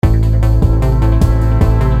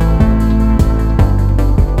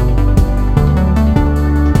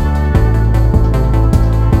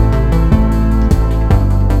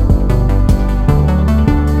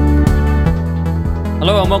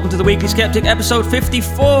welcome to The Weekly Skeptic, episode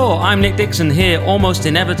 54. I'm Nick Dixon here, almost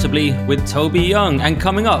inevitably, with Toby Young. And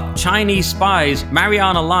coming up, Chinese spies,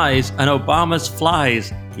 Marianna lies, and Obama's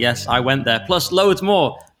flies. Yes, I went there. Plus loads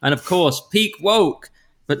more. And of course, peak woke.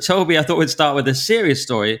 But Toby, I thought we'd start with a serious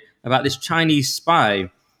story about this Chinese spy,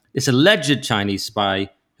 this alleged Chinese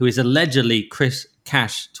spy, who is allegedly Chris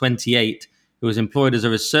Cash, 28, who was employed as a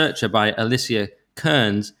researcher by Alicia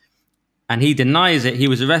Kearns. And he denies it. He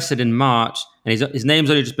was arrested in March, and his name's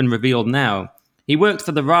only just been revealed now. He worked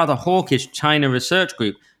for the rather hawkish China Research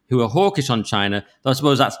Group, who are hawkish on China. I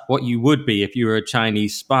suppose that's what you would be if you were a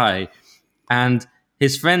Chinese spy. And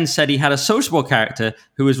his friends said he had a sociable character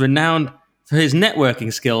who was renowned for his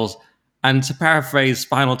networking skills. And to paraphrase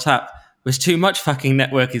Spinal Tap, was too much fucking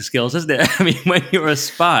networking skills, isn't it? I mean, when you're a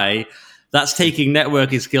spy, that's taking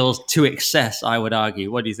networking skills to excess, I would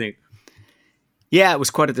argue. What do you think? Yeah, it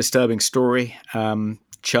was quite a disturbing story.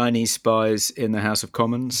 Chinese spies in the House of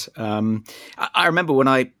Commons. I remember when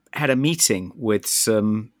I had a meeting with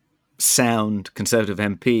some sound Conservative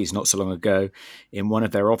MPs not so long ago in one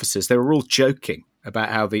of their offices. They were all joking about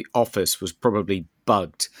how the office was probably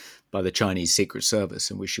bugged by the Chinese Secret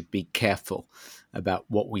Service and we should be careful about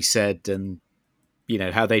what we said and, you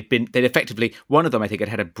know, how they'd effectively, one of them I think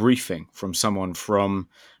had a briefing from someone from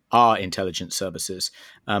our intelligence services,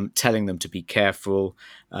 telling them to be careful,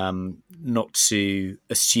 not to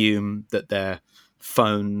assume that their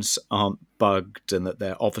phones aren't bugged and that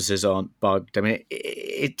their offices aren't bugged. I mean,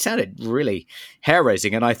 it sounded really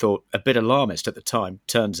hair-raising, and I thought a bit alarmist at the time.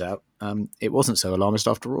 Turns out it wasn't so alarmist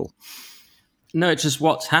after all. No, it's just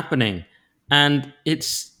what's happening. And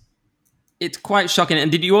it's quite shocking.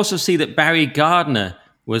 And did you also see that Barry Gardner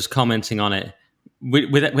was commenting on it?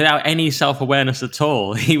 Without any self-awareness at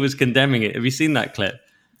all, he was condemning it. Have you seen that clip?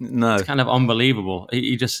 No. It's kind of unbelievable.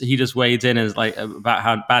 He just wades in and is like about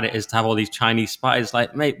how bad it is to have all these Chinese spies.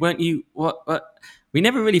 Like, mate, weren't you what? We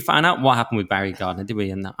never really found out what happened with Barry Gardner, did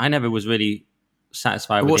we? And I never was really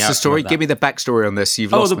satisfied with What's the story? Give me the backstory on this.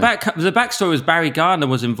 You've lost me. The backstory was Barry Gardner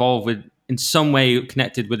was involved with, in some way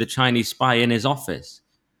connected with a Chinese spy in his office.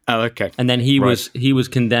 Oh, okay. And then he was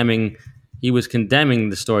condemning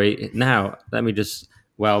the story. Now, we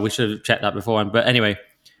should have checked that beforehand. But anyway,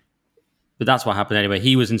 that's what happened anyway.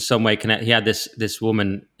 He was in some way connected. He had this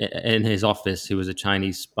woman in his office who was a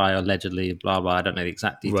Chinese spy, allegedly, blah, blah. I don't know the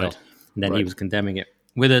exact details. Right. And then he was condemning it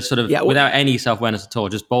with a sort of, without any self-awareness at all,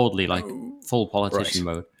 just boldly, like full politician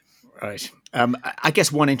mode. Right. I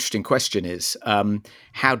guess one interesting question is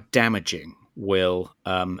how damaging will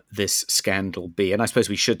this scandal be? And I suppose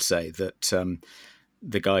we should say that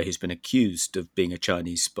the guy who's been accused of being a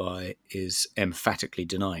Chinese spy is emphatically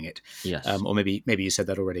denying it. Yes. Or maybe you said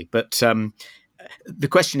that already. But the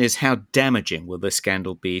question is, how damaging will this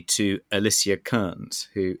scandal be to Alicia Kearns,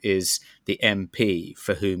 who is the MP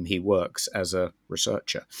for whom he works as a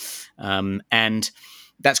researcher? And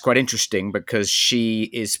that's quite interesting because she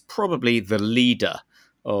is probably the leader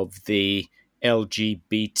of the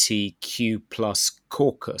LGBTQ plus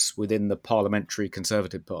caucus within the Parliamentary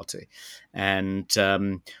Conservative Party. And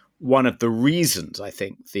one of the reasons I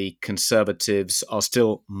think the Conservatives are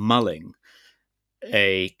still mulling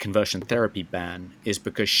a conversion therapy ban is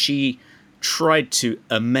because she tried to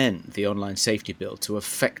amend the online safety bill to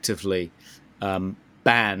effectively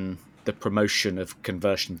ban the promotion of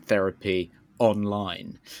conversion therapy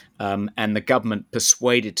online. And the government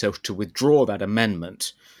persuaded her to withdraw that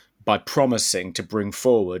amendment by promising to bring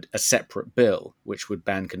forward a separate bill which would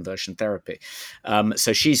ban conversion therapy.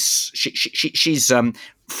 So she's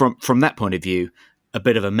from that point of view a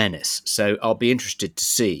bit of a menace. So I'll be interested to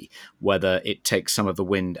see whether it takes some of the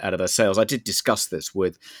wind out of her sails. I did discuss this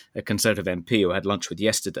with a Conservative MP who I had lunch with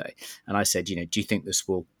yesterday, and I said, do you think this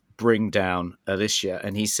will bring down Alicia?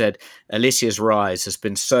 And he said, Alicia's rise has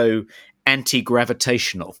been so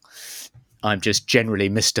anti-gravitational. I'm just generally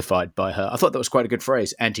mystified by her. I thought that was quite a good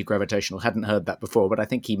phrase, anti-gravitational. Hadn't heard that before, but I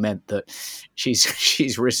think he meant that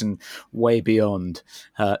she's risen way beyond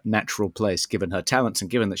her natural place, given her talents and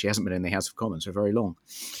given that she hasn't been in the House of Commons for very long.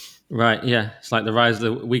 Right, yeah. It's like the rise of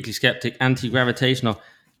the Weekly Skeptic, anti-gravitational.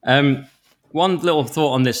 One little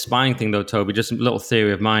thought on this spying thing, though, Toby, just a little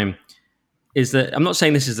theory of mine, is that I'm not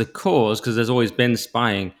saying this is the cause, because there's always been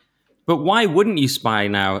spying, but why wouldn't you spy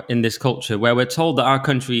now in this culture where we're told that our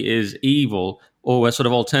country is evil, or we're sort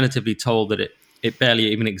of alternatively told that it barely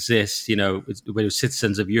even exists, we're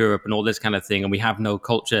citizens of Europe and all this kind of thing, and we have no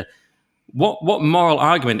culture? What moral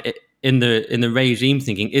argument in the regime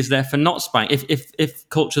thinking is there for not spying? If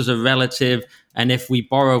cultures are relative, and if we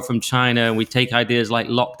borrow from China and we take ideas like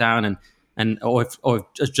lockdown or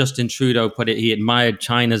as Justin Trudeau put it, he admired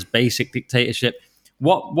China's basic dictatorship.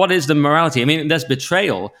 what is the morality? I mean, there's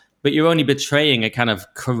betrayal, but you're only betraying a kind of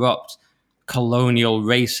corrupt, colonial,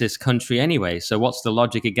 racist country anyway. So what's the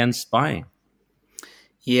logic against spying?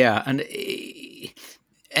 Yeah, and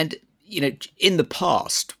in the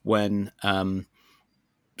past, when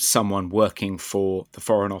someone working for the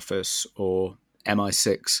Foreign Office or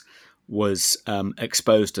MI6 was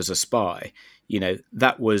exposed as a spy,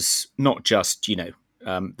 that was not just, there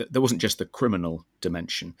wasn't just the criminal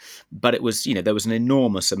dimension, but it was, there was an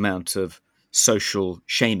enormous amount of social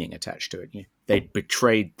shaming attached to it. They'd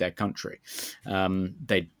betrayed their country.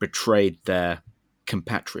 They'd betrayed their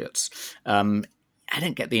compatriots. I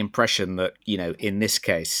don't get the impression that, in this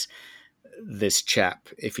case, this chap,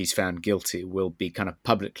 if he's found guilty, will be kind of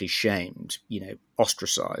publicly shamed,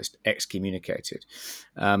 ostracized, excommunicated.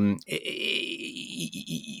 One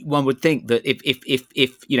would think that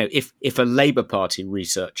if a Labour Party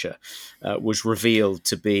researcher was revealed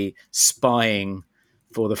to be spying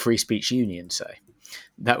for the Free Speech Union, say,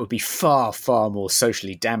 that would be far, far more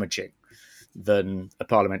socially damaging than a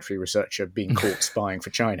parliamentary researcher being caught spying for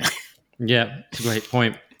China. Yeah, it's a great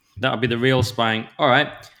point. That would be the real spying. All right.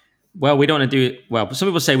 Well, we don't want to do it. Well, some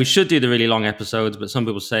people say we should do the really long episodes, but some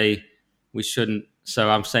people say we shouldn't.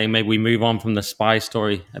 So I'm saying maybe we move on from the spy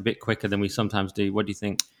story a bit quicker than we sometimes do. What do you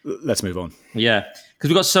think? Let's move on. Yeah, because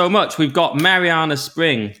we've got so much. We've got Marianna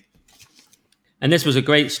Sprung, and this was a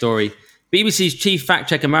great story. BBC's chief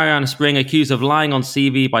fact-checker Marianna Sprung accused of lying on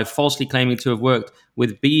CV by falsely claiming to have worked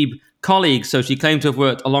with Beeb colleagues. So she claimed to have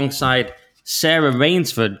worked alongside Sarah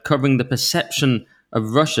Rainsford, covering the perception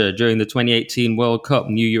of Russia during the 2018 World Cup,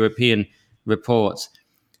 New European reports.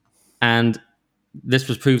 And this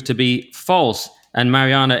was proved to be false. And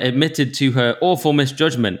Marianna admitted to her awful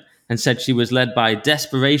misjudgment and said she was led by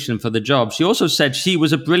desperation for the job. She also said she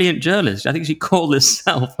was a brilliant journalist. I think she called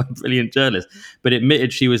herself a brilliant journalist, but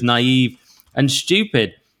admitted she was naive and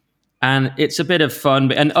stupid. And it's a bit of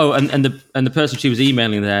fun. And the person she was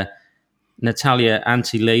emailing there, Natalia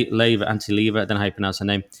Antileva, I don't know how you pronounce her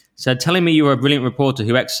name, said, telling me you were a brilliant reporter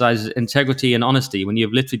who exercises integrity and honesty when you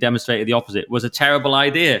have literally demonstrated the opposite was a terrible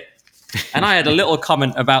idea. And I had a little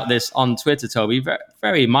comment about this on Twitter, Toby, very,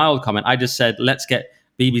 very mild comment. I just said, let's get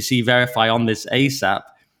BBC Verify on this ASAP,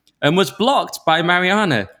 and was blocked by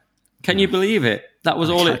Marianna. Can you believe it? That was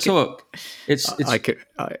all it took.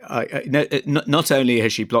 Not only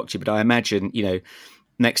has she blocked you, but I imagine,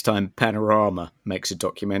 next time Panorama makes a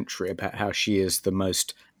documentary about how she is the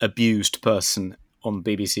most abused person on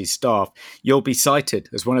BBC staff, you'll be cited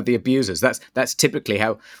as one of the abusers. That's typically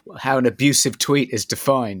how an abusive tweet is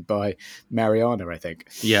defined by Marianna, I think.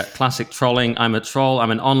 Yeah, classic trolling. I'm a troll.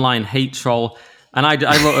 I'm an online hate troll. And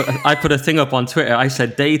I put a thing up on Twitter. I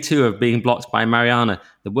said, day 2 of being blocked by Marianna.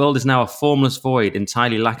 The world is now a formless void,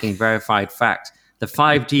 entirely lacking verified fact. The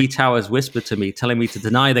 5G towers whispered to me, telling me to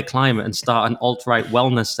deny the climate and start an alt-right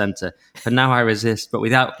wellness center. For now I resist, but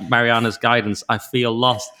without Marianna's guidance, I feel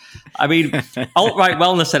lost. I mean, alt-right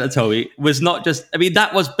wellness center, Toby, was not just... I mean,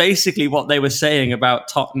 that was basically what they were saying about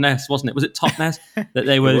Totnes, wasn't it? Was it Totnes? That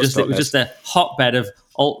they were it was just a hotbed of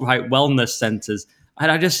alt-right wellness centers.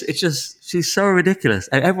 And she's so ridiculous.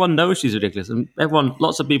 Everyone knows she's ridiculous. And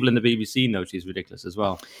lots of people in the BBC know she's ridiculous as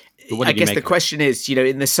well. I guess the question is,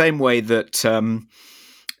 in the same way that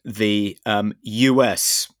the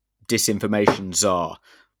US disinformation czar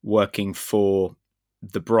working for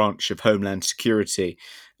the branch of Homeland Security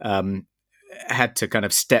had to kind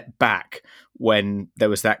of step back when there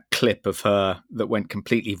was that clip of her that went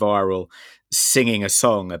completely viral singing a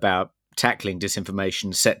song about tackling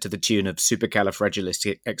disinformation set to the tune of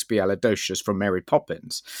Supercalifragilisticexpialidocious from Mary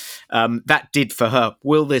Poppins. That did for her.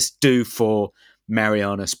 Will this do for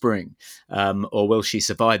Marianna Sprung? Or will she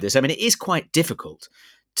survive this? I mean, it is quite difficult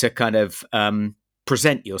to kind of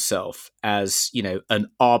present yourself as, an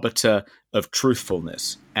arbiter of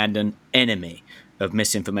truthfulness and an enemy of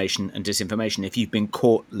misinformation and disinformation if you've been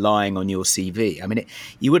caught lying on your CV. I mean,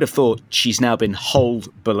 you would have thought she's now been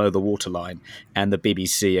holed below the waterline and the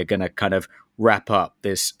BBC are going to kind of wrap up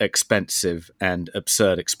this expensive and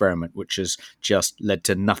absurd experiment, which has just led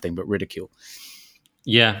to nothing but ridicule.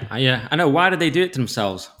 Yeah. I know. Why did they do it to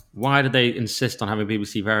themselves? Why did they insist on having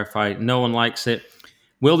BBC Verified? No one likes it.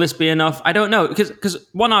 Will this be enough? I don't know. Because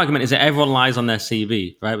one argument is that everyone lies on their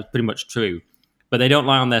CV, right? It's pretty much true. But they don't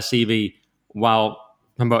lie on their CV while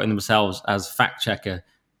promoting themselves as fact-checker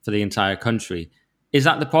for the entire country. Is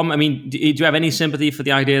that the problem? I mean, do you have any sympathy for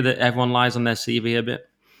the idea that everyone lies on their CV a bit?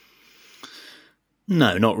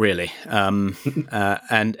 No, not really. And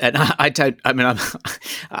I don't. I mean,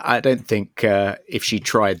 I don't think if she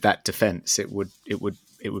tried that defence, it would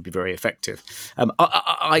be very effective.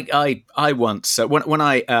 I once when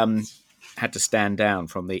I had to stand down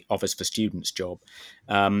from the Office for Students job.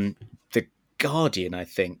 The Guardian, I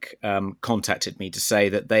think, contacted me to say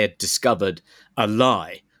that they had discovered a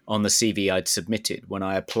lie on the CV I'd submitted when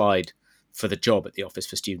I applied for the job at the Office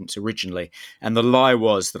for Students originally. And the lie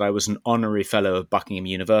was that I was an honorary fellow of Buckingham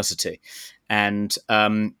University. And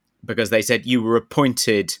because they said you were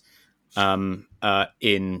appointed in,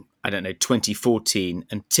 2014,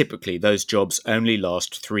 and typically those jobs only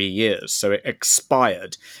last 3 years. So it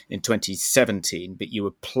expired in 2017, but you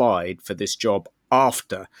applied for this job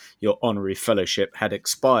after your honorary fellowship had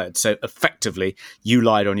expired. So effectively, you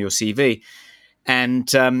lied on your CV.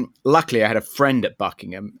 And luckily, I had a friend at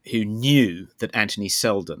Buckingham who knew that Anthony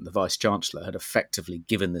Seldon, the Vice-Chancellor, had effectively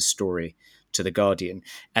given this story to The Guardian.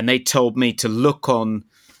 And they told me to look on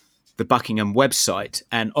the Buckingham website.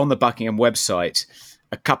 And on the Buckingham website,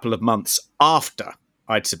 a couple of months after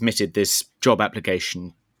I'd submitted this job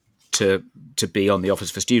application to be on the Office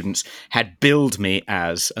for Students, had billed me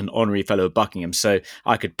as an honorary fellow of Buckingham. So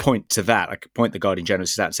I could point to that. I could point the Guardian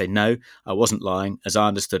journalist to that and say, no, I wasn't lying. As I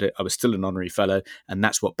understood it, I was still an honorary fellow. And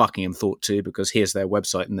that's what Buckingham thought too, because here's their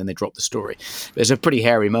website. And then they dropped the story. It's a pretty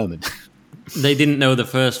hairy moment. They didn't know the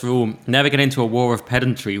first rule: never get into a war of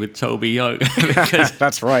pedantry with Toby Young.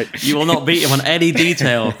 That's right. You will not beat him on any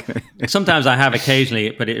detail. Sometimes I have occasionally,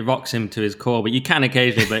 but it rocks him to his core. But you can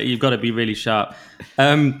occasionally, but you've got to be really sharp.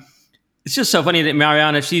 It's just so funny that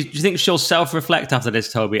Marianna, do you think she'll self-reflect after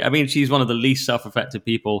this, Toby? I mean, she's one of the least self-reflective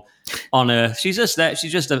people on earth. She's just there.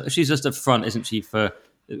 She's just a front, isn't she, for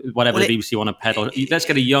whatever the BBC want to peddle. Let's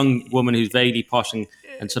get a young woman who's vaguely posh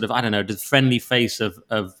and sort of, I don't know, the friendly face of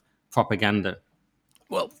propaganda.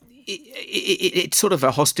 Well, it's sort of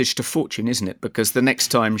a hostage to fortune, isn't it? Because the next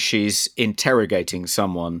time she's interrogating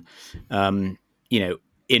someone, in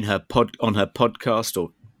her on her podcast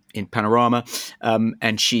or in Panorama,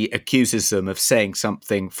 and she accuses them of saying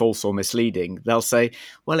something false or misleading, they'll say,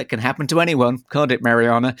 well, it can happen to anyone, can't it,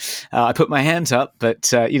 Marianna? I put my hands up, but,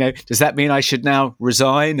 does that mean I should now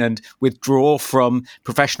resign and withdraw from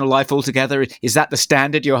professional life altogether? Is that the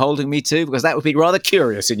standard you're holding me to? Because that would be rather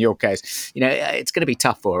curious in your case. It's going to be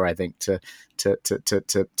tough for her, I think, to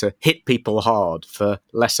hit people hard for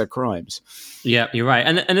lesser crimes. Yeah, you're right.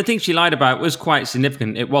 And the thing she lied about was quite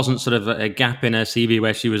significant. It wasn't sort of a gap in her CV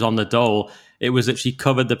where she was on the dole. It was that she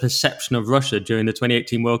covered the perception of Russia during the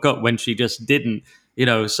 2018 World Cup when she just didn't, in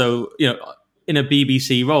a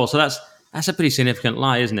BBC role. So that's a pretty significant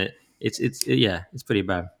lie, isn't it? It's pretty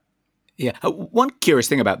bad. Yeah. One curious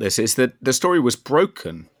thing about this is that the story was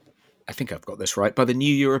broken, I think I've got this right, by the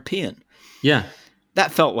New European. Yeah.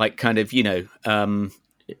 That felt like kind of,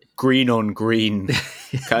 green on green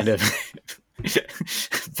kind of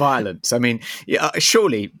violence. I mean,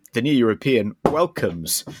 surely the New European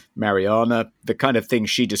welcomes Marianna. The kind of thing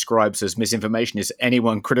she describes as misinformation is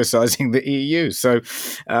anyone criticizing the EU. So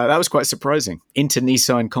that was quite surprising.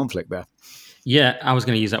 Internecine conflict there. Yeah, I was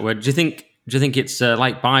going to use that word. Do you think it's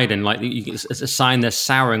like Biden, like it's a sign they're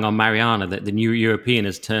souring on Marianna, that the New European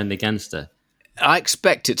has turned against her? I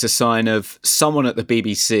expect it's a sign of someone at the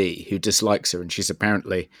BBC who dislikes her, and she's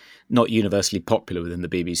apparently not universally popular within the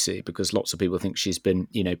BBC because lots of people think she's been,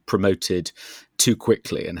 promoted too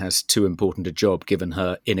quickly and has too important a job given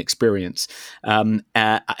her inexperience.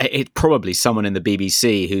 It's probably someone in the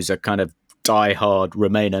BBC who's a kind of diehard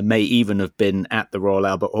Remainer, may even have been at the Royal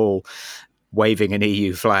Albert Hall waving an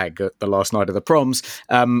EU flag at the last night of the proms,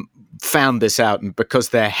 found this out, and because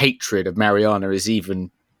their hatred of Marianna is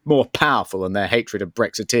even more powerful than their hatred of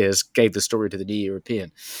Brexiteers, gave the story to the New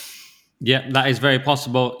European. Yeah, that is very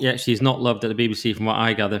possible. Yeah, she's not loved at the BBC from what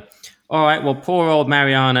I gather. All right, well, poor old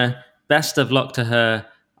Marianna. Best of luck to her.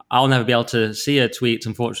 I'll never be able to see her tweets,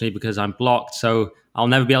 unfortunately, because I'm blocked. So I'll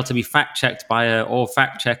never be able to be fact-checked by her or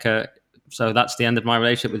fact-check her. So that's the end of my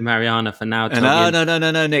relationship with Marianna for now.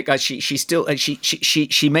 No, Nick. She still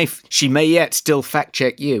she may yet still fact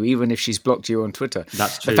check you, even if she's blocked you on Twitter.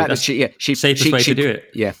 That's true. The fact that's that safest way to do it.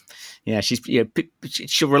 Yeah.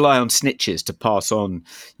 She'll rely on snitches to pass on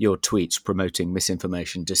your tweets promoting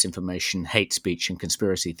misinformation, disinformation, hate speech, and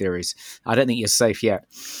conspiracy theories. I don't think you're safe yet.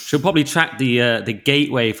 She'll probably track the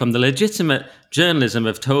gateway from the legitimate journalism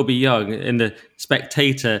of Toby Young in the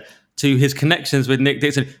Spectator to his connections with Nick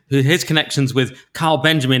Dixon, his connections with Carl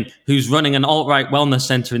Benjamin, who's running an alt-right wellness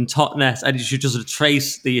centre in Totnes, and you should just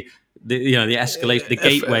trace the escalation, the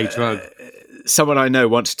gateway drug. Someone I know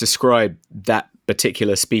once described that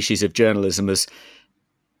particular species of journalism as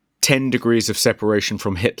 10 degrees of separation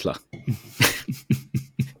from Hitler.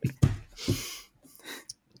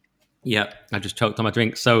 Yeah, I just choked on my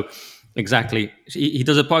drink. So, exactly. He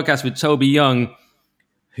does a podcast with Toby Young,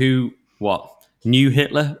 who, New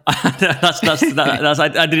Hitler.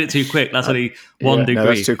 I did it too quick. That's only 1 degree. No,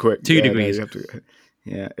 that's too quick. 2 degrees. No,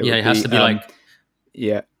 it has to be like.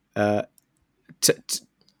 Yeah. I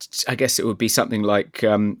guess it would be something like.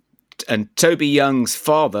 And Toby Young's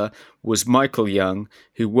father was Michael Young,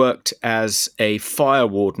 who worked as a fire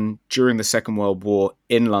warden during the Second World War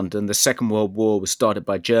in London. The Second World War was started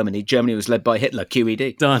by Germany. Germany was led by Hitler,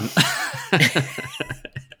 QED. Done.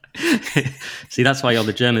 See, that's why you're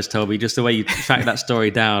the journalist, Toby. Just the way you tracked that story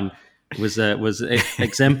down was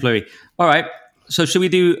exemplary. All right. So should we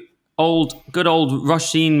do good old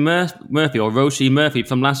Roisin Murphy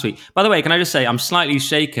from last week? By the way, can I just say I'm slightly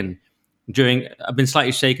shaken I've been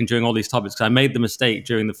slightly shaken during all these topics because I made the mistake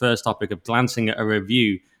during the first topic of glancing at a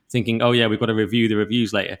review thinking, oh yeah, we've got to review the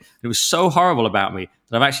reviews later. It was so horrible about me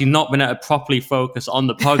that I've actually not been able to properly focus on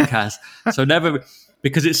the podcast. So never,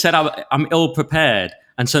 because it said I'm ill prepared.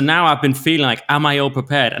 And so now I've been feeling like, am I ill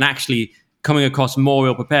prepared? And actually coming across more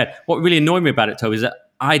ill prepared. What really annoyed me about it, Toby, is that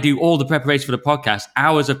I do all the preparation for the podcast,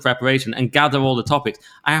 hours of preparation, and gather all the topics.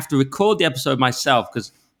 I have to record the episode myself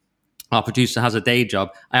because our producer has a day job.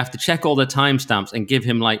 I have to check all the timestamps and give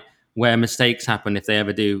him like where mistakes happen if they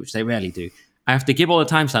ever do, which they rarely do. I have to give all the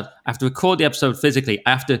timestamps. I have to record the episode physically. I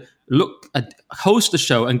have to host the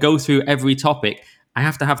show and go through every topic. I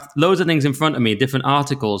have to have loads of things in front of me, different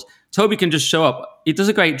articles. Toby can just show up. He does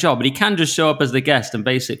a great job, but he can just show up as the guest and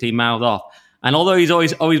basically mouth off. And although he's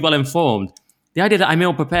always well informed, the idea that I'm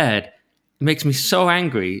ill prepared makes me so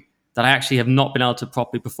angry that I actually have not been able to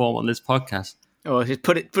properly perform on this podcast. Oh,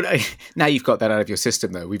 now you've got that out of your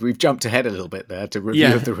system, though. We've jumped ahead a little bit there to review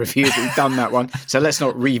of the review. We've done that one, so let's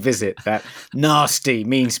not revisit that nasty,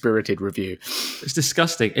 mean-spirited review. It's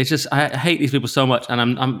disgusting. It's just I hate these people so much,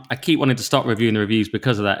 and I keep wanting to stop reviewing the reviews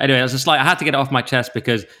because of that. Anyway, I had to get it off my chest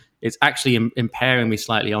because it's actually impairing me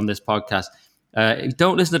slightly on this podcast.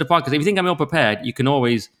 Don't listen to the podcast. If you think I'm ill prepared, you can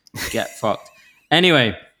always get fucked.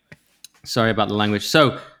 Anyway, sorry about the language.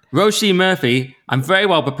 So. Roisin Murphy, I'm very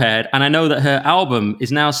well prepared, and I know that her album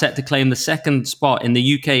is now set to claim the 2nd spot in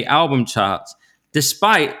the UK album charts,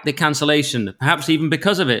 despite the cancellation, perhaps even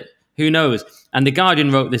because of it. Who knows? And The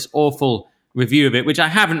Guardian wrote this awful review of it, which I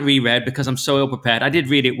haven't reread because I'm so ill-prepared. I did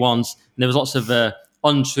read it once, and there was lots of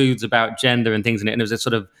untruths about gender and things in it, and it was a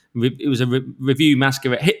sort of review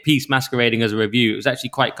hit piece masquerading as a review. It was actually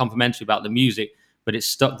quite complimentary about the music, but it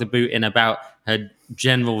stuck the boot in about her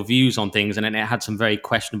general views on things, and then it had some very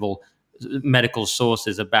questionable medical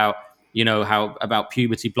sources about, about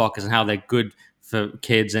puberty blockers and how they're good for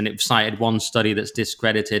kids, and it cited one study that's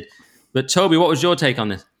discredited. But Toby, what was your take on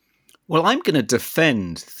this? Well, I'm going to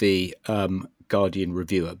defend the Guardian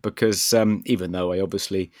reviewer because even though I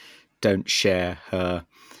obviously don't share her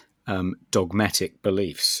dogmatic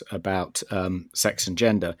beliefs about sex and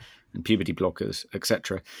gender and puberty blockers,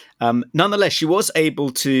 etc. Nonetheless, she was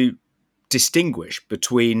able to distinguish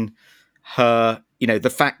between her, the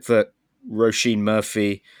fact that Roisin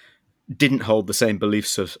Murphy didn't hold the same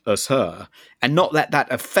beliefs as her, and not let that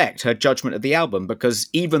affect her judgment of the album, because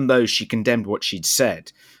even though she condemned what she'd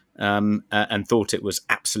said and thought it was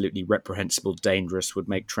absolutely reprehensible, dangerous, would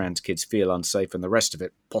make trans kids feel unsafe and the rest of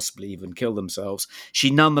it, possibly even kill themselves, she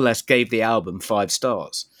nonetheless gave the album 5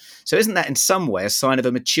 stars. So isn't that in some way a sign of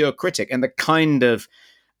a mature critic and the kind of,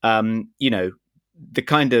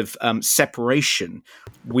 separation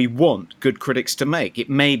we want good critics to make?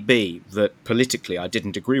 It may be that politically I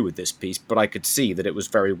didn't agree with this piece, but I could see that it was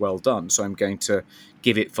very well done. So I'm going to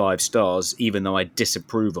give it 5 stars, even though I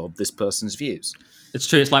disapprove of this person's views. It's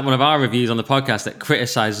true. It's like one of our reviews on the podcast that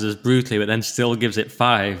criticizes us brutally, but then still gives it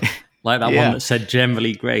 5. Like that one that said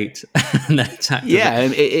generally great. And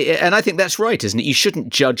and I think that's right, isn't it? You shouldn't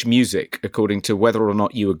judge music according to whether or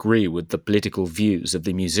not you agree with the political views of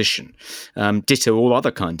the musician. Ditto all other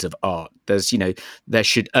kinds of art. There's no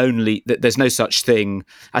such thing.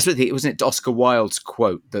 I suppose it wasn't Oscar Wilde's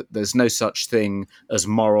quote that there's no such thing as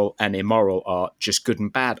moral and immoral art, just good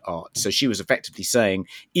and bad art. So she was effectively saying,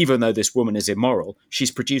 even though this woman is immoral, she's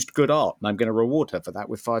produced good art, and I'm going to reward her for that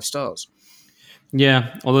with 5 stars.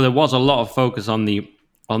 Yeah, although there was a lot of focus on the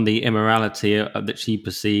immorality that she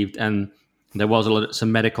perceived, and there was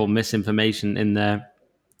some medical misinformation in there.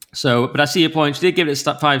 So, but I see your point. She did give it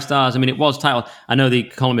 5 stars. I mean, it was titled, I know the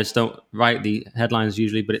columnists don't write the headlines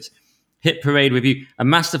usually, but it's Hit Parade Review, a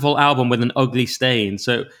masterful album with an ugly stain.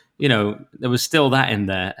 So, there was still that in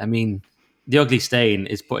there. I mean, the ugly stain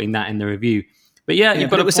is putting that in the review. But you've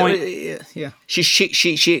got a point.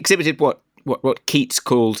 She exhibited what Keats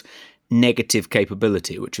called negative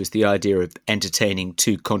capability, which was the idea of entertaining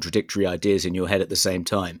 2 contradictory ideas in your head at the same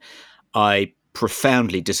time. I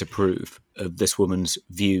profoundly disapprove of this woman's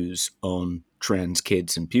views on trans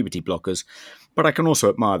kids and puberty blockers, But I can also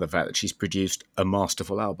admire the fact that she's produced a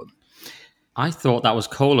masterful album. I thought that was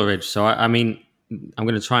Coleridge. So, I mean, I'm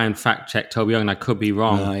going to try and fact check Toby Young, and I could be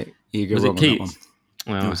wrong. No, you go was wrong it Keats? on that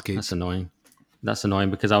one. Well, It was Keats. That's annoying. That's annoying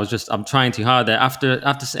because I'm trying too hard there. After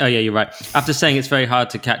oh yeah, you're right. After saying it's very hard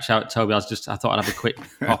to catch out Toby, I thought I'd have a quick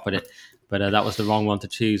pop at it, but that was the wrong one to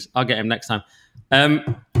choose. I'll get him next time.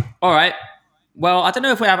 All right. Well, I don't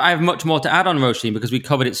know if I have much more to add on Roisin because we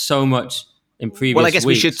covered it so much in previous. Well, I guess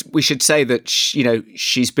weeks. we should say that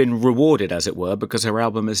she's been rewarded, as it were, because her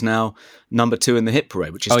album is now number 2 in the hit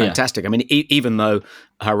parade, which is fantastic. Yeah. I mean, even though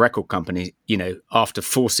her record company, after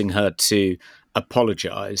forcing her to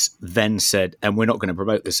apologize, then said, and we're not going to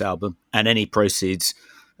promote this album, and any proceeds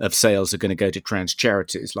of sales are going to go to trans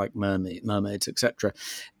charities like mermaids, etc.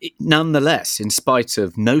 Nonetheless, in spite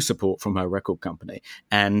of no support from her record company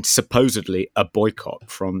and supposedly a boycott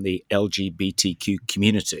from the LGBTQ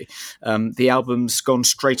community, the album's gone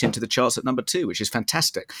straight into the charts at number 2, which is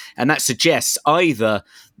fantastic. And that suggests either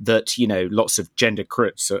that, lots of gender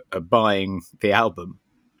crits are buying the album,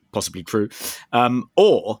 possibly true,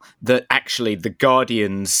 or that actually the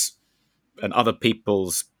Guardian's and other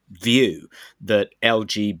people's view that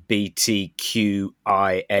LGBTQIA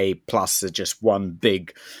plus are just one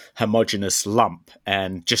big homogenous lump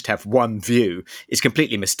and just have one view is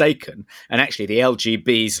completely mistaken. And actually the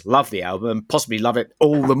LGBs love the album, possibly love it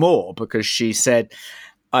all the more because she said,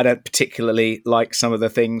 I don't particularly like some of the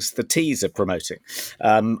things the T's are promoting.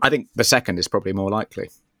 I think the second is probably more likely.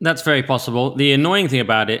 That's very possible. The annoying thing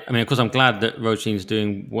about it, I mean, of course, I'm glad that Roisin's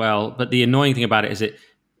doing well, but the annoying thing about it is it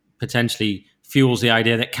potentially fuels the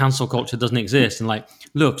idea that cancel culture doesn't exist. And like,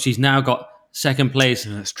 look, she's now got second place,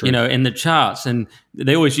 in the charts. And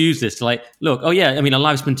they always use this to like, look, oh yeah, I mean, her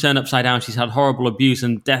life's been turned upside down. She's had horrible abuse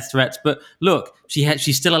and death threats, but look,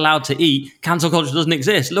 she's still allowed to eat. Cancel culture doesn't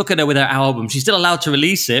exist. Look at her with her album. She's still allowed to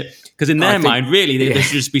release it because in their mind, really, they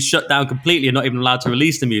should just be shut down completely and not even allowed to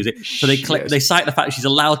release the music. So they cite the fact that she's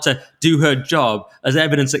allowed to do her job as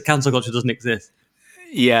evidence that cancel culture doesn't exist.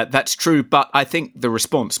 Yeah, that's true. But I think the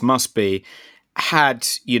response must be, had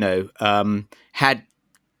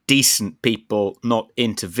decent people not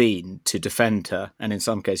intervened to defend her, and in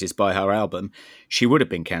some cases buy her album, she would have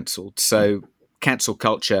been cancelled. So cancel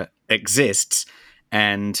culture exists,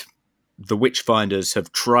 and the witch finders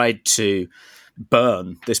have tried to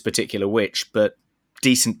burn this particular witch, but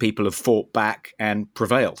decent people have fought back and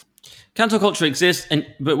prevailed. Cancel culture exists,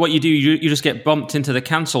 but what you do, you just get bumped into the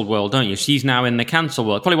cancelled world, don't you? She's now in the cancel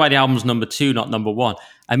world. Probably why the album's number 2, not number 1.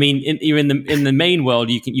 I mean, you're in the main world.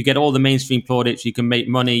 You get all the mainstream plaudits. You can make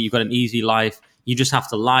money. You've got an easy life. You just have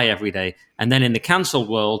to lie every day. And then in the cancelled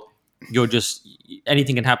world, you're just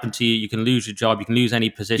anything can happen to you. You can lose your job. You can lose any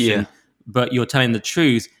position. But you're telling the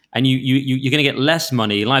truth, and you're going to get less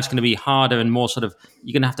money. Life's going to be harder and more sort of.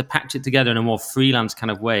 You're going to have to patch it together in a more freelance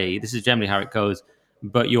kind of way. This is generally how it goes.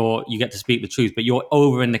 But you get to speak the truth. But you're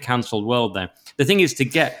over in the cancelled world there. The thing is to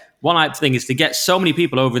get so many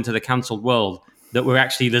people over into the cancelled world that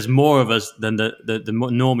there's more of us than the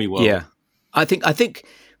normie world. Yeah, I think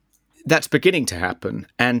that's beginning to happen,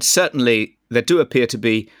 and certainly there do appear to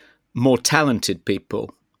be more talented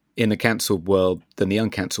people in the cancelled world than the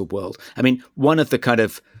uncancelled world. I mean, one of the kind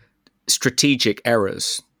of strategic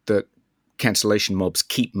errors that cancellation mobs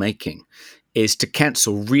keep making is to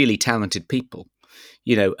cancel really talented people.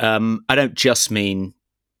 I don't just mean,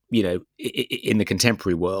 in the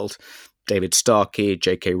contemporary world, David Starkey,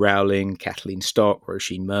 J.K. Rowling, Kathleen Stock,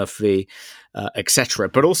 Roisin Murphy, etc.,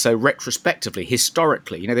 but also retrospectively,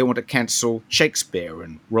 historically, they want to cancel Shakespeare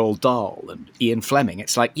and Roald Dahl and Ian Fleming.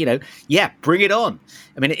 It's like, bring it on.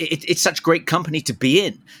 I mean, it's such great company to be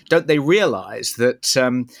in. Don't they realize that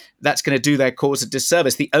that's going to do their cause a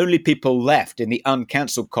disservice? The only people left in the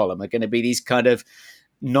uncancelled column are going to be these kind of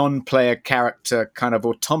non-player character kind of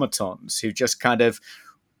automatons who just kind of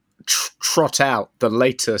trot out the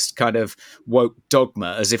latest kind of woke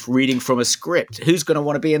dogma as if reading from a script. Who's going to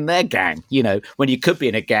want to be in their gang, when you could be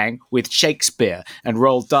in a gang with Shakespeare and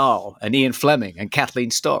Roald Dahl and Ian Fleming and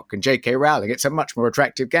Kathleen Stock and J.K. Rowling? It's a much more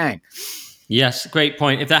attractive gang. Yes, great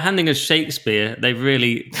point. If they're handing us Shakespeare, they've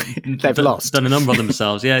really done a number on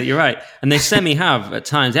themselves. Yeah, you're right. And they have at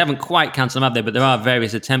times. They haven't quite cancelled him, have they? But there are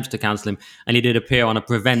various attempts to cancel him. And he did appear on a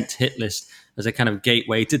prevent hit list as a kind of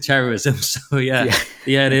gateway to terrorism. So yeah,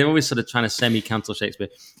 they're always sort of trying to semi-cancel Shakespeare.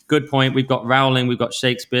 Good point. We've got Rowling, we've got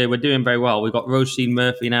Shakespeare. We're doing very well. We've got Roisin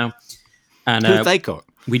Murphy now. And who have they got?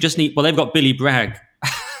 We just need, they've got Billy Bragg.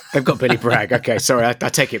 They've got Billy Bragg. Okay, sorry, I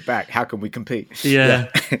take it back. How can we compete?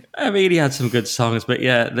 Yeah. I mean, he had some good songs, but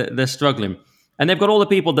yeah, they're struggling. And they've got all the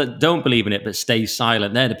people that don't believe in it but stay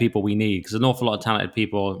silent. They're the people we need because there's an awful lot of talented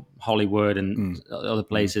people, Hollywood and other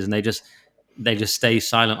places, and they just stay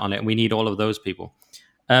silent on it. And we need all of those people.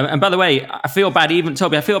 And by the way, I feel bad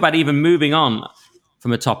even moving on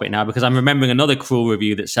from a topic now, because I'm remembering another cruel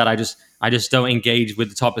review that said I just don't engage with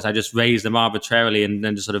the topics. I just raise them arbitrarily and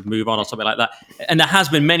then just sort of move on or something like that. And there has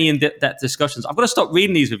been many in-depth discussions. I've got to stop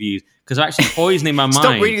reading these reviews because they're actually poisoning my mind.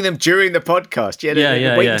 Stop reading them during the podcast. Wait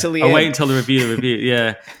until the end. I'll wait until the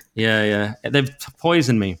review. Yeah. They've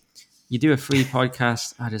poisoned me. You do a free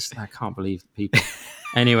podcast. I can't believe people.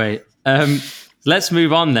 Anyway, let's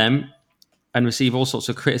move on then and receive all sorts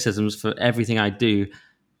of criticisms for everything I do.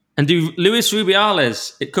 And do Luis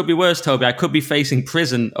Rubiales. It could be worse, Toby. I could be facing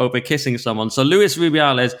prison over kissing someone. So Luis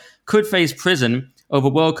Rubiales could face prison over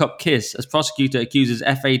World Cup kiss as prosecutor accuses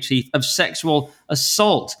FA chief of sexual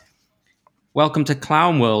assault. Welcome to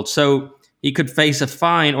Clown World. So he could face a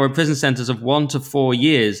fine or a prison sentence of 1 to 4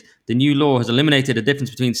 years. The new law has eliminated a difference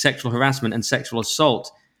between sexual harassment and sexual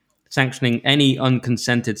assault, sanctioning any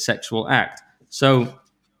unconsented sexual act. So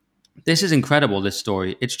this is incredible, this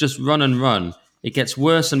story. It's just run and run. It gets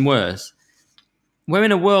worse and worse. We're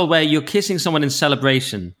in a world where you're kissing someone in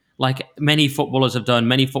celebration, like many footballers have done,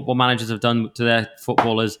 many football managers have done to their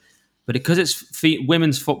footballers. But because it's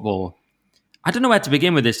women's football, I don't know where to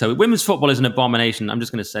begin with this, though. Women's football is an abomination. I'm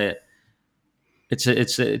just going to say it. It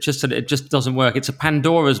just doesn't work. It's a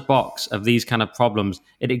Pandora's box of these kind of problems.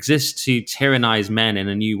 It exists to tyrannize men in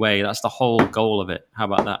a new way. That's the whole goal of it. How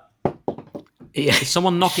about that? Yeah. Is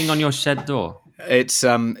someone knocking on your shed door? It's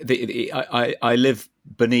I live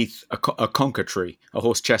beneath a conker tree, a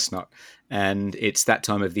horse chestnut, and it's that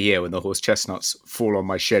time of the year when the horse chestnuts fall on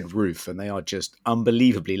my shed roof, and they are just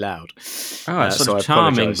unbelievably loud. Oh, it's sort of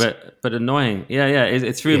charming, but annoying. Yeah.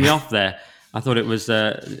 It threw me off there. I thought it was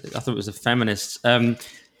a feminist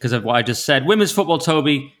because of what I just said. Women's football,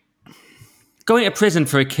 Toby, going to prison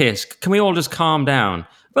for a kiss. Can we all just calm down?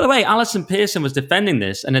 By the way, Alison Pearson was defending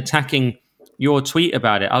this and attacking your tweet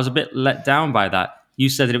about it. I was a bit let down by that. You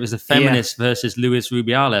said that it was a feminist versus Luis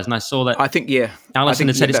Rubiales, and I saw that. Alison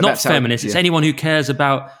had said it's not feminist. It's anyone who cares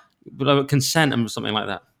about consent and something like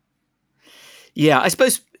that. Yeah, I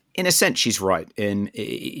suppose in a sense she's right.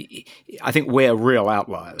 I think we're real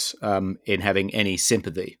outliers in having any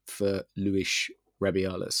sympathy for Luis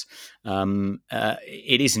Rubiales.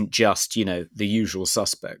 It isn't just the usual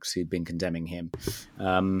suspects who've been condemning him.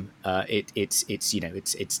 It's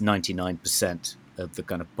 99% of the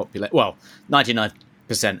kind of population. Well,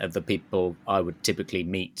 99% of the people I would typically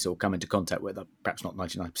meet or come into contact with, perhaps not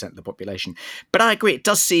 99% of the population. But I agree, it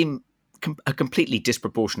does seem a completely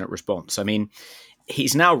disproportionate response. I mean,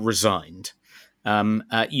 he's now resigned.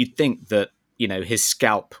 You'd think that his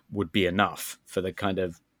scalp would be enough for the kind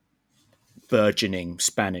of burgeoning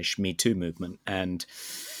Spanish Me Too movement and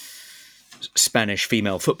Spanish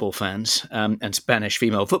female football fans and Spanish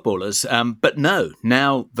female footballers. But no,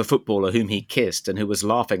 now the footballer whom he kissed and who was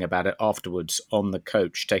laughing about it afterwards on the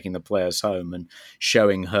coach, taking the players home and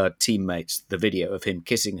showing her teammates the video of him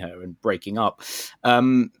kissing her and breaking up.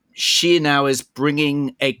 She now is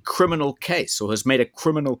bringing a criminal case or has made a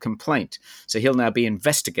criminal complaint. So he'll now be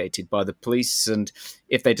investigated by the police. And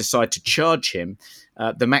if they decide to charge him,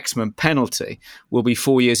 the maximum penalty will be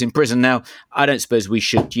 4 years in prison. Now, I don't suppose we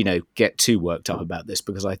should, get too worked up about this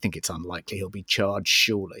because I think it's unlikely he'll be charged,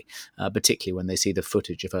 surely, particularly when they see the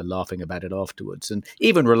footage of her laughing about it afterwards. And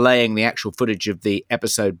even relaying the actual footage of the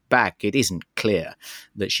episode back, it isn't clear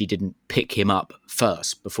that she didn't pick him up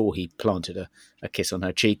first before he planted a kiss on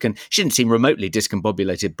her cheek. And she didn't seem remotely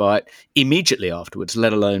discombobulated by it immediately afterwards,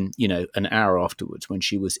 let alone, an hour afterwards when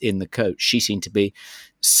she was in the coach. She seemed to be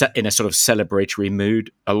in a sort of celebratory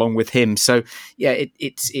mood along with him. So, yeah,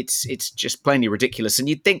 it's just plainly ridiculous. And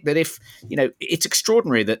you'd think that if, it's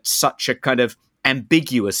extraordinary that such a kind of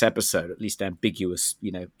ambiguous episode, at least ambiguous,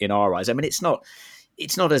 in our eyes. I mean, it's not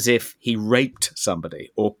as if he raped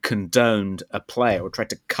somebody or condoned a player or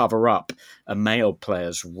tried to cover up a male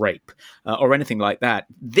player's rape or anything like that.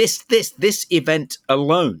 This event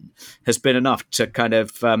alone has been enough to kind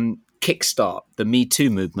of kickstart the Me Too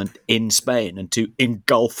movement in Spain and to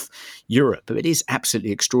engulf Europe. It is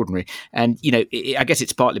absolutely extraordinary. And, I guess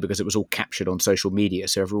it's partly because it was all captured on social media,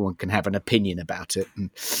 so everyone can have an opinion about it. And,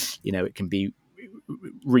 it can be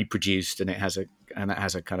reproduced and that has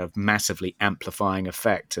a kind of massively amplifying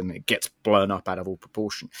effect and it gets blown up out of all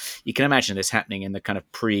proportion. You can imagine this happening in the kind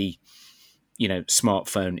of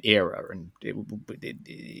smartphone era and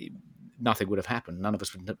nothing would have happened. None of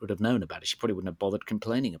us would have known about it. She probably wouldn't have bothered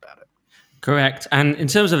complaining about it. Correct. And in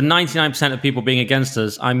terms of 99% of people being against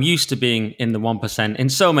us, I'm used to being in the 1% in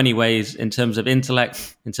so many ways, in terms of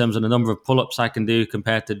intellect, in terms of the number of pull-ups I can do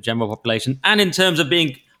compared to the general population, and in terms of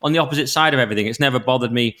being on the opposite side of everything. It's never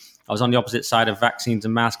bothered me. I was on the opposite side of vaccines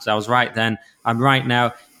and masks. I was right then. I'm right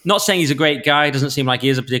now. Not saying he's a great guy. Doesn't seem like he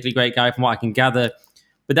is a particularly great guy from what I can gather.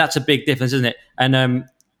 But that's a big difference, isn't it? And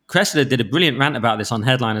Cressida did a brilliant rant about this on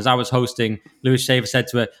Headline as I was hosting. Louis Shaver said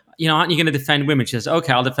to her, aren't you going to defend women? She says,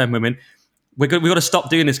 okay, I'll defend women. We've got to stop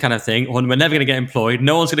doing this kind of thing, or we're never going to get employed.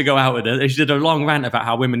 No one's going to go out with it. And she did a long rant about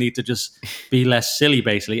how women need to just be less silly,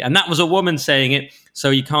 basically. And that was a woman saying it, so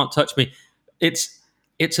you can't touch me. It's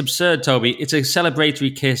absurd, Toby. It's a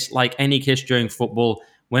celebratory kiss like any kiss during football.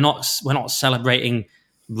 We're not celebrating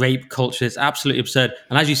rape culture. It's absolutely absurd.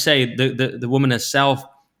 And as you say, the woman herself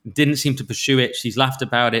didn't seem to pursue it. She's laughed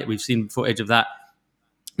about it. We've seen footage of that.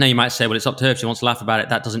 Now you might say, well, it's up to her if she wants to laugh about it.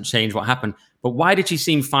 That doesn't change what happened. But why did she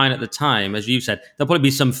seem fine at the time? As you said, there'll probably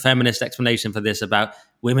be some feminist explanation for this about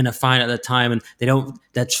women are fine at the time and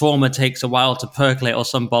their trauma takes a while to percolate or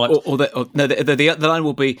some bollocks. The line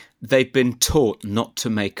will be, they've been taught not to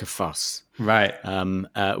make a fuss. Right.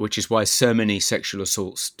 Which is why so many sexual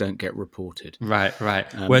assaults don't get reported. Right.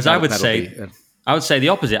 Whereas I would say the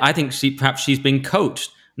opposite. I think perhaps she's been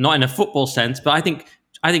coached, not in a football sense, but I think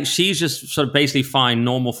she's just sort of basically fine,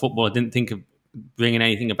 normal footballer, didn't think of bringing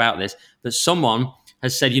anything about this, but someone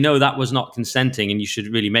has said, that was not consenting and you should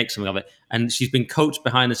really make something of it. And she's been coached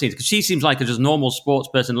behind the scenes because she seems like a just normal sports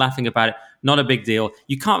person laughing about it, not a big deal.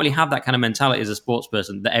 You can't really have that kind of mentality as a sports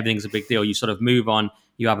person that everything's a big deal. You sort of move on.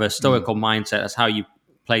 You have a stoical mindset. That's how you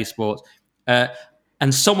play sports.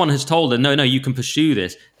 And someone has told her, no, you can pursue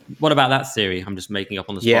this. What about that theory? I'm just making up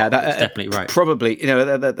on the spot. Yeah, that's definitely right. Probably,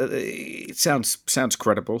 it sounds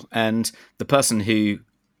credible. And the person who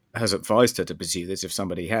has advised her to pursue this, if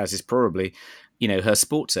somebody has, is probably, her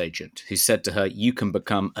sports agent, who said to her, you can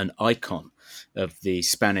become an icon of the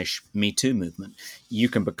Spanish Me Too movement. You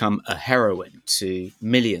can become a heroine to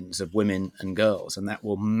millions of women and girls, and that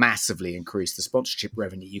will massively increase the sponsorship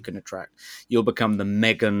revenue you can attract. You'll become the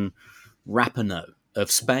Megan Rapinoe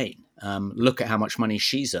of Spain. Look at how much money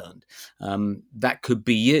she's earned. That could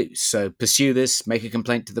be you. So pursue this, make a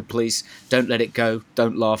complaint to the police. Don't let it go.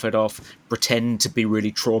 Don't laugh it off. Pretend to be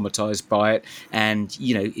really traumatized by it. And,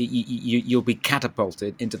 you'll be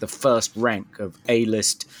catapulted into the first rank of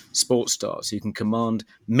A-list sports stars who can command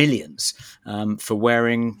millions for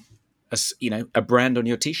wearing a brand on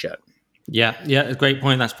your T-shirt. Yeah, a great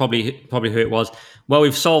point. That's probably who it was. Well,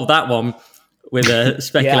 we've solved that one with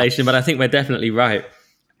speculation, but I think we're definitely right.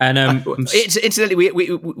 And incidentally, we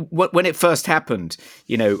when it first happened,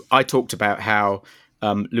 I talked about how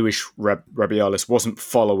Luis Rubiales wasn't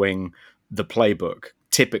following the playbook.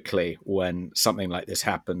 Typically, when something like this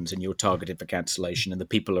happens and you're targeted for cancellation and the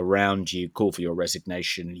people around you call for your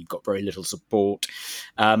resignation and you've got very little support,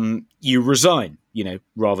 you resign,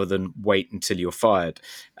 rather than wait until you're fired.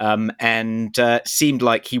 And seemed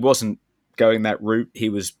like he wasn't going that route. He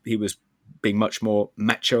was being much more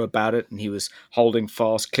macho about it, and he was holding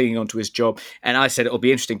fast, clinging onto his job. And I said it'll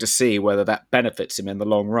be interesting to see whether that benefits him in the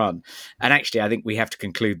long run. And actually, I think we have to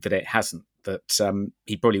conclude that it hasn't, that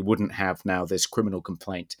he probably wouldn't have now this criminal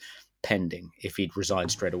complaint pending if he'd resigned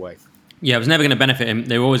straight away. Yeah, it was never going to benefit him.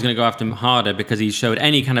 They were always going to go after him harder because he showed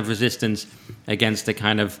any kind of resistance against the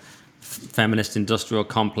kind of feminist industrial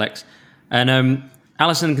complex. And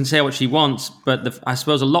Alison can say what she wants, but I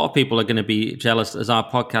suppose a lot of people are going to be jealous as our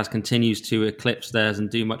podcast continues to eclipse theirs and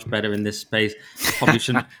do much better in this space. Probably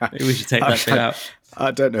shouldn't. We should take that bit out. I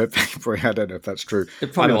don't know if that's true.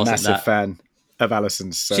 It probably I'm a wasn't massive fan of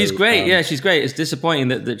Alison's. So, she's great. Yeah, she's great. It's disappointing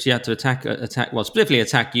that she had to attack. Well, specifically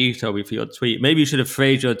attack you, Toby, for your tweet. Maybe you should have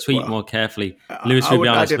phrased your tweet more carefully. Luis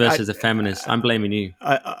Rubiales versus a feminist. I'm blaming you.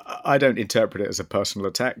 I don't interpret it as a personal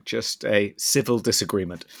attack, just a civil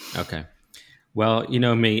disagreement. Okay. Well, you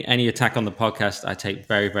know me, any attack on the podcast I take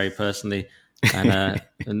very, very personally. And,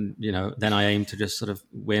 then I aim to just sort of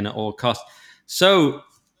win at all costs. So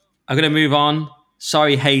I'm going to move on.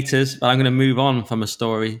 Sorry, haters, but I'm going to move on from a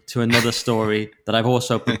story to another story that I've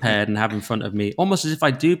also prepared and have in front of me, almost as if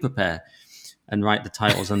I do prepare and write the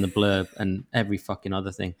titles and the blurb and every fucking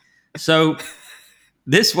other thing. So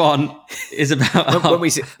this one is about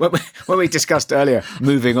when we discussed earlier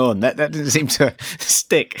moving on. That didn't seem to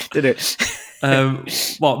stick, did it?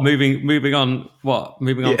 What moving on? What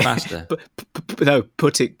moving on faster? No,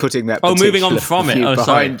 putting that. Oh, moving on from it. Oh,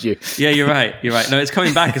 behind sorry. you. Yeah, you're right. No, it's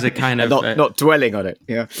coming back as a kind of not dwelling on it.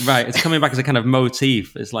 Yeah, right. It's coming back as a kind of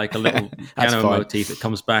motif. It's like a little piano motif. It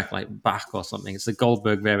comes back like Bach or something. It's the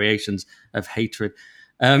Goldberg variations of hatred.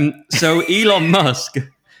 So Elon Musk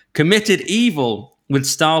committed evil with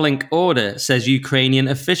Starlink order, says Ukrainian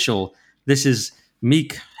official. This is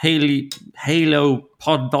Mikhailo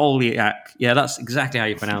Podolyak. Yeah, that's exactly how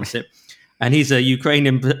you pronounce it. And he's a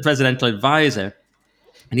Ukrainian presidential advisor.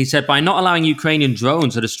 And he said, by not allowing Ukrainian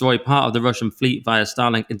drones to destroy part of the Russian fleet via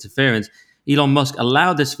Starlink interference, Elon Musk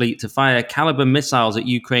allowed this fleet to fire caliber missiles at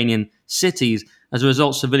Ukrainian cities. As a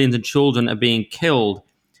result, civilians and children are being killed.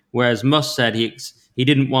 Whereas Musk said he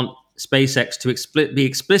didn't want SpaceX to be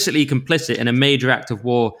explicitly complicit in a major act of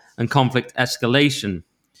war and conflict escalation.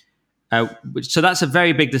 So that's a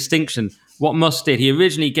very big distinction. What Musk did, he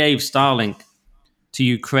originally gave Starlink to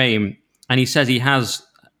Ukraine, and he says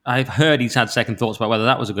I've heard he's had second thoughts about whether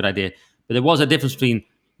that was a good idea. But there was a difference between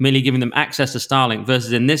merely giving them access to Starlink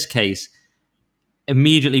versus, in this case,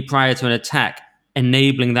 immediately prior to an attack,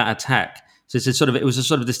 enabling that attack. So it was a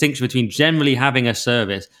sort of distinction between generally having a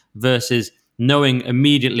service versus knowing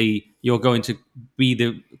immediately you're going to be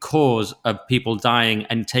the cause of people dying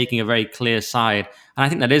and taking a very clear side. And I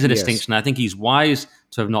think that is a distinction. I think he's wise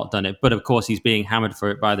to have not done it, but of course he's being hammered for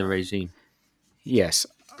it by the regime. Yes,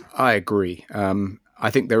 I agree. I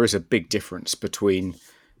think there is a big difference between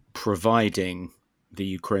providing the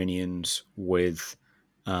Ukrainians with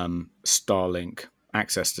Starlink,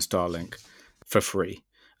 access to Starlink for free,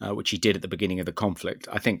 which he did at the beginning of the conflict.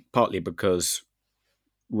 I think partly because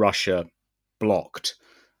Russia blocked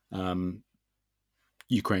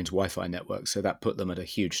Ukraine's Wi-Fi network, so that put them at a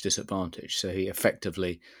huge disadvantage. So he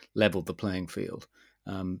effectively leveled the playing field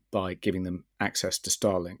by giving them access to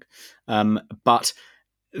Starlink. But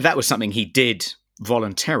that was something he did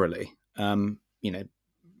voluntarily,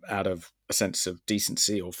 out of a sense of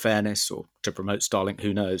decency or fairness, or to promote Starlink,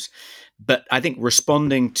 who knows. But I think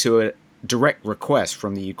responding to a direct request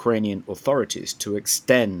from the Ukrainian authorities to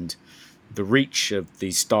extend the reach of the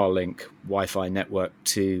Starlink Wi-Fi network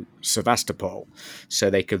to Sevastopol so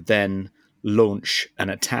they could then launch an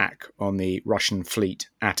attack on the Russian fleet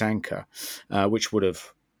at anchor, which would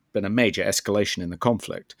have been a major escalation in the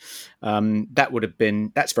conflict.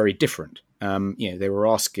 That's very different. They were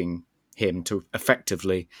asking him to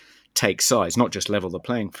effectively take sides, not just level the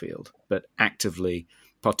playing field, but actively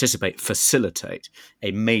participate, facilitate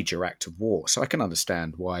a major act of war. So I can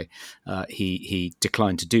understand why he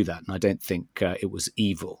declined to do that. And I don't think it was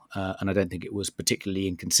evil. And I don't think it was particularly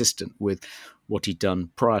inconsistent with what he'd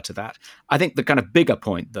done prior to that. I think the kind of bigger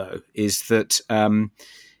point, though, is that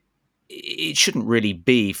it shouldn't really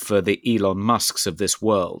be for the Elon Musks of this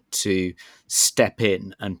world to step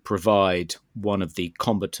in and provide one of the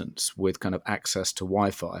combatants with kind of access to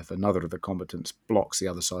Wi-Fi if another of the combatants blocks the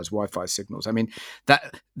other side's Wi-Fi signals. I mean,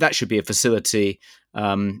 that should be a facility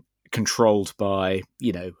controlled by,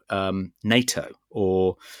 NATO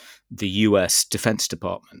or the US Defense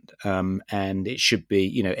Department. And it should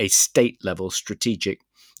be, a state-level strategic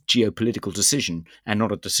geopolitical decision and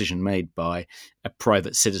not a decision made by a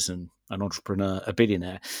private citizen, an entrepreneur, a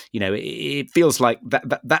billionaire. It feels like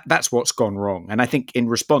that's what's gone wrong. And I think in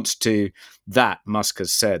response to that, Musk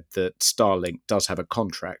has said that Starlink does have a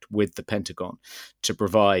contract with the Pentagon to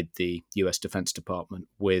provide the US Defense Department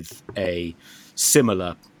with a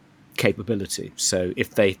similar capability. So if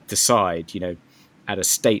they decide, at a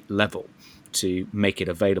state level to make it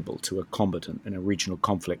available to a combatant in a regional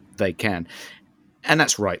conflict, they can. And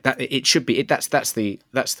that's right. That it should be.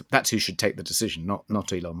 That's who should take the decision,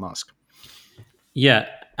 not Elon Musk. Yeah,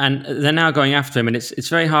 and they're now going after him, and it's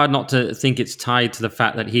very hard not to think it's tied to the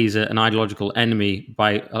fact that he's an ideological enemy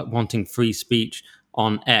by wanting free speech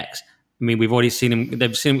on X. I mean, we've already seen him.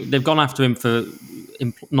 They've gone after him for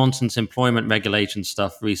nonsense employment regulation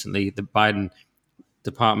stuff recently. The Biden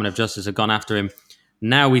Department of Justice have gone after him.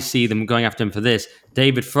 Now we see them going after him for this.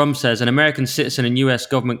 David Frum says, an American citizen and U.S.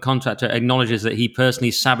 government contractor acknowledges that he personally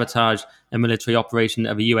sabotaged a military operation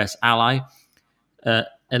of a U.S. ally.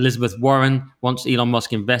 Elizabeth Warren wants Elon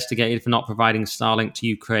Musk investigated for not providing Starlink to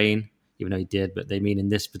Ukraine, even though he did, but they mean in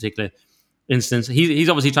this particular instance. He's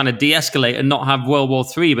obviously trying to de-escalate and not have World War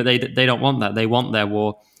III, but they don't want that. They want their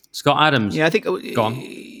war. Scott Adams. Yeah, I think. Go on.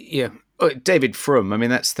 Yeah, David Frum. I mean,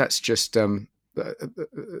 that's just.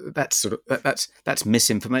 That's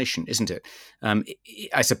misinformation, isn't it?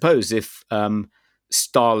 I suppose if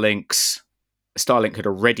Starlink had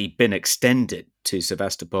already been extended to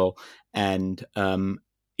Sevastopol and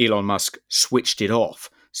Elon Musk switched it off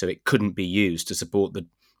so it couldn't be used to support the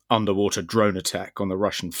underwater drone attack on the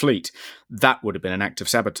Russian fleet, that would have been an act of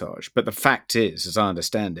sabotage. But the fact is, as I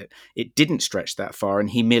understand it, it didn't stretch that far, and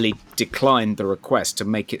he merely declined the request to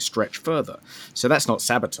make it stretch further. So that's not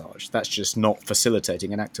sabotage. That's just not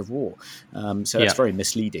facilitating an act of war. That's very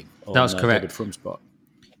misleading on that was correct. David Frum's part.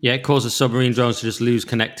 Yeah, it causes submarine drones to just lose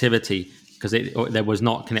connectivity because there was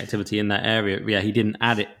not connectivity in that area. Yeah, he didn't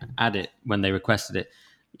add it when they requested it.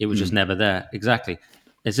 It was just never there. Exactly.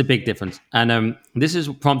 It's a big difference. And this has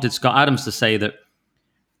prompted Scott Adams to say that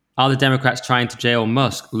Are the Democrats trying to jail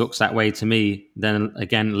Musk? Looks that way to me. Then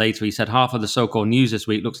again, later he said half of the so-called news this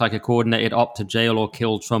week looks like a coordinated op to jail or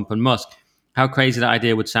kill Trump and Musk. How crazy that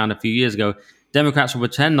idea would sound a few years ago. Democrats will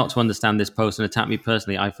pretend not to understand this post and attack me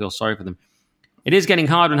personally. I feel sorry for them. It is getting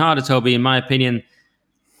harder and harder, Toby, in my opinion,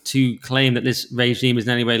 to claim that this regime is in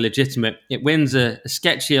any way legitimate. It wins a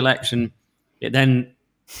sketchy election. It then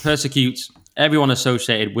persecutes everyone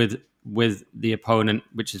associated with the opponent,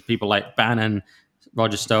 which is people like Bannon,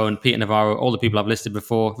 Roger Stone, Peter Navarro, all the people I've listed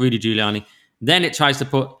before, Rudy Giuliani. Then it tries to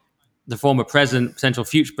put the former president, potential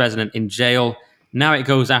future president, in jail. Now it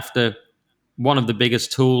goes after one of the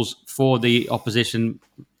biggest tools for the opposition,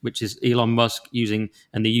 which is Elon Musk using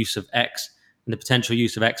and the use of X and the potential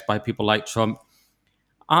use of X by people like Trump.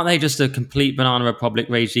 Aren't they just a complete banana republic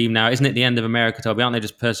regime now? Isn't it the end of America, Toby? Aren't they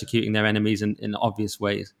just persecuting their enemies in obvious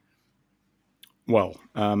ways? Well,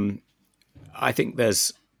 I think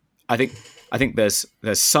there's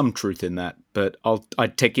some truth in that, but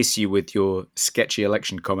I'd take issue with your sketchy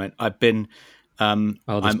election comment. I'm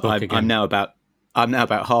now about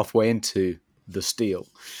halfway into The Steal,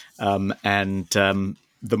 and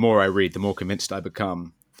the more I read, the more convinced I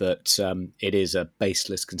become that it is a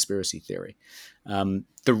baseless conspiracy theory.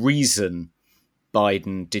 The reason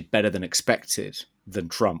Biden did better than expected than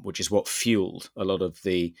Trump, which is what fueled a lot of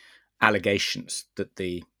the allegations that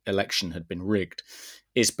the election had been rigged,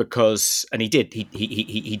 is because, and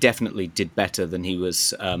he definitely did better than he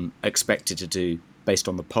was expected to do based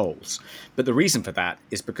on the polls. But the reason for that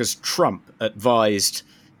is because Trump advised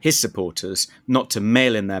his supporters not to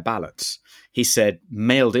mail in their ballots. He said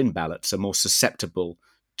mailed in ballots are more susceptible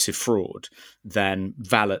to fraud than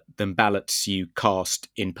ballots you cast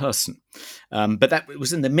in person. But that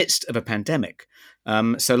was in the midst of a pandemic.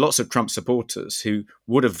 So lots of Trump supporters who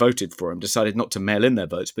would have voted for him decided not to mail in their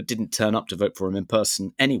votes, but didn't turn up to vote for him in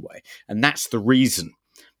person anyway. And that's the reason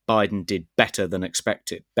Biden did better than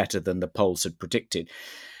expected, better than the polls had predicted.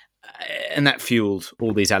 And that fueled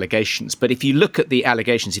all these allegations. But if you look at the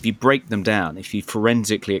allegations, if you break them down, if you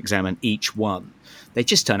forensically examine each one, they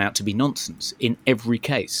just turn out to be nonsense in every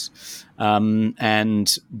case.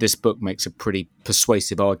 And this book makes a pretty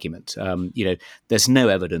persuasive argument. There's no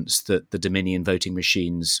evidence that the Dominion voting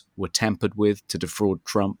machines were tampered with to defraud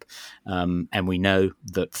Trump. And we know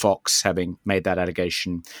that Fox, having made that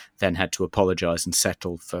allegation, then had to apologize and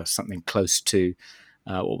settle for something close to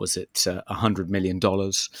 $100 million.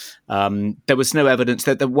 There was no evidence.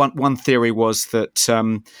 That the one theory was that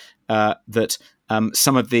some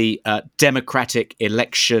of the Democratic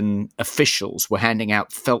election officials were handing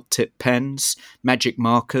out felt-tip pens, magic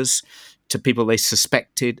markers, to people they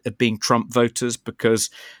suspected of being Trump voters because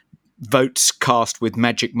votes cast with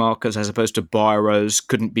magic markers as opposed to biros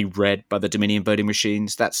couldn't be read by the Dominion voting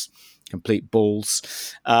machines. That's complete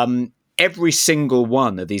balls. Every single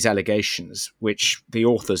one of these allegations, which the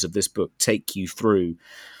authors of this book take you through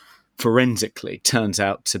forensically, turns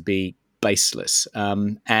out to be baseless.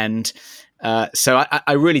 So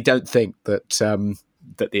I really don't think that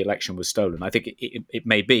the election was stolen. I think it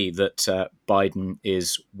may be that Biden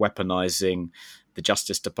is weaponizing the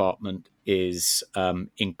Justice Department, is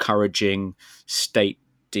encouraging state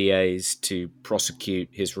DAs to prosecute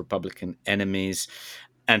his Republican enemies,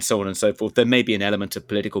 and so on and so forth. There may be an element of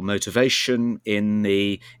political motivation in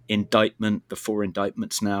the indictment, the 4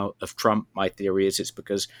 indictments now of Trump. My theory is it's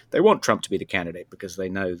because they want Trump to be the candidate because they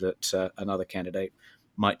know that another candidate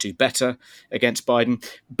might do better against Biden.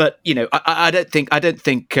 But I don't think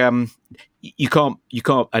you can't.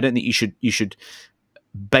 I don't think you should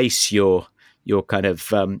base your kind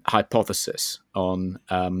of hypothesis on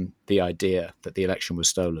the idea that the election was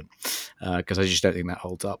stolen, because I just don't think that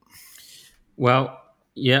holds up. Well,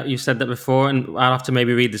 yeah, you said that before, and I'll have to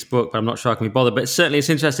maybe read this book, but I'm not sure I can be bothered. But certainly it's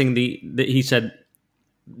interesting that he said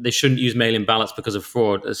they shouldn't use mail-in ballots because of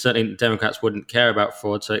fraud. Certainly Democrats wouldn't care about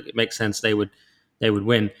fraud, so it makes sense they would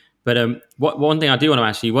win. But one thing I do want to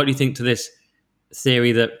ask you, what do you think to this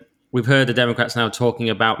theory that we've heard the Democrats now talking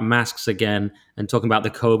about masks again and talking about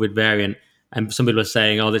the COVID variant, and some people are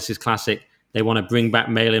saying, oh, this is classic. They want to bring back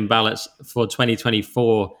mail-in ballots for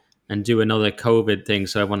 2024 and do another COVID thing,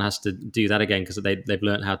 so everyone has to do that again because they've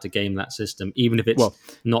learned how to game that system, even if it's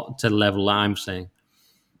not to the level that I'm saying.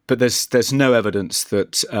 But there's no evidence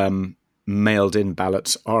that mailed-in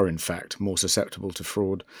ballots are in fact more susceptible to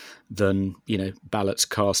fraud than ballots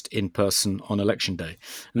cast in person on election day.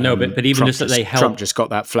 No, but even Trump just that they help. Trump just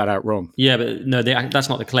got that flat out wrong. Yeah, but no, that's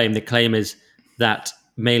not the claim. The claim is that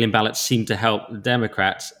mail-in ballots seem to help the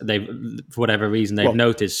Democrats. They, for whatever reason, they've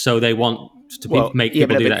noticed, so they want to make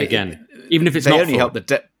people do that again, even if it's not.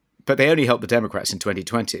 But they only helped the Democrats in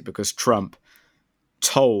 2020 because Trump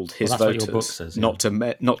told his that's what your book voters says, not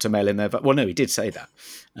to mail in their vote. Well, no, he did say that,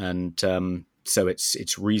 and so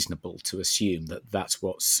it's reasonable to assume that that's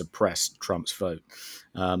what suppressed Trump's vote.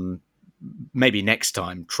 Maybe next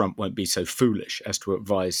time Trump won't be so foolish as to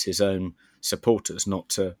advise his own supporters not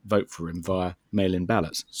to vote for him via mail-in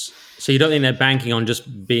ballots. So you don't think they're banking on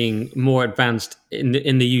just being more advanced in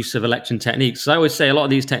the use of election techniques? So I always say a lot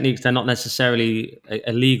of these techniques, they're not necessarily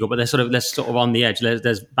illegal, but they're sort of on the edge.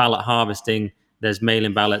 There's ballot harvesting, there's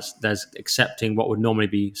mail-in ballots, there's accepting what would normally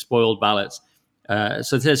be spoiled ballots.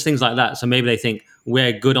 So there's things like that. So maybe they think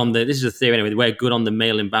we're good on this is a theory anyway, we're good on the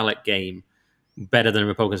mail-in ballot game, better than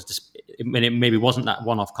Republicans. It maybe wasn't that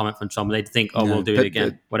one-off comment from Trump. They'd think, we'll do it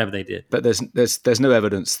again, whatever they did. But there's no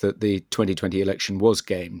evidence that the 2020 election was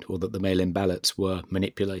gamed, or that the mail-in ballots were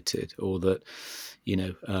manipulated, or that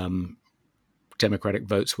Democratic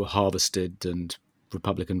votes were harvested and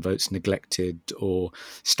Republican votes neglected or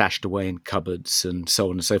stashed away in cupboards and so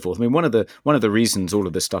on and so forth. I mean, one of the reasons all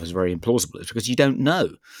of this stuff is very implausible is because you don't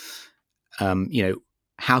know,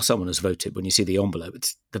 how someone has voted when you see the envelope.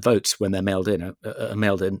 It's the votes when they're mailed in are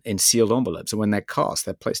mailed in sealed envelopes, and when they're cast,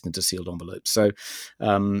 they're placed into sealed envelopes. So,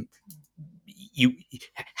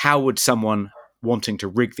 how would someone wanting to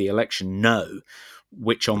rig the election know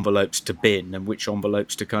which envelopes to bin and which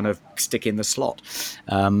envelopes to kind of stick in the slot?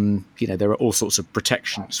 There are all sorts of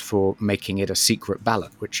protections for making it a secret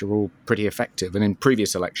ballot, which are all pretty effective. And in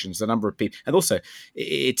previous elections, the number of people, and also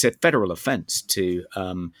it's a federal offence to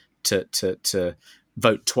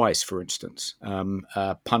vote twice, for instance,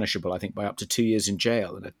 punishable, I think, by up to 2 years in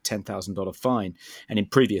jail and a $10,000 fine. And in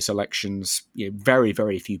previous elections, very,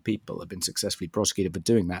 very few people have been successfully prosecuted for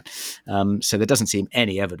doing that. So there doesn't seem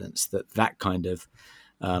any evidence that kind of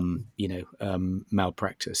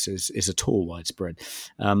malpractice is at all widespread.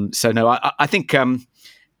 So no, I think the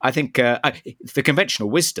conventional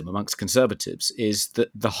wisdom amongst conservatives is that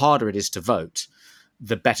the harder it is to vote,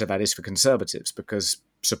 the better that is for conservatives, because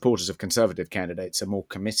supporters of conservative candidates are more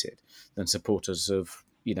committed than supporters of,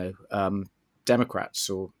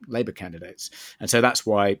 Democrats or Labour candidates. And so that's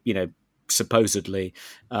why, supposedly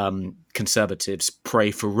conservatives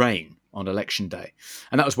pray for rain on election day.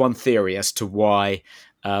 And that was one theory as to why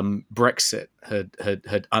Brexit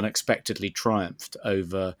had unexpectedly triumphed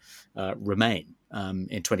over Remain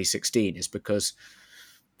in 2016, is because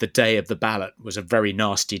the day of the ballot was a very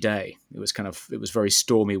nasty day. It was very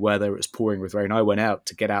stormy weather. It was pouring with rain. I went out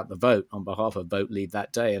to get out the vote on behalf of Vote Leave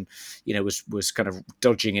that day, and was kind of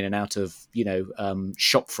dodging in and out of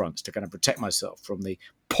shop fronts to kind of protect myself from the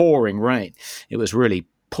pouring rain. It was really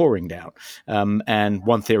pouring down. And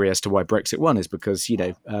one theory as to why Brexit won is because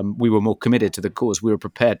we were more committed to the cause. We were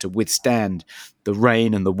prepared to withstand the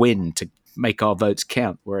rain and the wind to make our votes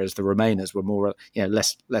count, whereas the Remainers were more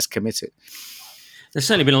less committed. There's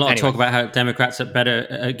certainly been a lot of talk about how Democrats are better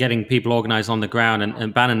at getting people organized on the ground,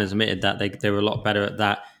 and Bannon has admitted that they were a lot better at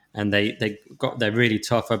that, and they're really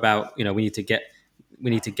tough about we need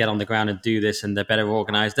to get on the ground and do this, and they're better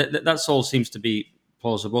organized. That all seems to be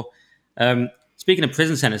plausible. Speaking of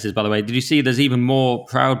prison sentences, by the way, did you see there's even more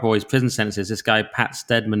Proud Boys prison sentences? This guy Pat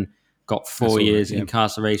Stedman got 4 years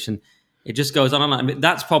incarceration. It just goes on and on. I mean,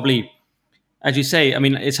 that's probably, as you say, I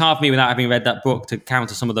mean, it's hard for me without having read that book to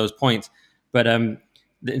counter some of those points. But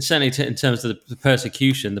certainly in terms of the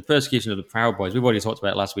persecution of the Proud Boys, we've already talked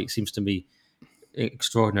about it last week, seems to be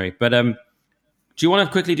extraordinary. But do you want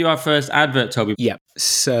to quickly do our first advert, Toby? Yeah.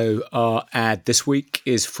 So our ad this week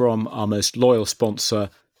is from our most loyal sponsor,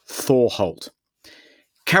 Thor Holt.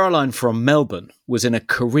 Caroline from Melbourne was in a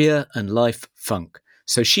career and life funk,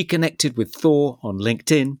 so she connected with Thor on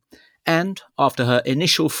LinkedIn, and after her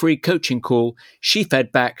initial free coaching call, she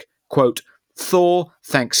fed back, quote, "Thor,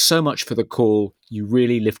 thanks so much for the call. You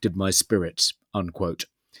really lifted my spirits," unquote.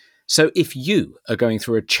 So if you are going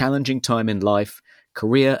through a challenging time in life,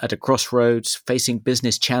 career at a crossroads, facing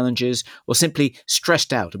business challenges, or simply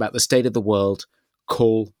stressed out about the state of the world,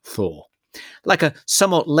 call Thor. Like a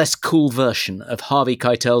somewhat less cool version of Harvey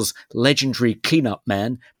Keitel's legendary cleanup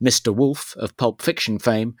man, Mr. Wolf of Pulp Fiction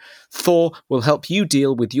fame, Thor will help you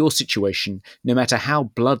deal with your situation no matter how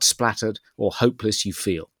blood-splattered or hopeless you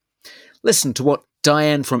feel. Listen to what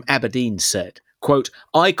Diane from Aberdeen said. Quote,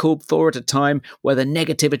 "I called Thor at a time where the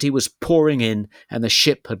negativity was pouring in and the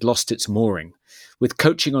ship had lost its mooring. With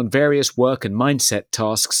coaching on various work and mindset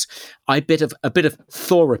tasks, a bit of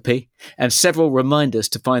Thorapy and several reminders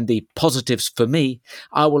to find the positives for me,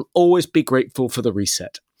 I will always be grateful for the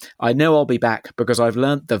reset. I know I'll be back because I've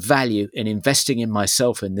learned the value in investing in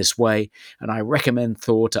myself in this way, and I recommend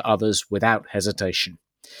Thor to others without hesitation.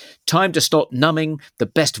 Time to stop numbing the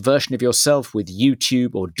best version of yourself with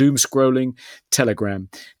YouTube or doom scrolling, Telegram,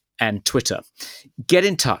 and Twitter. Get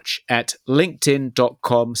in touch at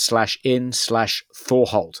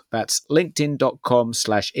linkedin.com/in/Thorholt. That's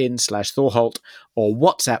linkedin.com/in/Thorholt, or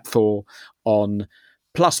WhatsApp Thor on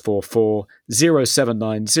 +44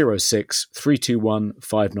 07906 321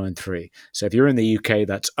 593. So if you're in the UK,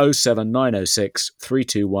 that's 07906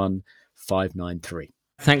 321 593.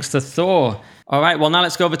 Thanks to Thor. All right, well, now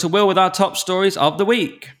let's go over to Will with our top stories of the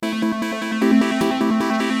week.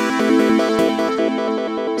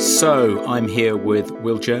 So I'm here with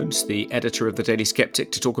Will Jones, the editor of the Daily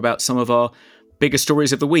Skeptic, to talk about some of our bigger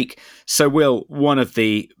stories of the week. So, Will, one of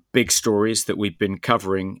the big stories that we've been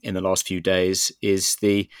covering in the last few days is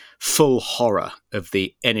the full horror of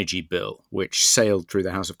the energy bill, which sailed through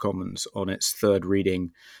the House of Commons on its third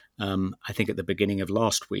reading, I think at the beginning of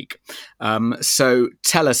last week. So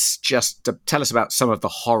tell us about some of the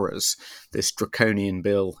horrors this draconian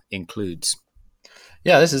bill includes.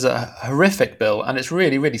 Yeah, this is a horrific bill, and it's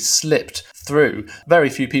really, really slipped through. Very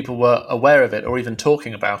few people were aware of it or even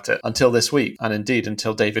talking about it until this week, and indeed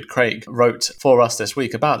until David Craig wrote for us this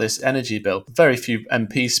week about this energy bill. Very few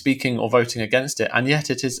MPs speaking or voting against it, and yet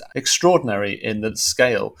it is extraordinary in the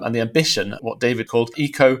scale and the ambition, what David called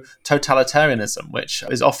eco-totalitarianism, which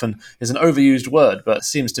is often an overused word, but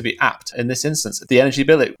seems to be apt in this instance. The energy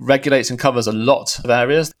bill, it regulates and covers a lot of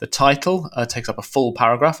areas. The title takes up a full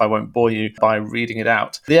paragraph. I won't bore you by reading it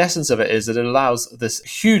out. The essence of it is that it allows this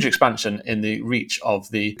huge expansion in the reach of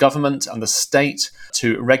the government and the state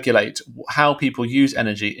to regulate how people use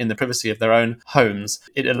energy in the privacy of their own homes.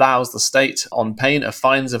 It allows the state, on pain of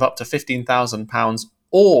fines of up to £15,000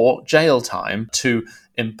 or jail time, to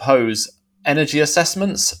impose energy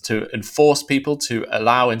assessments, to enforce people, to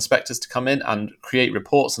allow inspectors to come in and create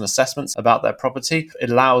reports and assessments about their property. It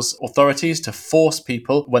allows authorities to force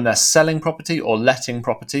people when they're selling property or letting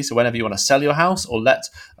property. So whenever you want to sell your house or let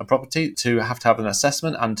a property, to have an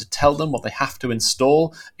assessment and to tell them what they have to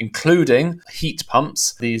install, including heat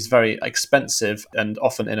pumps, these very expensive and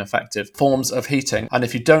often ineffective forms of heating. And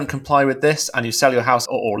if you don't comply with this and you sell your house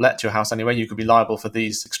or let your house anyway, you could be liable for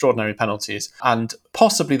these extraordinary penalties. And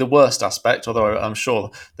possibly the worst aspect, although I'm sure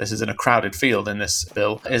this is in a crowded field in this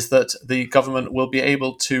bill, is that the government will be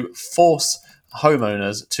able to force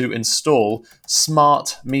homeowners to install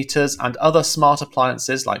smart meters and other smart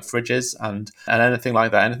appliances like fridges and anything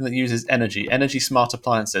like that, anything that uses energy smart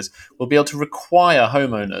appliances, will be able to require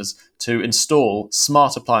homeowners to install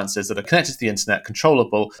smart appliances that are connected to the internet,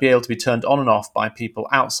 controllable, be able to be turned on and off by people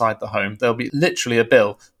outside the home. There'll be literally a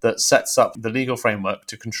bill that sets up the legal framework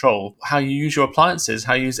to control how you use your appliances,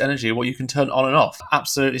 how you use energy, what you can turn on and off.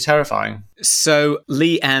 Absolutely terrifying. So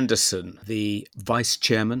Lee Anderson, the vice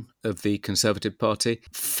chairman of the Conservative Party,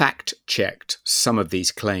 fact-checked some of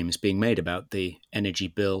these claims being made about the energy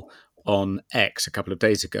bill on X a couple of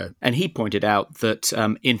days ago. And he pointed out that,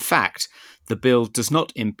 in fact, the bill does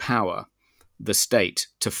not empower the state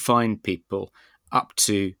to fine people up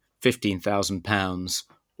to £15,000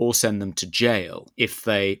 or send them to jail if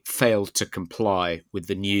they fail to comply with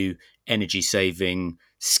the new energy-saving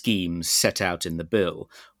schemes set out in the bill,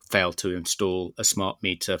 fail to install a smart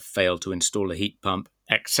meter, fail to install a heat pump,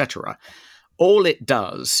 etc. All it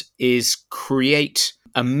does is create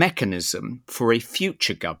a mechanism for a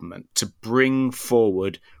future government to bring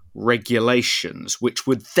forward regulations which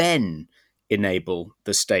would then enable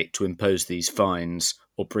the state to impose these fines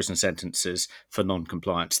or prison sentences for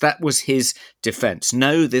non-compliance. That was his defence.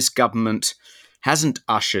 No, this government hasn't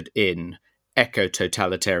ushered in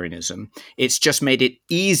eco-totalitarianism. It's just made it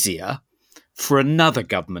easier for another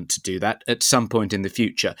government to do that at some point in the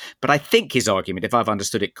future. But I think his argument, if I've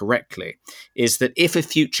understood it correctly, is that if a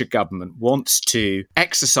future government wants to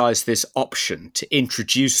exercise this option to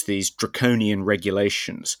introduce these draconian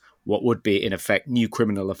regulations, what would be, in effect, new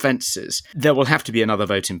criminal offences, there will have to be another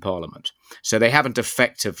vote in Parliament. So they haven't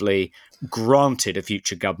effectively granted a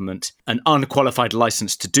future government an unqualified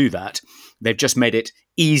licence to do that. They've just made it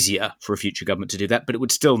easier for a future government to do that, but it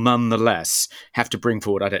would still nonetheless have to bring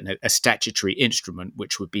forward, a statutory instrument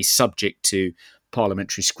which would be subject to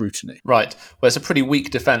parliamentary scrutiny. Right. Well, it's a pretty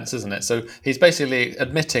weak defence, isn't it? So he's basically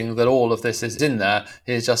admitting that all of this is in there.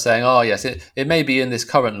 He's just saying, oh, yes, it may be in this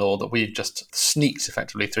current law that we've just sneaked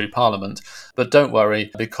effectively through Parliament, but don't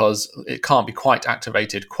worry, because it can't be quite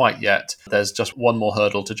activated quite yet. There's just one more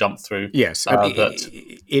hurdle to jump through. Yes,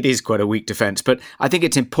 it is quite a weak defence, but I think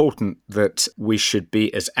it's important that we should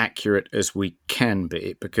be as accurate as we can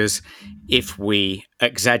be, because if we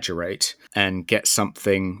exaggerate and get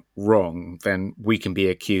something wrong, then we can be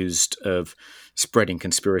accused of spreading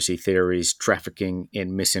conspiracy theories, trafficking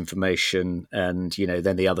in misinformation, and,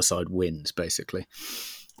 then the other side wins, basically.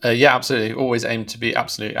 Yeah, absolutely. Always aim to be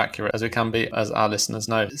absolutely accurate as we can be, as our listeners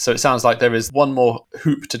know. So it sounds like there is one more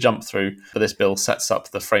hoop to jump through, but this bill sets up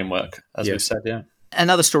the framework, as we've said, yeah.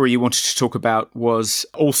 Another story you wanted to talk about was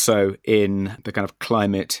also in the kind of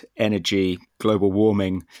climate, energy, global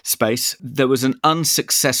warming space. There was an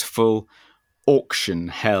unsuccessful auction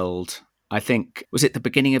held, I think, was it the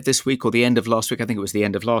beginning of this week or the end of last week? I think it was the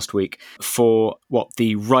end of last week, for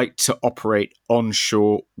the right to operate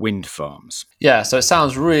onshore wind farms. Yeah, so it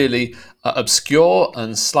sounds really obscure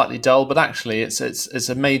and slightly dull, but actually it's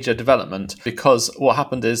a major development, because what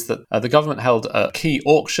happened is that the government held a key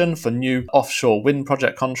auction for new offshore wind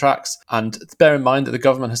project contracts. And bear in mind that the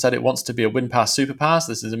government has said it wants to be a wind power superpower.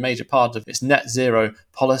 So this is a major part of its net zero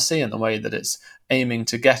policy and the way that it's aiming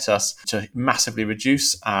to get us to massively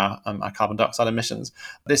reduce our carbon dioxide emissions.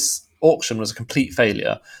 This auction was a complete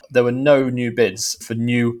failure. There were no new bids for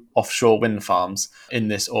new offshore wind farms in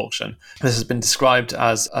this auction. This has been described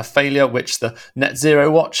as a failure which the Net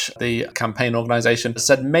Zero Watch, the campaign organisation,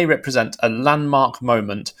 said may represent a landmark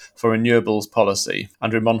moment for renewables policy.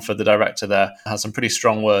 Andrew Monford, the director there, has some pretty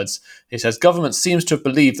strong words. He says, "Government seems to have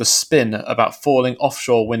believed the spin about falling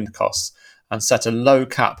offshore wind costs and set a low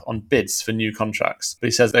cap on bids for new contracts." But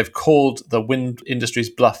he says they've called the wind industry's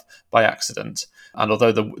bluff by accident. And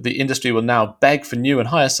although the industry will now beg for new and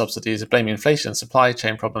higher subsidies, blaming inflation and supply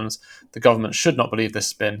chain problems, the government should not believe this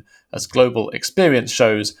spin, as global experience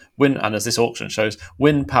shows, and as this auction shows,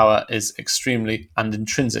 wind power is extremely and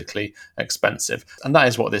intrinsically expensive. And that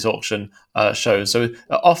is what this auction shows. So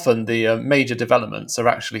often the major developments are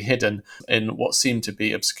actually hidden in what seem to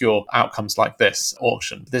be obscure outcomes like this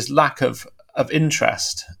auction. This lack of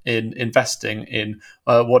interest in investing in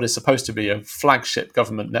what is supposed to be a flagship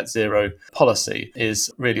government net zero policy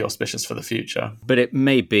is really auspicious for the future. But it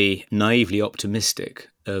may be naively optimistic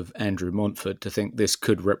of Andrew Montford to think this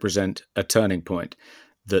could represent a turning point,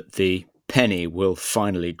 that the penny will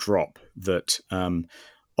finally drop, that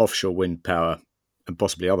offshore wind power and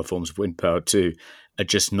possibly other forms of wind power too are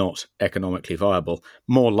just not economically viable.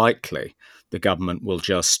 More likely, the government will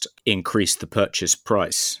just increase the purchase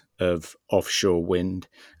price of offshore wind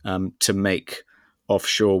to make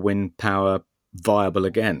offshore wind power viable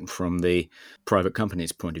again from the private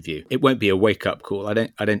company's point of view. It won't be a wake-up call.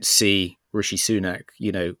 I don't see Rishi Sunak,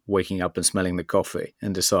 waking up and smelling the coffee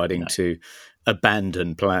and deciding to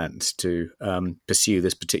abandon plans to pursue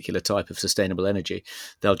this particular type of sustainable energy.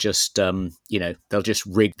 They'll just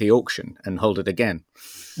rig the auction and hold it again.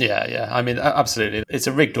 Yeah. I mean, absolutely. It's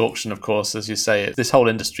a rigged auction, of course, as you say. This whole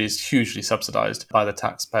industry is hugely subsidised by the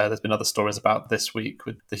taxpayer. There's been other stories about this week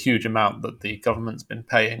with the huge amount that the government's been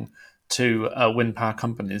paying to wind power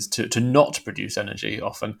companies to not produce energy.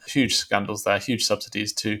 Often huge scandals there, huge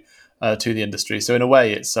subsidies to the industry. So in a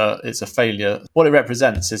way, it's a failure. What it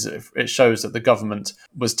represents is it shows that the government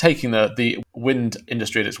was taking the wind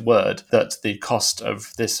industry at its word, that the cost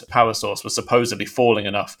of this power source was supposedly falling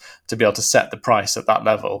enough to be able to set the price at that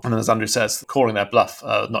level. And as Andrew says, calling their bluff,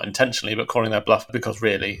 not intentionally, but calling their bluff because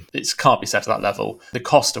really it can't be set at that level. The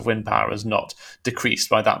cost of wind power has not decreased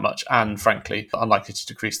by that much, and frankly, unlikely to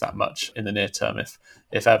decrease that much in the near term,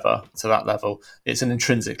 if ever, to that level. It's an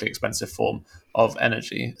intrinsically expensive form of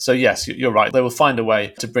energy. So yes, you're right. They will find a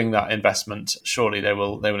way to bring that investment. Surely they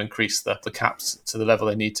will increase the caps to the level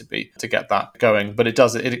they need to be to get that going. But it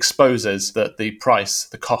exposes that the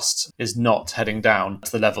cost is not heading down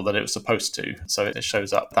to the level that it was supposed to. So it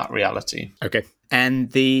shows up that reality. Okay.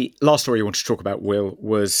 And the last story you want to talk about, Will,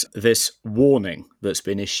 was this warning that's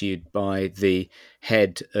been issued by the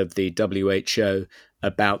head of the WHO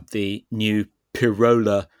about the new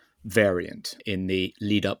Pirola variant in the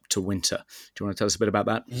lead up to winter. Do you want to tell us a bit about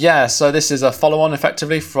that? Yeah, so this is a follow-on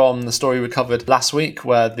effectively from the story we covered last week,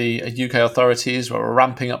 where the UK authorities were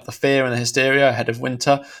ramping up the fear and the hysteria ahead of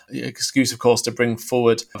winter. The excuse, of course, to bring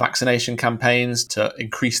forward vaccination campaigns to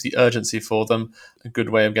increase the urgency for them. A good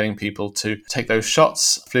way of getting people to take those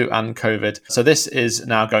shots, flu and COVID. So this is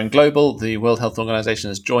now going global. The World Health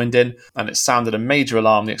Organization has joined in, and it sounded a major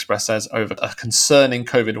alarm, the Express says, over a concerning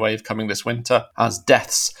COVID wave coming this winter as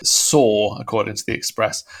deaths soar, according to the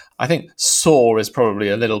Express. I think soar is probably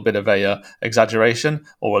a little bit of a exaggeration,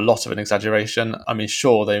 or a lot of an exaggeration. I mean,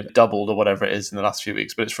 sure, they've doubled or whatever it is in the last few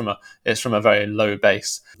weeks, but it's from a very low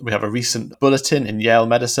base. We have a recent bulletin in Yale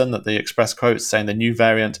Medicine that the Express quotes saying the new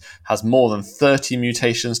variant has more than 30 protein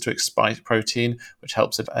mutations to spike protein, which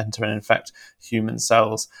helps it enter and infect human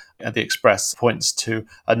cells. And the Express points to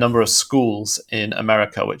a number of schools in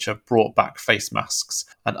America which have brought back face masks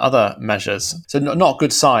and other measures. So not a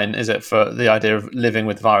good sign, is it, for the idea of living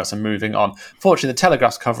with virus and moving on. Fortunately, the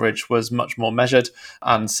Telegraph's coverage was much more measured,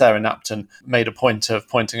 and Sarah Napton made a point of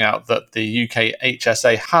pointing out that the UK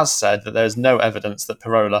HSA has said that there is no evidence that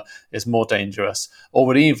Pirola is more dangerous or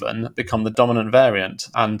would even become the dominant variant.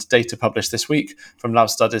 And data published this week from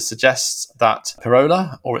lab studies suggests that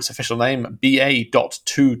Pirola, or its official name,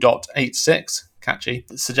 BA.2.86, catchy,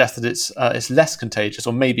 suggests that it's less contagious,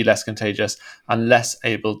 or maybe less contagious, and less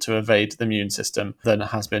able to evade the immune system than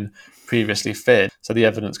has been previously feared. So the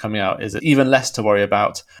evidence coming out is even less to worry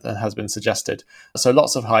about than has been suggested. So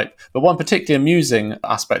lots of hype. But one particularly amusing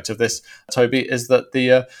aspect of this, Toby, is that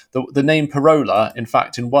the name Pirola, in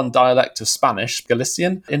fact, in one dialect of Spanish,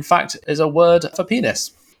 Galician, in fact, is a word for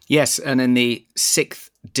penis. Yes, and in the 6th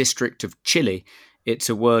district of Chile, it's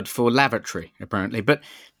a word for lavatory, apparently. But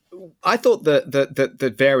I thought that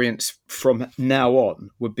the variants from now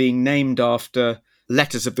on were being named after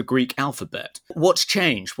letters of the Greek alphabet. What's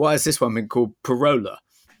changed? Why has this one been called Pirola?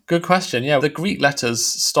 Good question. Yeah, the Greek letters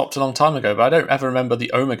stopped a long time ago, but I don't ever remember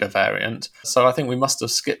the Omega variant. So I think we must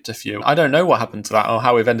have skipped a few. I don't know what happened to that or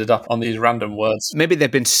how we've ended up on these random words. Maybe there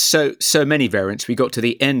have been so many variants, we got to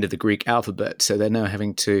the end of the Greek alphabet, so they're now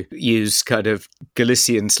having to use kind of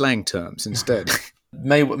Galician slang terms instead.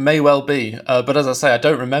 May well be, but as I say, I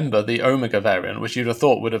don't remember the Omega variant, which you'd have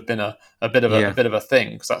thought would have been a bit of a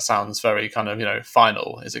thing, because that sounds very kind of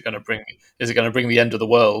final. Is it going to bring the end of the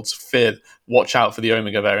world? Fear, watch out for the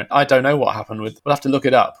Omega variant. I don't know what happened with. We'll have to look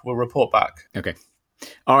it up. We'll report back. Okay,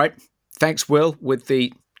 all right. Thanks, Will, with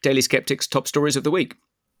the Daily Skeptic's top stories of the week.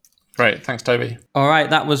 Great, thanks, Toby. All right,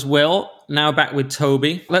 that was Will. Now back with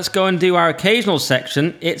Toby. Let's go and do our occasional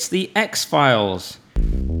section. It's the X-Files.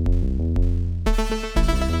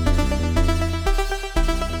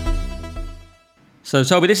 So,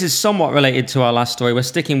 Toby, this is somewhat related to our last story. We're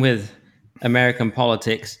sticking with American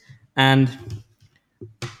politics. And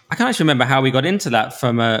I can't actually remember how we got into that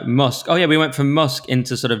from Musk. Oh, yeah, we went from Musk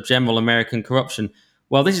into sort of general American corruption.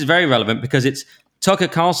 Well, this is very relevant because it's Tucker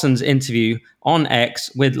Carlson's interview on X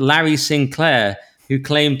with Larry Sinclair, who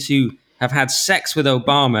claimed to have had sex with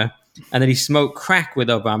Obama and that he smoked crack with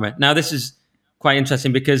Obama. Now, this is quite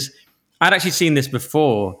interesting because I'd actually seen this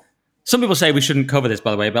before. Some people say we shouldn't cover this, by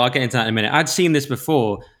the way, but I'll get into that in a minute. I'd seen this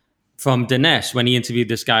before from Dinesh when he interviewed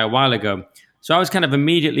this guy a while ago. So I was kind of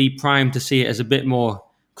immediately primed to see it as a bit more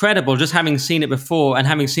credible, just having seen it before and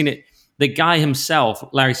having seen it, the guy himself,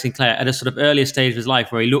 Larry Sinclair, at a sort of earlier stage of his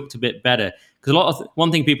life where he looked a bit better. Because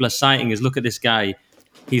one thing people are citing is, look at this guy,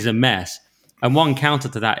 he's a mess. And one counter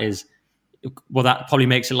to that is, well, that probably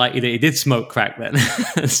makes it likely that he did smoke crack then.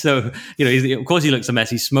 So, of course he looks a mess.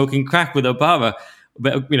 He's smoking crack with Obama.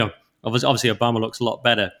 But, obviously Obama looks a lot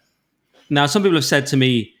better. Now, some people have said to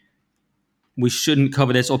me, we shouldn't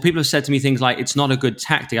cover this, or people have said to me things like, it's not a good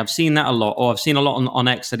tactic. I've seen that a lot, or I've seen a lot on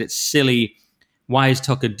X that it's silly. Why is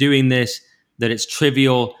Tucker doing this? That it's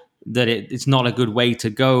trivial, that it's not a good way to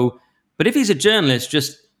go. But if he's a journalist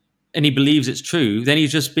and he believes it's true, then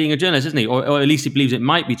he's just being a journalist, isn't he? Or at least he believes it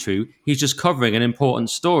might be true. He's just covering an important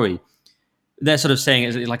story. They're sort of saying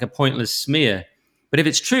it's like a pointless smear. But if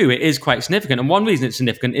it's true, it is quite significant. And one reason it's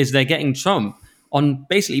significant is they're getting Trump on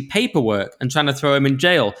basically paperwork and trying to throw him in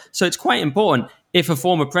jail. So it's quite important if a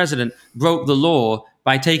former president broke the law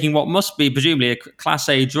by taking what must be presumably a Class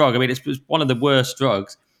A drug. I mean, it's one of the worst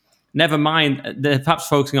drugs. Never mind, they're perhaps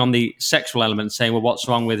focusing on the sexual element, saying, well, what's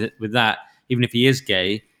wrong with that, even if he is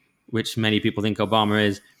gay, which many people think Obama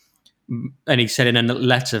is. And he said in a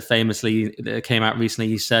letter famously that came out recently,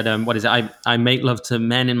 he said, what is it? I make love to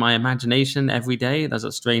men in my imagination every day. That's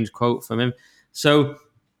a strange quote from him. So,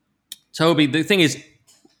 Toby, the thing is,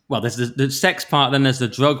 well, there's the sex part, then there's the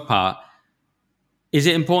drug part. Is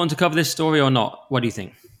it important to cover this story or not? What do you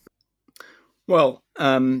think? Well,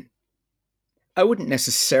 I wouldn't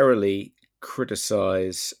necessarily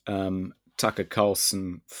criticize Tucker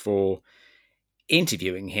Carlson for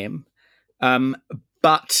interviewing him.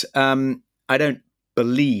 But I don't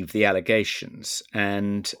believe the allegations,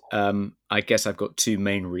 and I guess I've got two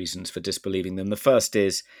main reasons for disbelieving them. The first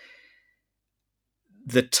is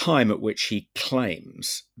the time at which he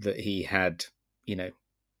claims that he had,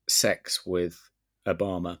 sex with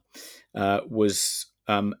Obama was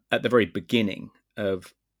at the very beginning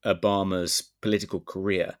of Obama's political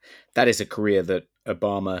career. That is a career that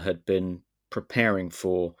Obama had been preparing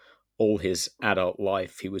for all his adult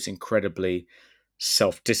life. He was incredibly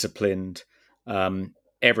self-disciplined.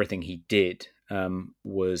 Everything he did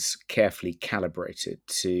was carefully calibrated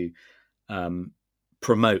to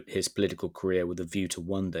promote his political career with a view to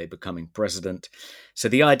one day becoming president. So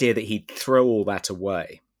the idea that he'd throw all that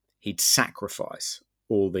away, he'd sacrifice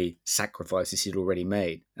all the sacrifices he'd already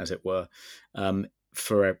made, as it were,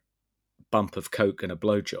 for a bump of coke and a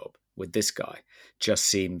blowjob with this guy just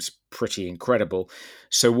seems pretty incredible.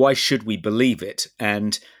 So why should we believe it?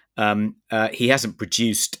 And he hasn't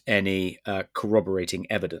produced any corroborating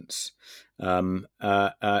evidence.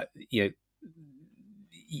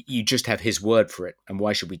 You just have his word for it. And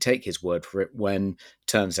why should we take his word for it when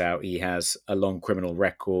turns out he has a long criminal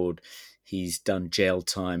record? He's done jail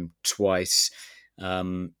time twice.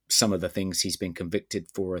 Some of the things he's been convicted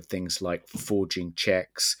for are things like forging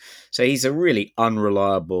checks. So he's a really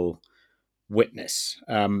unreliable witness.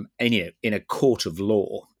 And in a court of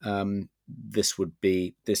law, this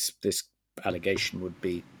allegation would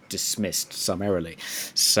be dismissed summarily.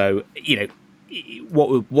 So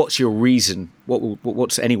what's your reason?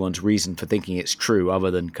 What's anyone's reason for thinking it's true,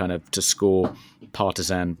 other than kind of to score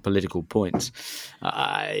partisan political points?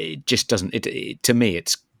 It just doesn't. To me,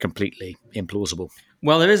 it's completely implausible.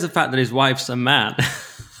 Well, there is the fact that his wife's a man.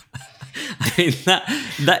 I mean,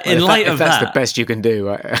 that in light of that, that's the best you can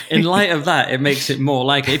do. In light of that, it makes it more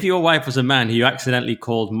likely. If your wife was a man who you accidentally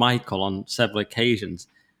called Michael on several occasions,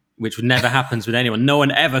 which never happens with anyone. No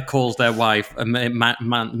one ever calls their wife a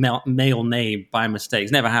male name by mistake.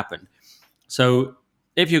 It's never happened. So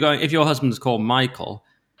if your husband's called Michael,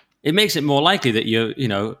 it makes it more likely that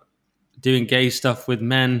you're, doing gay stuff with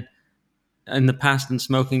men in the past and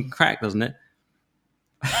smoking crack, doesn't it?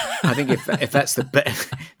 I think if that's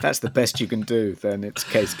the best you can do, then it's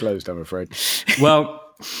case closed, I'm afraid.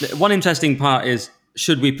 Well, one interesting part is,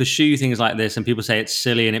 should we pursue things like this? And people say it's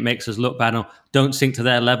silly and it makes us look bad. Or don't sink to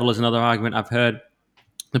their level is another argument I've heard.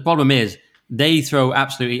 The problem is they throw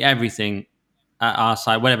absolutely everything at our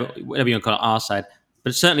side, whatever you want to call it, our side.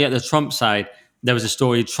 But certainly at the Trump side, there was a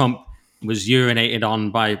story Trump was urinated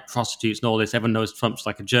on by prostitutes and all this. Everyone knows Trump's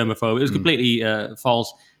like a germaphobe. It was completely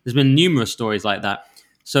false. There's been numerous stories like that.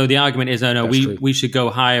 So the argument is, we should go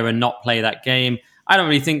higher and not play that game. I don't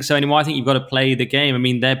really think so anymore. I think you've got to play the game. I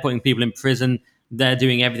mean, they're putting people in prison. They're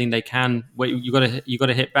doing everything they can. You got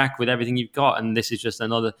to hit back with everything you've got, and this is just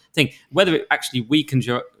another thing. Whether it actually weakens,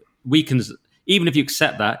 even if you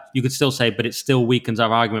accept that, you could still say, but it still weakens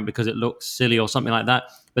our argument because it looks silly or something like that.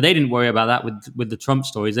 But they didn't worry about that with the Trump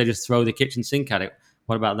stories. They just throw the kitchen sink at it.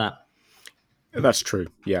 What about that? That's true.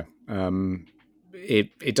 Yeah.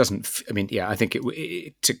 It doesn't. I mean, yeah. I think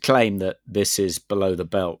to claim that this is below the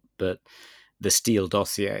belt, but the Steele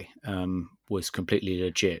dossier was completely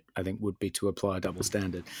legit, I think would be to apply a double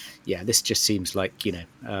standard. Yeah, this just seems like,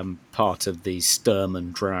 part of the Sturm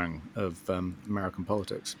und Drang of American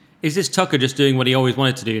politics. Is this Tucker just doing what he always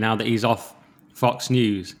wanted to do now that he's off Fox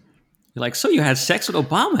News? You're like, so you had sex with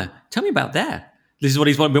Obama? Tell me about that. This is what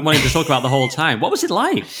he's been wanting to talk about the whole time. What was it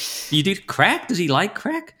like? You did crack? Does he like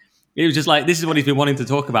crack? It was just like, this is what he's been wanting to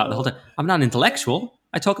talk about the whole time. I'm not an intellectual.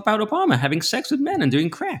 I talk about Obama having sex with men and doing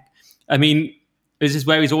crack. I mean, is this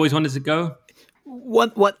where he's always wanted to go?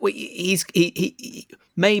 He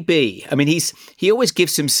maybe. I mean, he always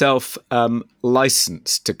gives himself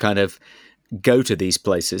license to kind of go to these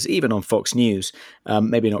places, even on Fox News.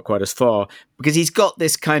 Maybe not quite as far, because he's got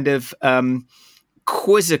this kind of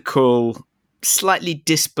quizzical, slightly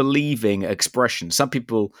disbelieving expression. Some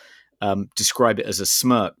people describe it as a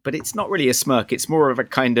smirk, but it's not really a smirk. It's more of a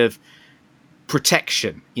kind of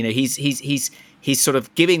protection. He's sort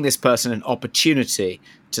of giving this person an opportunity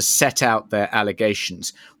to set out their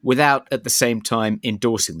allegations without at the same time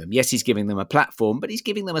endorsing them. Yes, he's giving them a platform, but he's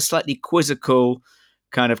giving them a slightly quizzical,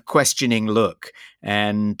 kind of questioning look.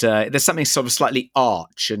 And there's something sort of slightly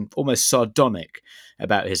arch and almost sardonic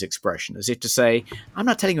about his expression, as if to say, I'm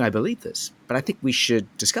not telling you I believe this, but I think we should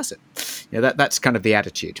discuss it. That's kind of the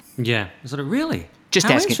attitude. Yeah. Sort of really? Just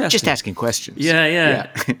asking questions. Yeah.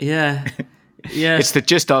 It's the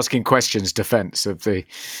just asking questions defense of the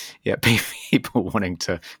people wanting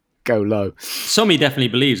to go low. Some he definitely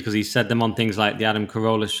believes because he said them on things like the Adam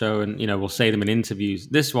Carolla show and, will say them in interviews.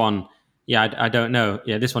 This one, I don't know.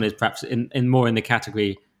 Yeah, this one is perhaps in more in the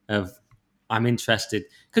category of I'm interested.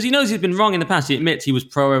 Because he knows he's been wrong in the past. He admits he was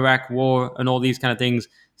pro-Iraq war and all these kind of things.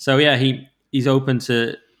 So, yeah, he's open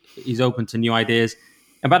to new ideas.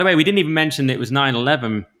 And by the way, we didn't even mention it was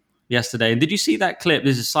 9/11 yesterday. And did you see that clip?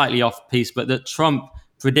 This is slightly off piece, but that Trump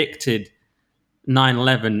predicted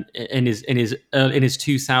 9/11 in his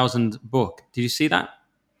 2000 book. Did you see that?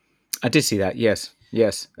 I did see that. Yes.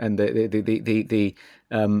 And the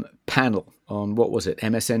panel on what was it,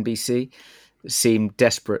 MSNBC, seemed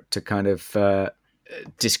desperate to kind of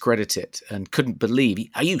discredit it and couldn't believe.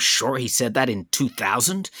 Are you sure he said that in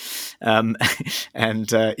 2000?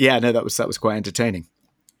 That was quite entertaining.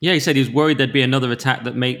 Yeah, he said he was worried there'd be another attack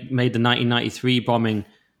that made the 1993 bombing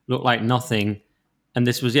look like nothing. And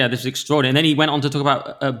this was extraordinary. And then he went on to talk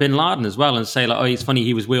about Bin Laden as well and say, like, oh, it's funny,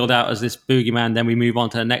 he was wheeled out as this boogeyman, then we move on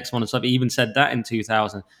to the next one and stuff. He even said that in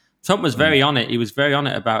 2000. Trump was very on it. He was very on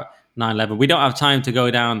it about 9/11. We don't have time to go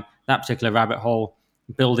down that particular rabbit hole,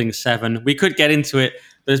 Building 7. We could get into it,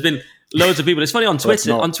 but there's been loads of people. It's funny on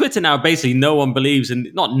Twitter. On Twitter now, basically, no one believes in,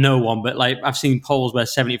 not no one, but like I've seen polls where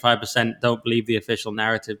 75% don't believe the official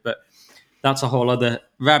narrative, but that's a whole other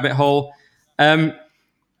rabbit hole.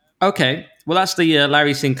 Okay, well, that's the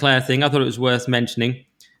Larry Sinclair thing. I thought it was worth mentioning.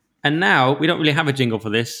 And now we don't really have a jingle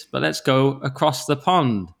for this, but let's go across the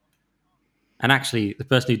pond. And actually, the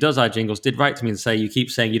person who does our jingles did write to me and say, you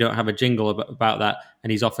keep saying you don't have a jingle about that,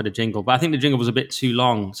 and he's offered a jingle. But I think the jingle was a bit too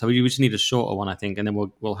long, so we just need a shorter one, I think, and then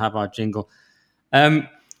we'll have our jingle. But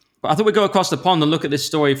I thought we'd go across the pond and look at this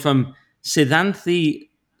story from Siddhanthi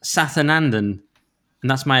Sathanandan, and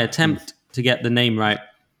that's my attempt to get the name right.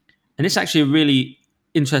 And it's actually a really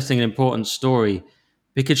interesting and important story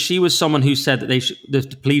because she was someone who said that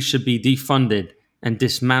the police should be defunded and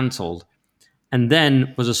dismantled, and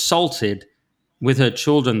then was assaulted with her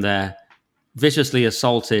children there, viciously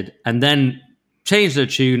assaulted, and then changed her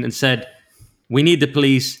tune and said, we need the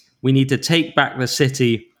police, we need to take back the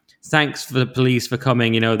city, thanks for the police for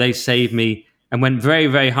coming, they saved me, and went very,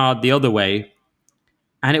 very hard the other way.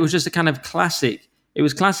 And it was just a kind of classic. It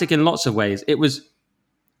was classic in lots of ways. It was.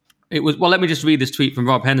 Well, let me just read this tweet from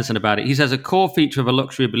Rob Henderson about it. He says, a core feature of a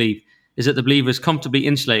luxury belief is that the believer is comfortably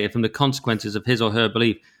insulated from the consequences of his or her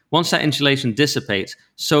belief. Once that insulation dissipates,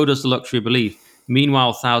 so does the luxury belief.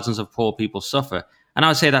 Meanwhile, thousands of poor people suffer. And I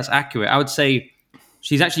would say that's accurate. I would say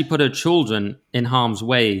she's actually put her children in harm's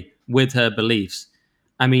way with her beliefs.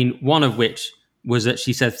 I mean, one of which was that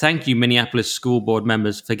she said, thank you, Minneapolis school board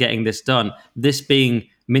members, for getting this done. This being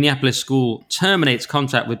Minneapolis school terminates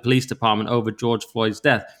contract with police department over George Floyd's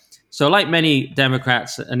death. So like many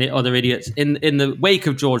Democrats and other idiots, in the wake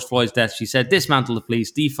of George Floyd's death, she said, dismantle the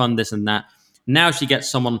police, defund this and that. Now she gets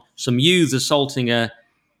some youths assaulting her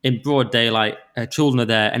in broad daylight. Her children are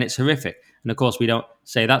there, and it's horrific. And of course, we don't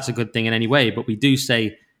say that's a good thing in any way, but we do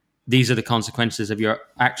say these are the consequences of your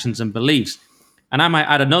actions and beliefs. And I might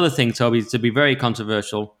add another thing, Toby, to be very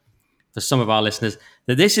controversial for some of our listeners,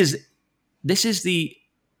 that this is the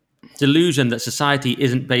delusion that society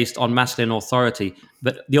isn't based on masculine authority,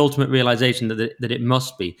 but the ultimate realization that it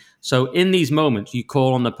must be. So in these moments, you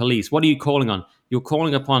call on the police. What are you calling on? You're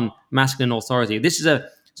calling upon masculine authority. This is a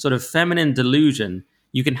sort of feminine delusion.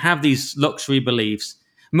 You can have these luxury beliefs,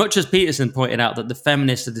 much as Peterson pointed out that the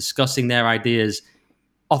feminists are discussing their ideas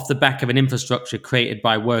off the back of an infrastructure created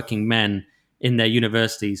by working men in their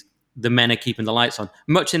universities. The men are keeping the lights on.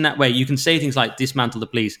 Much in that way, you can say things like dismantle the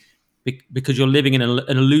police, because you're living in an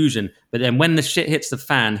illusion. But then when the shit hits the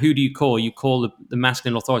fan, who do you call? You call the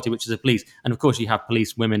masculine authority, which is the police. And of course you have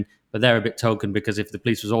police women, but they're a bit token because if the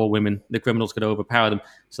police was all women, the criminals could overpower them.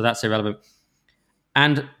 So that's irrelevant.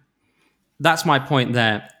 And that's my point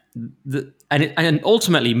there. And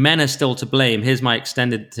ultimately, men are still to blame. Here's my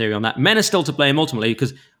extended theory on that. Men are still to blame ultimately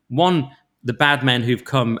because, one, the bad men who've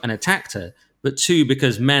come and attacked her, but two,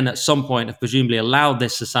 because men at some point have presumably allowed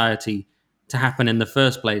this society to happen in the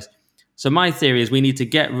first place. So my theory is we need to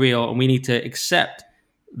get real and we need to accept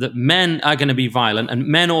that men are going to be violent, and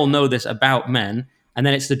men all know this about men. And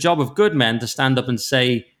then it's the job of good men to stand up and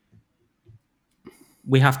say,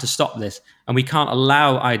 we have to stop this. And we can't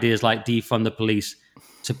allow ideas like defund the police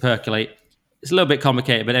to percolate. It's a little bit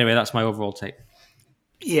complicated, but anyway, that's my overall take.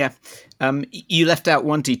 Yeah. You left out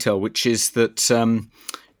one detail, which is that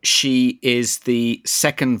she is the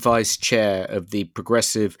second vice chair of the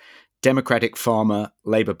Progressive Democratic Farmer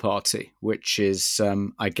Labour Party, which is,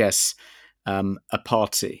 I guess, a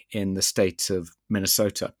party in the state of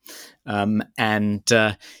Minnesota.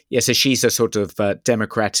 So she's a sort of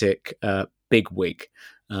Democratic bigwig,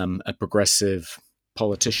 a progressive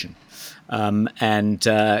politician. In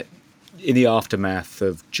the aftermath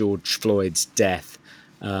of George Floyd's death,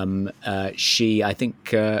 she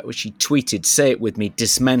tweeted, say it with me,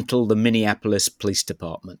 dismantle the Minneapolis Police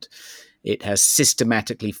Department. It has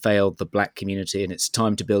systematically failed the black community, and it's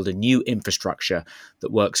time to build a new infrastructure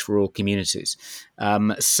that works for all communities.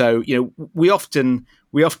 We often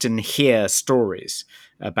hear stories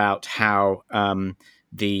about how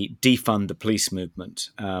the defund the police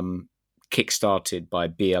movement, kickstarted by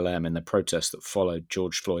BLM in the protests that followed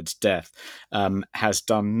George Floyd's death, has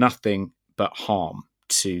done nothing but harm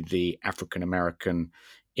to the African American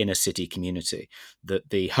inner city community, that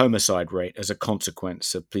the homicide rate as a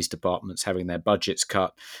consequence of police departments having their budgets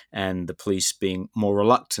cut and the police being more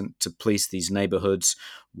reluctant to police these neighborhoods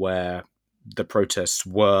where the protests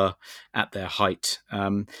were at their height,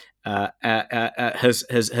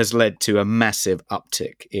 has led to a massive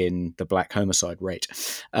uptick in the black homicide rate.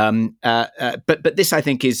 But this, I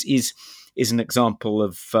think, is an example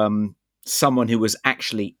of someone who was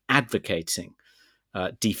actually advocating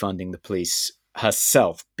defunding the police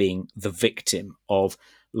herself being the victim of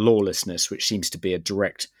lawlessness, which seems to be a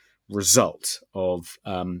direct result of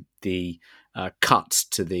the cuts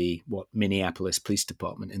to the Minneapolis Police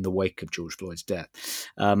Department in the wake of George Floyd's death.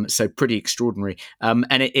 So pretty extraordinary. And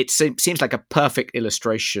it seems like a perfect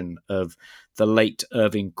illustration of the late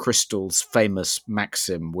Irving Kristol's famous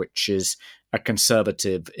maxim, which is a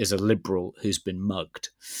conservative is a liberal who's been mugged.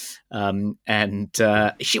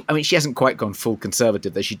 She hasn't quite gone full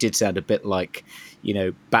conservative, though she did sound a bit like,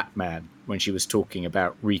 Batman when she was talking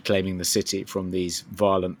about reclaiming the city from these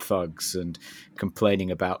violent thugs and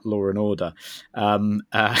complaining about law and order. It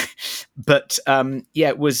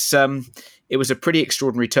was a pretty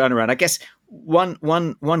extraordinary turnaround. I guess one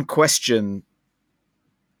question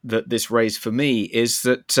that this raised for me is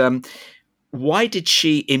that why did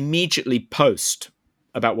she immediately post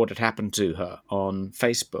about what had happened to her on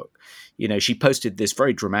Facebook? She posted this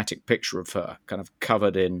very dramatic picture of her kind of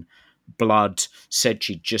covered in blood, said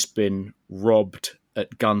she'd just been robbed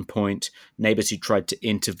at gunpoint. Neighbors who tried to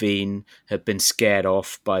intervene had been scared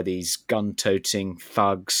off by these gun-toting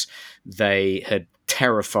thugs. They had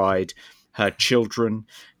terrified her children.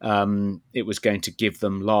 It was going to give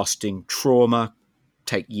them lasting trauma,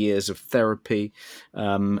 take years of therapy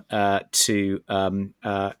to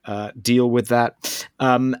deal with that.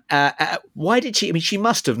 Why did she? She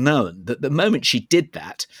must have known that the moment she did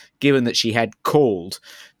that, given that she had called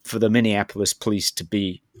for the Minneapolis police to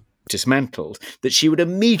be dismantled, that she would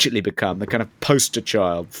immediately become the kind of poster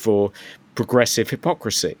child for progressive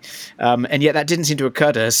hypocrisy. And yet that didn't seem to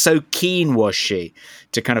occur to her. So keen was she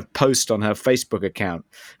to kind of post on her Facebook account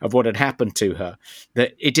of what had happened to her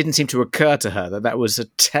that it didn't seem to occur to her that that was a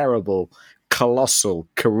terrible, colossal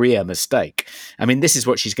career mistake. This is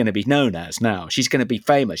what she's going to be known as now. She's going to be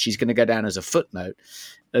famous. She's going to go down as a footnote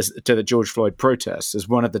to the George Floyd protests as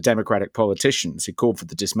one of the Democratic politicians who called for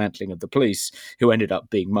the dismantling of the police, who ended up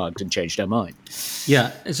being mugged and changed her mind.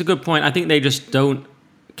 Yeah, it's a good point. I think they just don't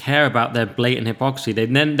care about their blatant hypocrisy. They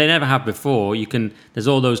never have before. There's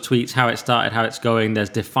all those tweets, how it started, how it's going. There's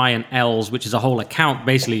Defiant L's, which is a whole account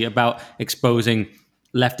basically about exposing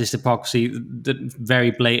leftist hypocrisy,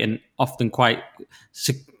 very blatant, often quite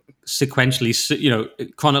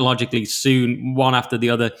sequentially, chronologically soon, one after the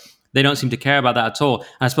other. They don't seem to care about that at all. And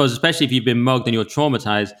I suppose, especially if you've been mugged and you're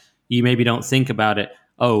traumatized, you maybe don't think about it.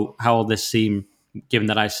 Oh, how will this seem given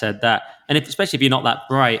that I said that? And especially if you're not that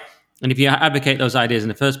bright, and if you advocate those ideas in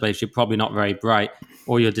the first place, you're probably not very bright,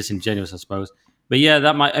 or you're disingenuous, I suppose. But yeah,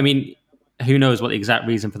 that might, who knows what the exact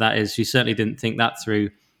reason for that is. She certainly didn't think that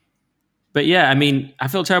through. But yeah, I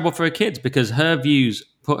feel terrible for her kids because her views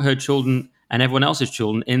put her children and everyone else's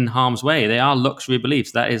children in harm's way. They are luxury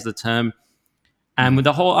beliefs. That is the term. And with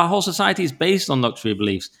our whole society is based on luxury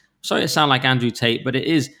beliefs. Sorry to sound like Andrew Tate, but it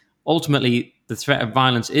is ultimately the threat of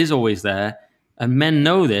violence is always there. And men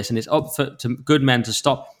know this, and it's up to good men to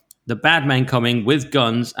stop the bad men coming with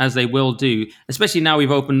guns, as they will do, especially now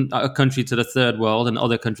we've opened a country to the third world and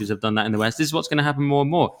other countries have done that in the West. This is what's going to happen more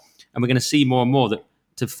and more. And we're going to see more and more that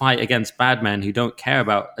to fight against bad men who don't care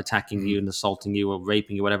about attacking you and assaulting you or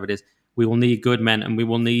raping you, whatever it is. We will need good men, and we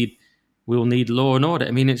will need law and order.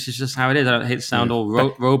 It's just how it is. I don't hate to sound all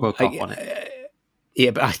Robocop on it.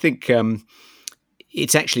 Yeah, but I think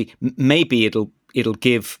it's actually, maybe it'll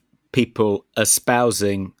give people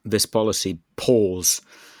espousing this policy pause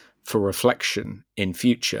for reflection in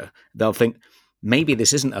future. They'll think, maybe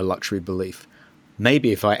this isn't a luxury belief.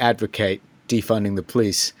 Maybe if I advocate defunding the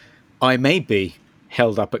police, I may be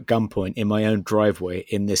held up at gunpoint in my own driveway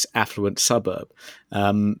in this affluent suburb,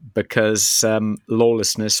 because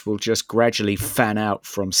lawlessness will just gradually fan out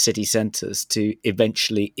from city centres to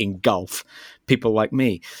eventually engulf people like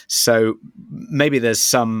me. So maybe there's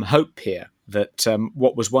some hope here that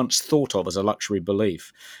what was once thought of as a luxury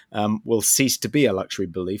belief will cease to be a luxury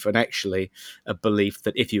belief, and actually a belief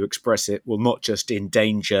that if you express it will not just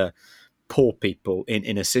endanger poor people in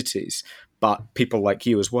inner cities, but people like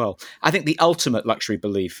you as well. I think the ultimate luxury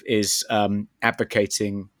belief is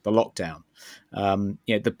advocating the lockdown.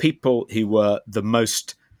 The people who were the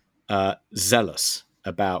most zealous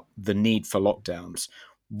about the need for lockdowns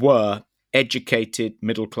were educated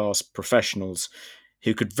middle-class professionals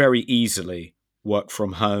who could very easily work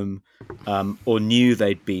from home, or knew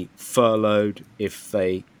they'd be furloughed if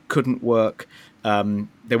they couldn't work.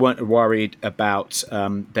 They weren't worried about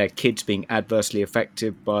their kids being adversely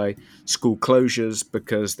affected by school closures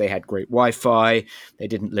because they had great Wi-Fi. They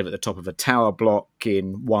didn't live at the top of a tower block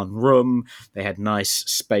in one room. They had nice,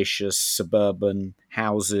 spacious suburban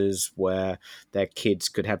houses where their kids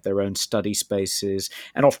could have their own study spaces.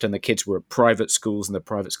 And often the kids were at private schools, and the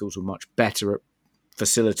private schools were much better at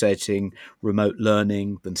facilitating remote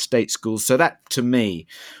learning than state schools. So that, to me,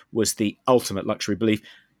 was the ultimate luxury belief.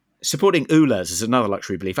 Supporting ULEZ is another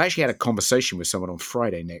luxury belief. I actually had a conversation with someone on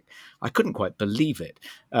Friday, Nick. I couldn't quite believe it.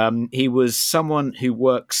 He was someone who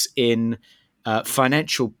works in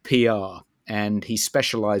financial PR, and he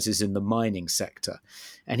specializes in the mining sector.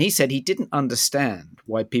 And he said he didn't understand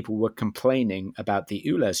why people were complaining about the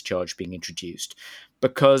ULEZ charge being introduced,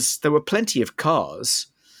 because there were plenty of cars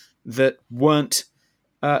that weren't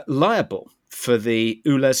liable for the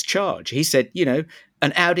ULEZ charge. He said,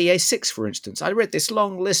 an Audi A6, for instance. I read this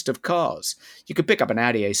long list of cars. You could pick up an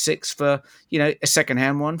Audi A6 for, a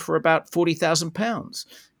second-hand one for about £40,000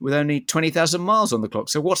 with only 20,000 miles on the clock.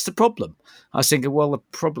 So what's the problem? I was thinking, well, the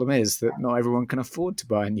problem is that not everyone can afford to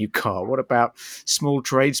buy a new car. What about small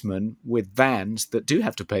tradesmen with vans that do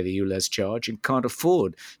have to pay the ULEZ charge and can't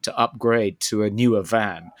afford to upgrade to a newer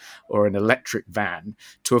van or an electric van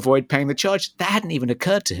to avoid paying the charge? That hadn't even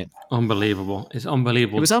occurred to him. Unbelievable. It's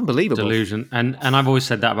unbelievable. It was unbelievable. Delusion. And I've always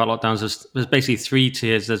said that about lockdowns. There's basically three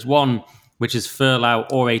tiers. There's one, which is furlough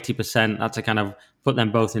or 80%. That's to kind of put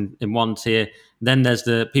them both in one tier. Then there's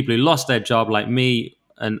the people who lost their job, like me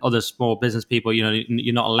and other small business people.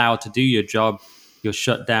 You're not allowed to do your job. You're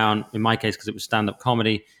shut down. In my case, because it was stand-up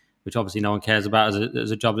comedy, which obviously no one cares about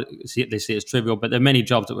as a job. They see it as trivial. But there are many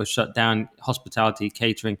jobs that were shut down: hospitality,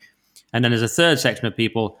 catering. And then there's a third section of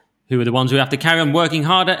people who are the ones who have to carry on working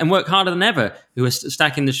harder and work harder than ever, who are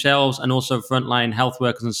stacking the shelves, and also frontline health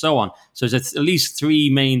workers and so on. So there's at least three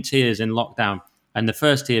main tiers in lockdown. And the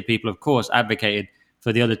first tier people, of course, advocated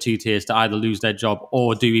for the other two tiers to either lose their job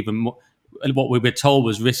or do even more, what we were told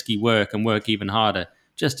was risky work and work even harder.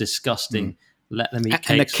 Just disgusting. Let them eat cake.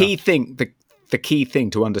 And the key thing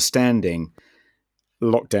to understanding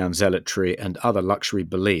lockdown zealotry and other luxury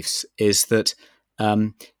beliefs is that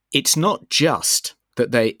it's not just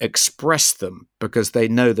that they express them because they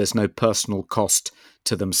know there's no personal cost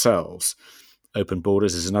to themselves. Open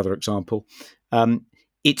borders is another example.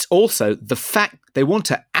 It's also the fact they want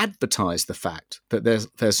to advertise the fact that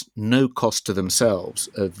there's no cost to themselves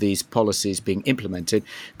of these policies being implemented,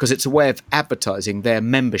 because it's a way of advertising their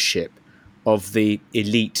membership of the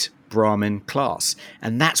elite Brahmin class.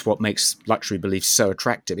 And that's what makes luxury beliefs so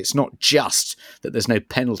attractive. It's not just that there's no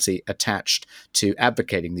penalty attached to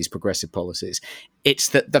advocating these progressive policies. It's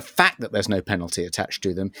that the fact that there's no penalty attached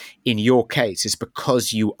to them, in your case, is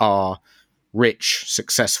because you are rich,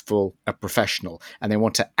 successful, a professional, and they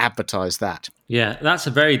want to advertise that. Yeah, that's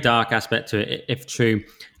a very dark aspect to it, if true.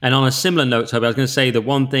 And on a similar note, Toby, I was going to say the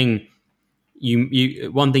one thing you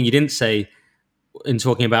didn't say in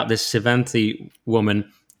talking about this Sivanthi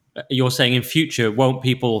woman. You're saying in future, won't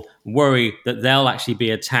people worry that they'll actually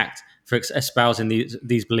be attacked for espousing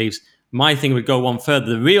these beliefs? My thing would go one further.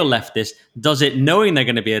 The real leftist does it knowing they're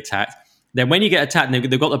going to be attacked. Then when you get attacked and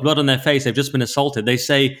they've got the blood on their face, they've just been assaulted, they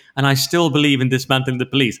say, and I still believe in dismantling the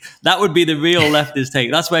police. That would be the real leftist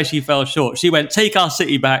take. That's where she fell short. She went, take our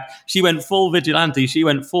city back. She went full vigilante. She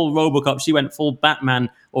went full Robocop. She went full Batman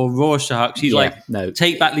or Rorschach. She's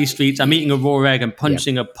take back these streets. I'm eating a raw egg and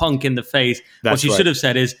punching a punk in the face. What she should have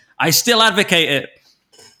said is, I still advocate it.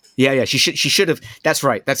 Yeah. She should have. That's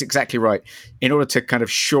right. That's exactly right. In order to kind of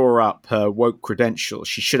shore up her woke credentials,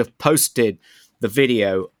 she should have posted the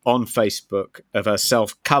video on Facebook of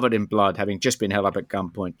herself covered in blood, having just been held up at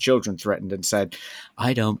gunpoint, children threatened, and said,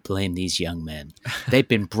 I don't blame these young men. They've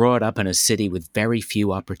been brought up in a city with very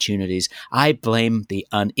few opportunities. I blame the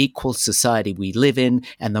unequal society we live in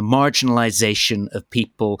and the marginalization of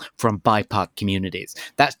people from BIPOC communities.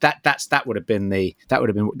 That's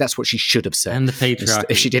what she should have said. And the patriarchy.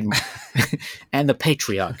 If she didn't. And the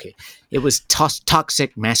patriarchy. It was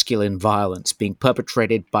toxic masculine violence being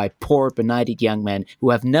perpetrated by poor, benighted young men who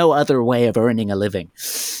have no other way of earning a living.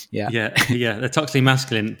 Yeah. They're toxically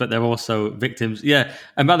masculine, but they're also victims. Yeah.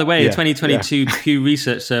 And by the way, a 2022 Pew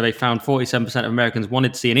Research survey found 47% of Americans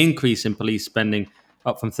wanted to see an increase in police spending,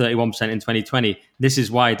 up from 31% in 2020. This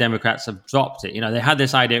is why Democrats have dropped it. They had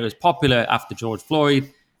this idea it was popular after George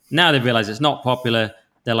Floyd. Now they've realized it's not popular.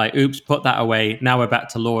 They're like, oops, put that away. Now we're back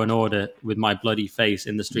to law and order with my bloody face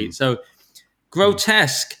in the street. So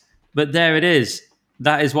grotesque, but there it is.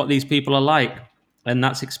 That is what these people are like. And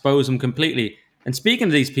that's exposed them completely. And speaking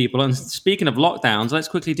of these people, and speaking of lockdowns, let's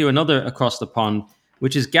quickly do another across the pond,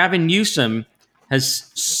 which is Gavin Newsom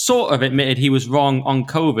has sort of admitted he was wrong on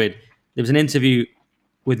COVID. There was an interview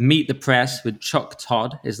with Meet the Press with Chuck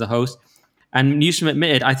Todd is the host, and Newsom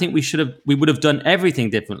admitted, I think we would have done everything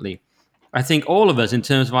differently. I think all of us, in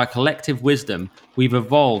terms of our collective wisdom, we've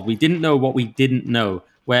evolved. We didn't know what we didn't know.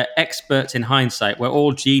 We're experts in hindsight. We're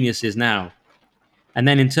all geniuses now. And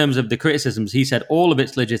then in terms of the criticisms, he said all of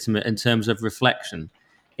it's legitimate in terms of reflection.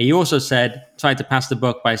 He also tried to pass the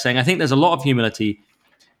buck by saying, I think there's a lot of humility,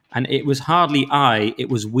 and it was hardly I, it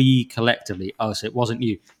was we collectively. Oh, so it wasn't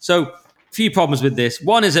you. So a few problems with this.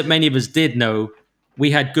 One is that many of us did know we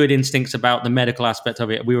had good instincts about the medical aspect of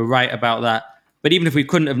it. We were right about that. But even if we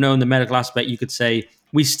couldn't have known the medical aspect, you could say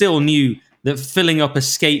we still knew that filling up a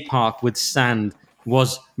skate park with sand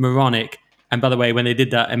was moronic. And by the way, when they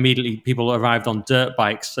did that, immediately people arrived on dirt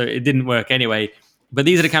bikes, so it didn't work anyway. But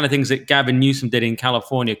these are the kind of things that Gavin Newsom did in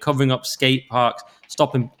California, covering up skate parks,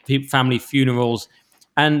 stopping family funerals.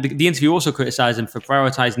 And the interview also criticized him for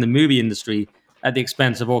prioritizing the movie industry at the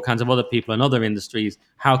expense of all kinds of other people in other industries.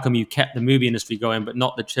 How come you kept the movie industry going, but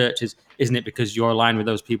not the churches? Isn't it because you're aligned with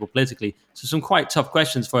those people politically? So some quite tough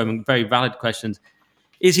questions for him, and very valid questions.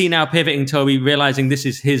 Is he now pivoting, Toby, realizing this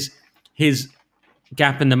is his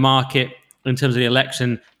gap in the market in terms of the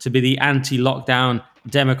election to be the anti-lockdown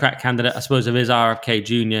Democrat candidate? I suppose there is RFK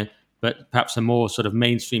Jr., but perhaps a more sort of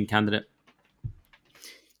mainstream candidate.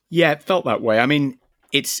 Yeah, it felt that way. I mean,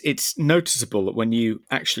 it's noticeable that when you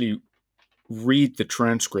actually read the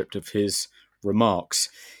transcript of his remarks,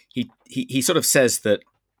 he sort of says that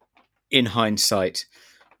in hindsight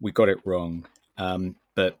we got it wrong,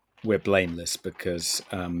 but we're blameless because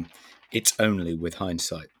it's only with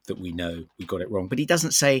hindsight that we know we got it wrong. But he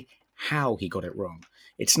doesn't say how he got it wrong.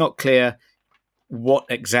 It's not clear what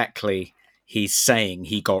exactly he's saying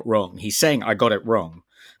he got wrong. He's saying I got it wrong,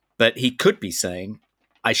 but he could be saying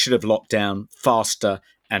I should have locked down faster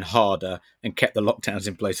and harder and kept the lockdowns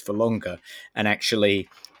in place for longer and actually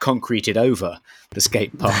concreted over the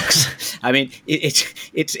skate parks. I mean,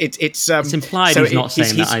 it's implied so he's not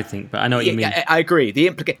saying that, I think, but I know what you mean. I agree.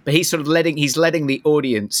 But he's sort of letting the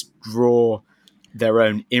audience draw their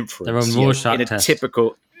own inference, their own Rorschach in a test.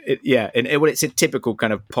 typical, it's a typical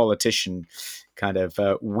kind of politician kind of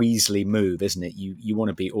Weasley move, isn't it? You want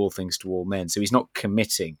to be all things to all men. So he's not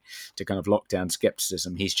committing to kind of lockdown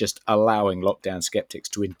skepticism. He's just allowing lockdown skeptics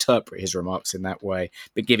to interpret his remarks in that way,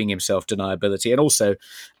 but giving himself deniability and also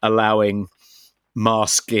allowing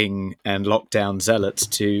masking and lockdown zealots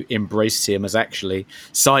to embrace him as actually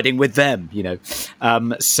siding with them, but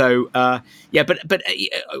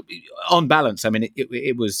on balance, I mean,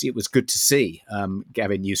 it was good to see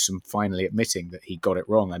Gavin Newsom finally admitting that he got it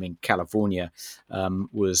wrong. I mean, California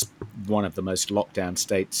was one of the most lockdown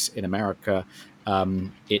states in America.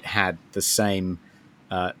 It had the same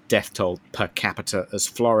death toll per capita as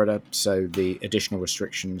Florida, so the additional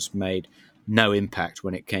restrictions made no impact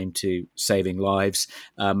when it came to saving lives.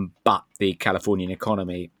 But the Californian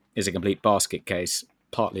economy is a complete basket case,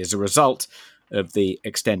 partly as a result of the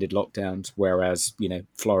extended lockdowns, whereas,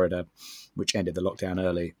 Florida, which ended the lockdown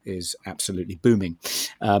early, is absolutely booming.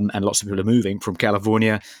 And lots of people are moving from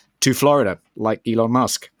California to Florida, like Elon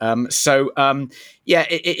Musk.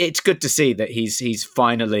 It's good to see that he's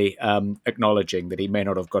finally acknowledging that he may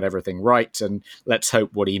not have got everything right. And let's hope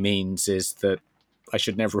what he means is that I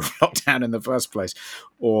should never have locked down in the first place,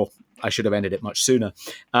 or I should have ended it much sooner.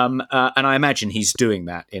 And I imagine he's doing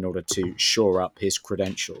that in order to shore up his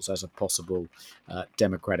credentials as a possible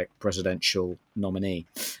Democratic presidential nominee.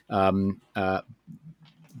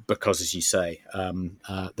 Because, as you say,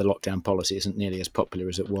 the lockdown policy isn't nearly as popular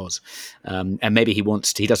as it was. And maybe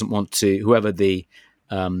he doesn't want to, whoever the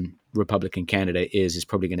Republican candidate is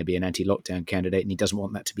probably going to be an anti-lockdown candidate, and he doesn't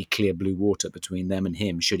want that to be clear blue water between them and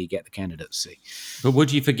him should he get the candidacy. But would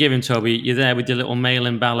you forgive him, Toby? You're there with your little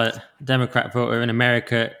mail-in ballot Democrat voter in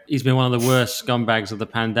America. He's been one of the worst scumbags of the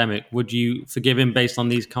pandemic. Would you forgive him based on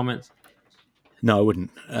these comments? No, I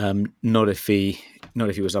wouldn't. Not if he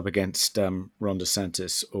was up against Ron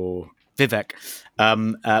DeSantis or Vivek.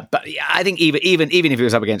 But I think even if he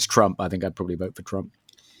was up against Trump, I think I'd probably vote for Trump.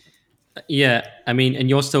 Yeah, I mean, and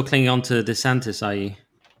you're still clinging on to DeSantis, are you,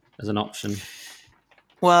 as an option?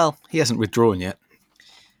 Well, he hasn't withdrawn yet.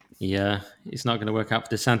 Yeah, it's not going to work out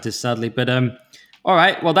for DeSantis, sadly. But all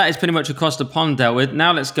right, well, that is pretty much across the pond dealt with.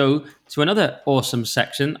 Now let's go to another awesome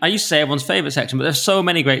section. I used to say everyone's favorite section, but there's so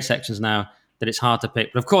many great sections now that it's hard to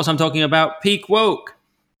pick. But of course, I'm talking about Peak Woke.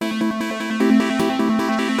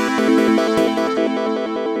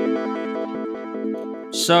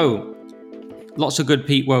 So, lots of good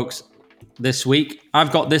Peak Wokes this week.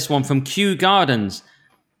 I've got this one from Kew Gardens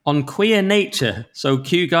on Queer Nature. So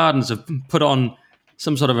Kew Gardens have put on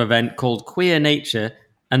some sort of event called Queer Nature,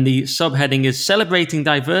 and the subheading is Celebrating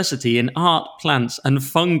Diversity in Art, Plants and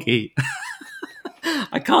Fungi.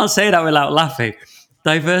 I can't say that without laughing.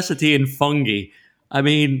 Diversity in fungi. I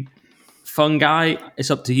mean, fungi, it's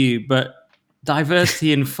up to you, but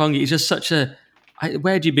diversity in fungi is just such a...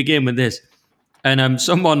 where do you begin with this? And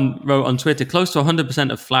someone wrote on Twitter, close to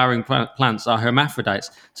 100% of flowering plants are hermaphrodites.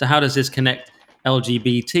 So how does this connect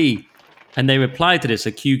LGBT? And they replied to this.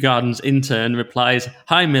 A Kew Gardens intern replies,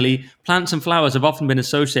 "Hi, Millie. Plants and flowers have often been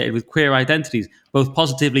associated with queer identities, both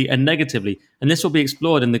positively and negatively. And this will be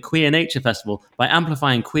explored in the Queer Nature Festival by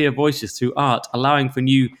amplifying queer voices through art, allowing for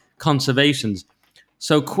new conservations."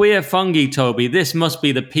 So queer fungi, Toby, this must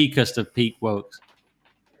be the peakest of peak wokes.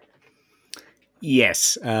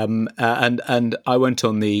 Yes, and I went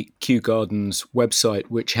on the Kew Gardens website,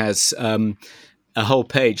 which has a whole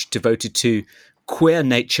page devoted to queer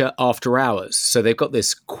nature after hours. So they've got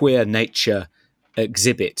this queer nature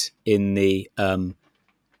exhibit in the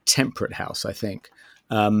Temperate House, I think,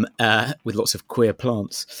 with lots of queer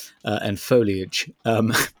plants and foliage,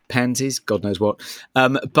 pansies, God knows what.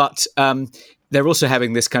 But they're also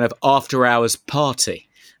having this kind of after hours party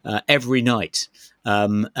every night.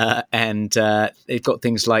 And they've got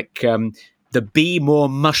things like the Be More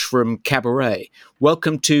Mushroom Cabaret.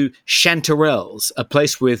 Welcome to Chanterelles, a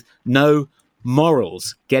place with no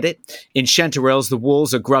morals. Get it? In Chanterelles, the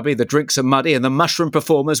walls are grubby, the drinks are muddy, and the mushroom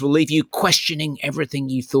performers will leave you questioning everything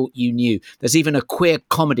you thought you knew. There's even a queer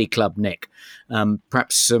comedy club, Nick.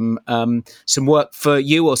 Perhaps some work for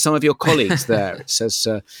you or some of your colleagues there. It says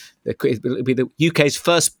it'll be the UK's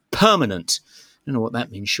first permanent... I don't know what that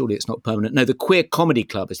means. Surely it's not permanent. No, the Queer Comedy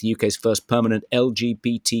Club is the UK's first permanent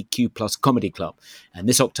LGBTQ plus comedy club. And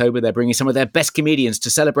this October, they're bringing some of their best comedians to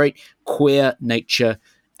celebrate queer nature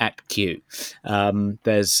at Kew.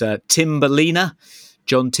 There's Timberlina,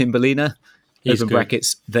 John Timberlina, open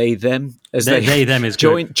brackets, they, them. They, them is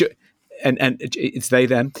join, and it's they,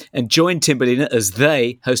 them. And join Timberlina as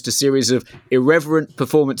they host a series of irreverent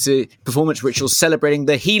performance rituals celebrating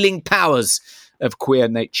the healing powers of queer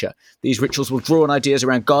nature. These rituals will draw on ideas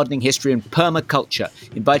around gardening history and permaculture,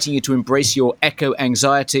 inviting you to embrace your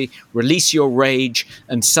eco-anxiety, release your rage,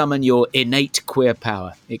 and summon your innate queer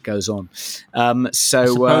power. It goes on. You're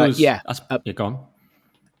gone.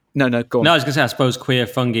 No, go on. No, I was going to say, I suppose queer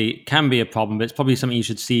fungi can be a problem, but it's probably something you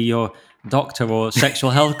should see your doctor or sexual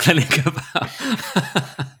health clinic about.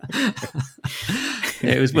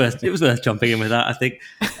 It was worth jumping in with that, I think.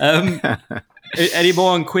 Any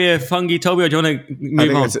more on queer fungi, Toby, or do you want to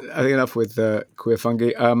move on? I think enough with queer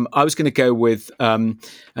fungi. I was going to go with, I don't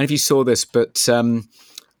know if you saw this, but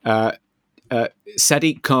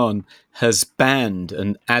Sadiq Khan has banned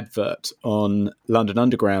an advert on London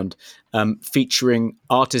Underground featuring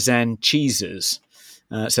artisan cheeses.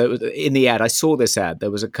 So in the ad, I saw this ad.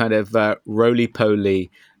 There was a kind of roly-poly,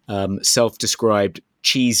 self-described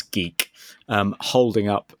cheese geek holding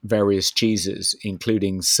up various cheeses,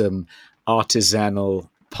 including some artisanal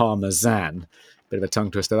parmesan. Bit of a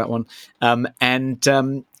tongue twister, that one. And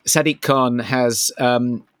Sadiq Khan has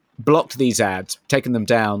blocked these ads, taken them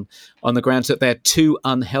down on the grounds that they're too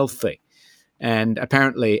unhealthy. And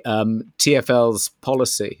apparently TfL's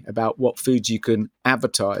policy about what foods you can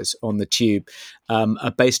advertise on the tube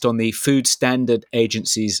are based on the Food Standard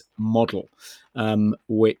Agency's model,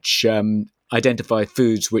 which identify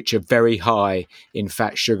foods which are very high in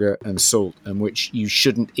fat, sugar and salt, and which you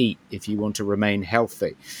shouldn't eat if you want to remain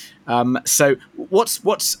healthy. So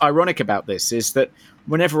what's ironic about this is that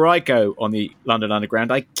whenever I go on the London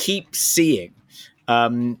Underground, I keep seeing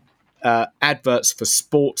adverts for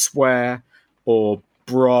sportswear or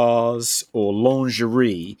bras or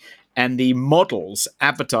lingerie, and the models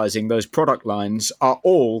advertising those product lines are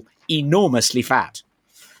all enormously fat.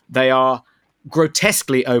 They are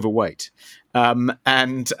grotesquely overweight.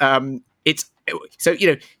 It's so, you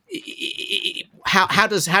know, how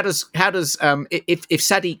does if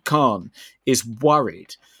Sadiq Khan is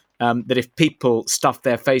worried that if people stuff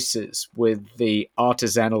their faces with the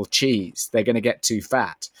artisanal cheese, they're going to get too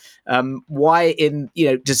fat, why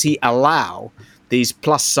does he allow these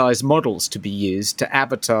plus size models to be used to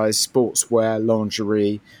advertise sportswear,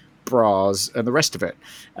 lingerie, bras and the rest of it.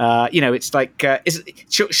 It's like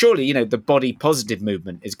surely the body positive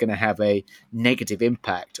movement is going to have a negative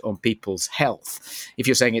impact on people's health. If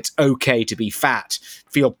you're saying it's okay to be fat,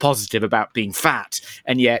 feel positive about being fat,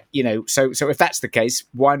 and yet so if that's the case,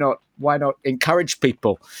 why not encourage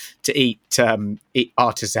people to eat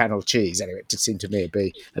artisanal cheese? Anyway, it just seemed to me to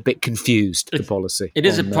be a bit confused, the policy. It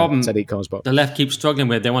is a problem the left keeps struggling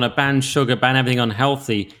with. They want to ban sugar, ban everything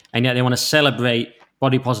unhealthy, and yet they want to celebrate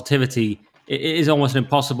body positivity. It is almost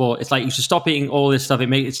impossible. It's like you should stop eating all this stuff.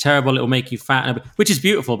 It's terrible. It will make you fat, which is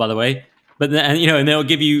beautiful, by the way. But then, and they'll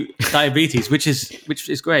give you diabetes, which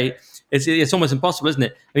is great. It's almost impossible, isn't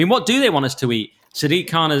it? I mean, what do they want us to eat? Sadiq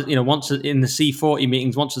Khan, wants in the C40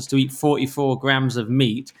 meetings wants us to eat 44 grams of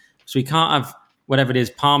meat. So we can't have whatever it is,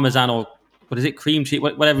 Parmesan or what is it, cream cheese,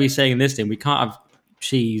 whatever he's saying in this thing. We can't have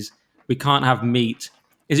cheese. We can't have meat.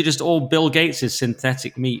 Is it just all Bill Gates'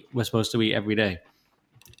 synthetic meat we're supposed to eat every day?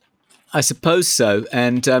 I suppose so.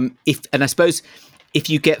 And I suppose if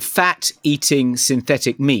you get fat eating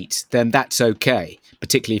synthetic meat, then that's okay,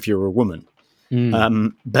 particularly if you're a woman.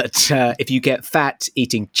 But if you get fat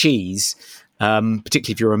eating cheese,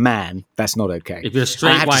 particularly if you're a man, that's not okay. If you're a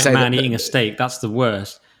straight white man eating a steak, that's the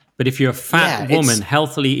worst. But if you're a fat woman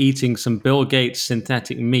healthily eating some Bill Gates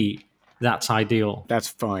synthetic meat, that's ideal. That's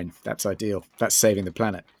fine. That's ideal. That's saving the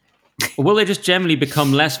planet. Will they just generally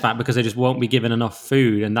become less fat because they just won't be given enough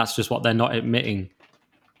food, and that's just what they're not admitting?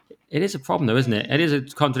 It is a problem, though, isn't it? It is a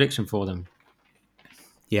contradiction for them.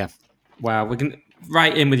 Yeah. Wow. We can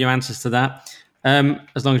write in with your answers to that,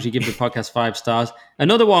 as long as you give the podcast 5 stars.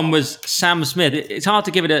 Another one was Sam Smith. It's hard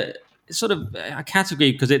to give it a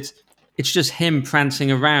category because it's just him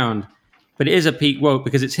prancing around, but it is a peak woke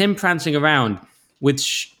because it's him prancing around with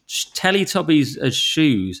Teletubbies as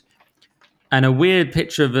shoes and a weird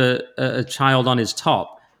picture of a child on his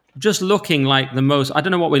top, just looking like the most. I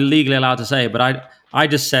don't know what we're legally allowed to say, but I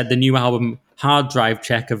just said the new album Hard Drive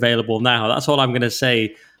Check available now. That's all I'm going to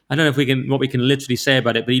say. I don't know what we can literally say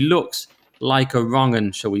about it, but he looks like a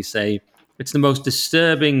wrong-un, shall we say. It's the most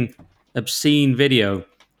disturbing, obscene video.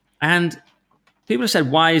 And people have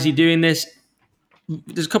said, why is he doing this?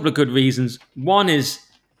 There's a couple of good reasons. One is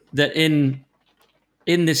that in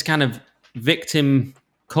this kind of victim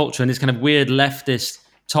culture and this kind of weird leftist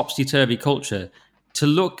topsy-turvy culture, to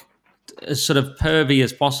look as sort of pervy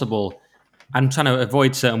as possible. I'm trying to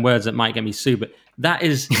avoid certain words that might get me sued, but that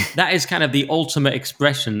is kind of the ultimate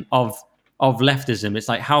expression of leftism. It's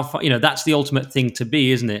like how far, that's the ultimate thing to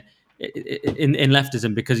be, isn't it? In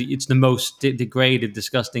leftism, because it's the most degraded,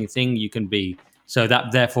 disgusting thing you can be. So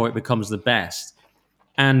that therefore it becomes the best.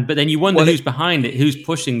 But then you wonder who's behind it, who's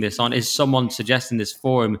pushing this on. Is someone suggesting this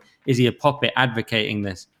for him? Is he a puppet advocating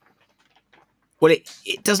this? Well,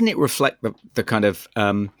 it doesn't it reflect the kind of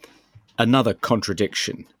another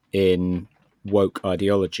contradiction in woke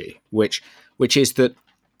ideology, which is that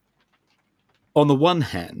on the one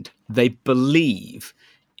hand, they believe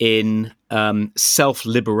in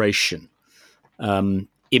self-liberation,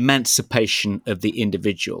 emancipation of the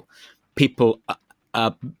individual, people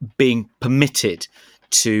being permitted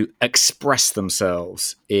to express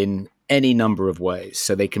themselves in any number of ways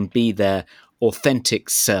so they can be their authentic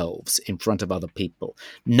selves in front of other people.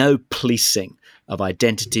 No policing of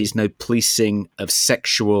identities, no policing of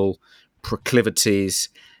sexual proclivities,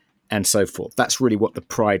 and so forth. That's really what the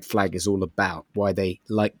pride flag is all about, why they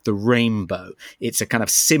like the rainbow. It's a kind of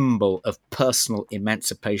symbol of personal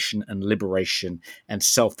emancipation and liberation and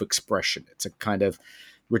self-expression. It's a kind of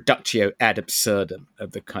reductio ad absurdum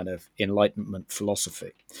of the kind of Enlightenment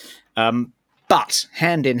philosophy. But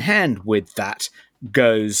hand in hand with that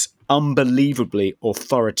goes unbelievably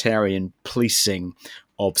authoritarian policing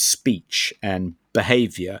of speech and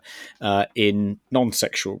behavior in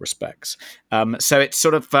non-sexual respects. So it's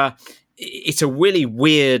sort of it's a really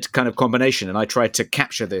weird kind of combination, and I tried to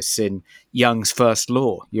capture this in Young's First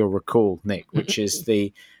Law, you'll recall, Nick, which is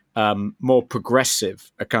the more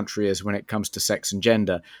progressive a country is when it comes to sex and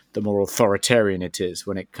gender, the more authoritarian it is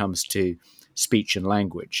when it comes to speech and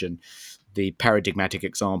language. And the paradigmatic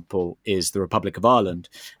example is the Republic of Ireland,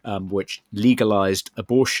 which legalized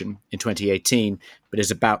abortion in 2018, but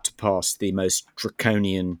is about to pass the most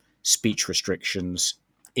draconian speech restrictions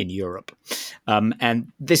in Europe.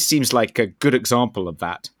 And this seems like a good example of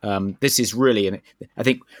that. This is really, I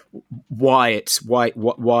think, what's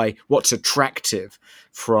attractive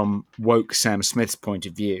from woke Sam Smith's point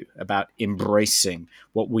of view about embracing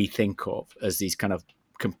what we think of as these kind of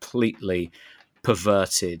completely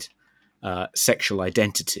perverted sexual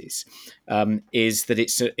identities, is that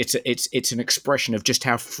it's an expression of just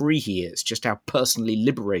how free he is, just how personally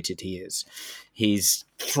liberated he is. He's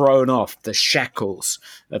thrown off the shackles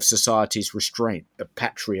of society's restraint, the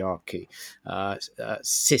patriarchy,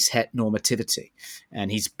 cishet normativity,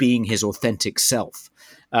 and he's being his authentic self.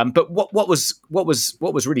 But what was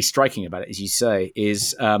really striking about it, as you say,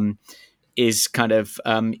 is kind of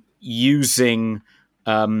using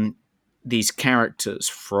these characters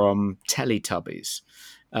from Teletubbies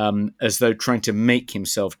as though trying to make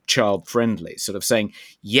himself child friendly, sort of saying,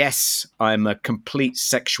 yes, I'm a complete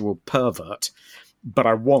sexual pervert, but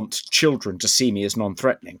I want children to see me as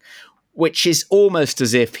non-threatening, which is almost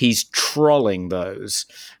as if he's trolling those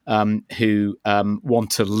who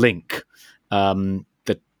want to link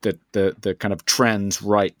the kind of trans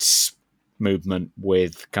rights movement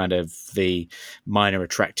with kind of the minor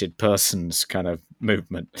attracted persons kind of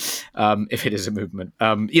movement, if it is a movement.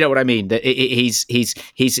 You know what I mean?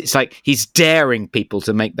 It's like he's daring people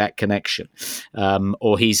to make that connection,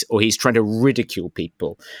 or he's trying to ridicule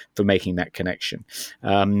people for making that connection. But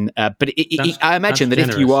I imagine that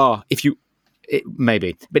generous.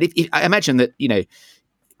 I imagine that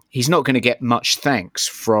he's not going to get much thanks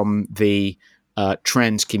from the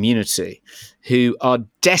trans community, who are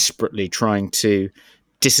desperately trying to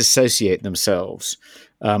disassociate themselves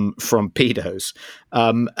from pedos.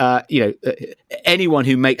 Anyone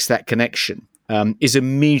who makes that connection is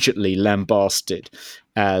immediately lambasted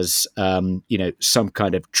as some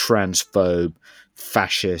kind of transphobe,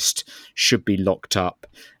 fascist, should be locked up.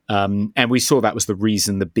 And we saw that was the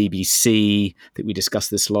reason the BBC, I think we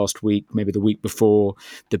discussed this last week, maybe the week before,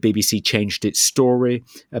 the BBC changed its story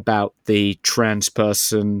about the trans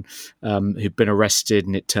person who'd been arrested,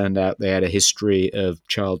 and it turned out they had a history of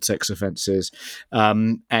child sex offences.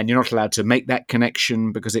 And you're not allowed to make that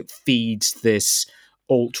connection because it feeds this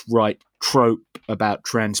alt-right trope about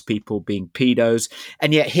trans people being pedos.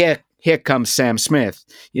 And yet here comes Sam Smith,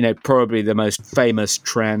 probably the most famous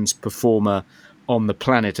trans performer on the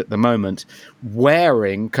planet at the moment,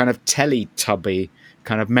 wearing kind of Teletubby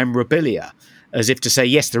kind of memorabilia, as if to say,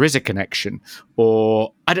 yes, there is a connection,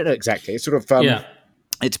 or I don't know exactly. It's sort of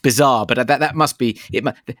it's bizarre, but that must be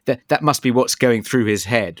that must be what's going through his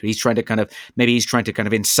head. He's trying to kind of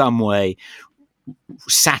in some way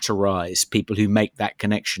satirize people who make that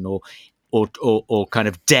connection, or kind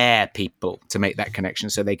of dare people to make that connection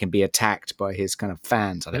so they can be attacked by his kind of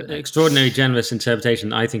fans. I don't know. Extraordinary generous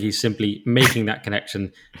interpretation. I think he's simply making that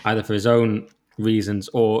connection either for his own reasons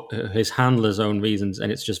or his handler's own reasons, and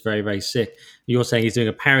it's just very, very sick. You're saying he's doing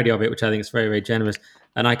a parody of it, which I think is very, very generous,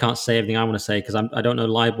 and I can't say everything I want to say because I don't know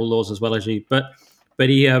libel laws as well as you, but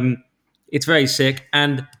he it's very sick.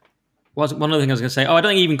 And one other thing I was going to say, I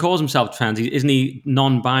don't think he even calls himself trans. Isn't he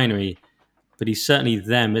non-binary? But he's certainly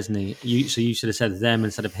them, isn't he? So you should have said them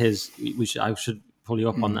instead of his. I should pull you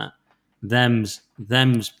up on that. Them's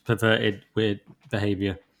perverted weird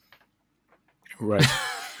behaviour. Right.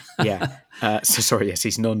 Yeah. So sorry. Yes,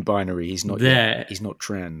 he's non-binary. He's not. He's not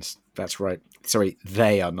trans. That's right. Sorry,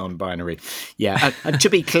 they are non-binary. Yeah. And to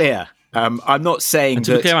be clear, I'm not saying and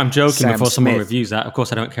to be clear, I'm joking before someone reviews that. Of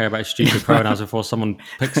course, I don't care about stupid pronouns before someone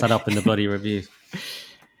picks that up in the bloody reviews.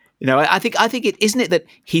 I think it isn't it that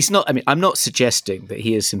he's not. I mean, I'm not suggesting that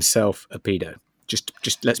he is himself a pedo. Just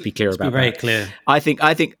let's be clear about that. Very clear. I think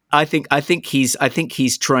he's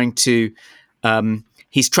trying to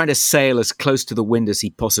sail as close to the wind as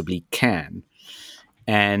he possibly can,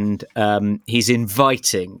 and he's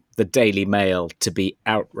inviting the Daily Mail to be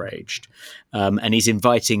outraged, and he's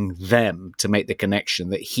inviting them to make the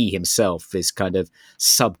connection that he himself is kind of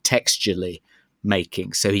subtextually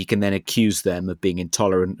making, so he can then accuse them of being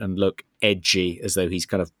intolerant and look edgy, as though he's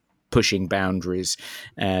kind of pushing boundaries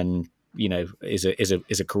and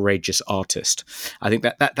is a courageous artist. I think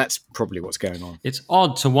that's probably what's going on. It's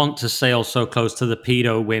odd to want to sail so close to the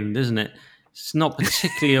pedo wind, isn't it? It's not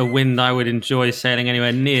particularly a wind I would enjoy sailing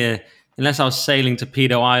anywhere near, unless I was sailing to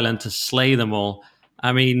Pedo Island to slay them all.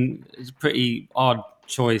 I mean, it's a pretty odd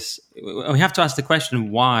choice. We have to ask the question,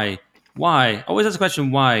 why? Why? Always ask the question,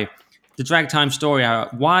 why? The Drag Time story hour.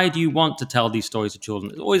 Why do you want to tell these stories to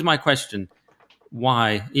children? It's always my question.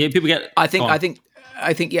 Why? Yeah, people get. I think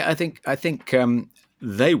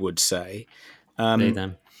they would say,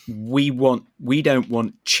 we don't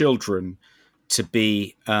want children to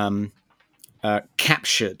be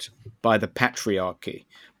captured by the patriarchy,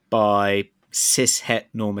 by cishet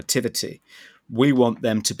normativity. We want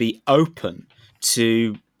them to be open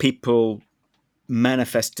to people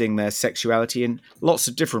manifesting their sexuality in lots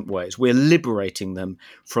of different ways. We're liberating them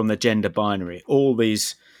from the gender binary. All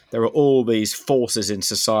these there are all these forces in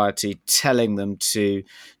society telling them to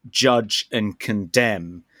judge and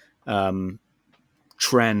condemn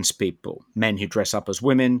trans people, men who dress up as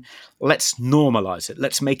women. Let's normalize it.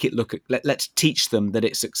 Let's make it let's teach them that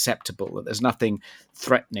it's acceptable, that there's nothing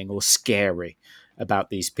threatening or scary about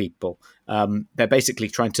these people. They're basically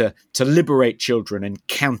trying to liberate children and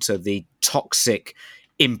counter the toxic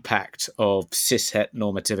impact of cishet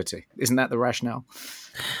normativity. Isn't that the rationale?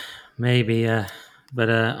 Maybe, but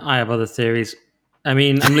I have other theories. I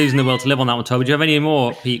mean, I'm losing the will to live on that one, Toby. Do you have any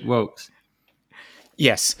more peak wokes?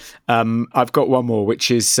 Yes, I've got one more,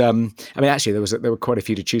 which is, actually, there were quite a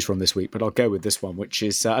few to choose from this week, but I'll go with this one, which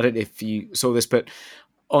is, I don't know if you saw this, but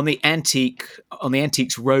on the Antiques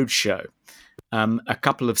Roadshow, a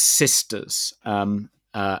couple of sisters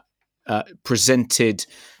presented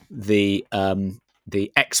the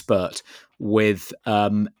expert with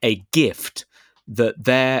a gift that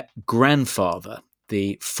their grandfather,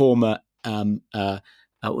 the former, what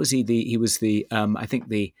was he? He was the, I think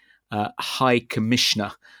the High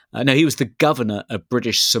Commissioner. No, he was the governor of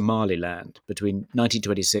British Somaliland between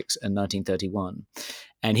 1926 and 1931.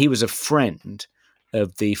 And he was a friend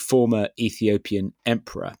of the former Ethiopian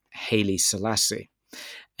emperor, Haile Selassie.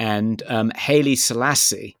 And Haile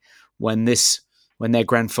Selassie, when their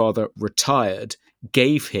grandfather retired,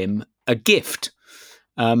 gave him a gift.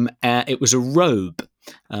 It was a robe,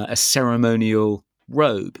 a ceremonial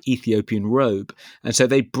robe, Ethiopian robe. And so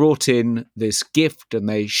they brought in this gift and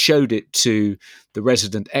they showed it to the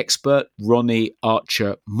resident expert, Ronnie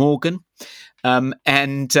Archer Morgan.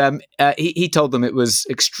 He told them it was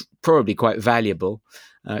probably quite valuable,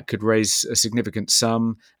 could raise a significant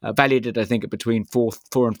sum, valued it, I think, at between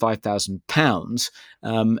 £4,000 and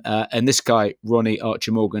 £5,000. And this guy, Ronnie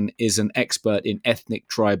Archer Morgan, is an expert in ethnic,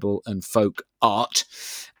 tribal and folk art.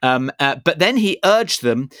 But then he urged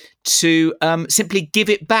them to simply give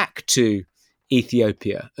it back to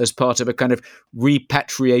Ethiopia as part of a kind of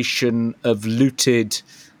repatriation of looted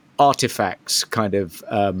artifacts kind of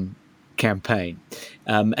campaign.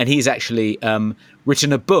 And he's actually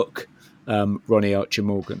written a book, Ronnie Archer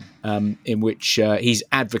Morgan, in which he's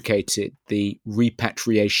advocated the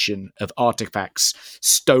repatriation of artifacts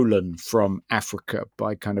stolen from Africa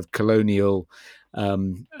by kind of colonial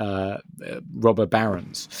robber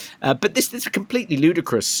barons. But this is a completely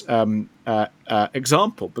ludicrous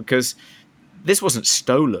example, because this wasn't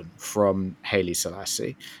stolen from Haile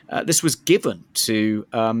Selassie. This was given to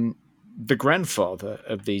the grandfather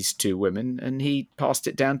of these two women, and he passed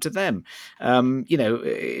it down to them. Why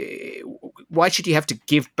should you have to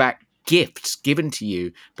give back gifts given to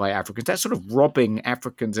you by Africans? That's sort of robbing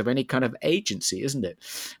Africans of any kind of agency, isn't it?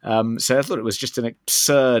 So I thought it was just an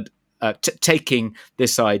absurd taking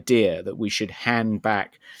this idea that we should hand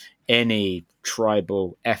back any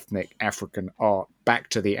tribal, ethnic African art back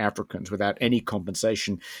to the Africans without any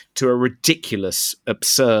compensation, to a ridiculous,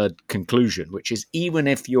 absurd conclusion, which is, even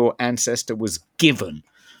if your ancestor was given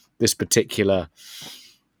this particular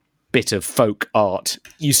bit of folk art,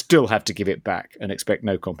 you still have to give it back and expect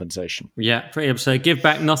no compensation. Yeah, pretty absurd. Give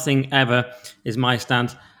back nothing ever is my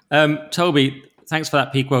stand. Toby, thanks for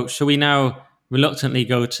that peak quote. Shall we now reluctantly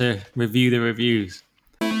go to review the reviews?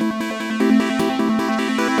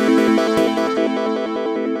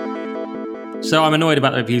 So I'm annoyed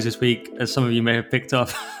about the reviews this week, as some of you may have picked up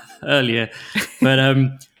earlier. But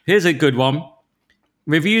here's a good one.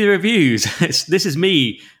 Review the reviews. This is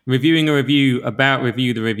me reviewing a review about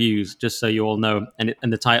Review the Reviews, just so you all know. And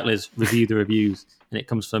the title is Review the Reviews. And it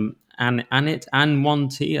comes from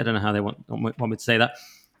Ann1T. I don't know how they want me to say that.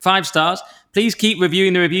 5 stars. Please keep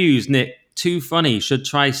reviewing the reviews, Nick. Too funny. Should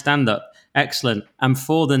try stand-up. Excellent. And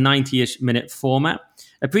for the 90-ish minute format.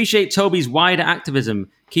 Appreciate Toby's wider activism.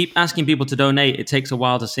 Keep asking people to donate. It takes a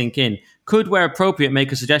while to sink in. Could, where appropriate,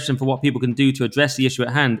 make a suggestion for what people can do to address the issue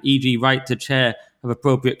at hand, e.g. write to chair of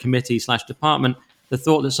appropriate committee/department. The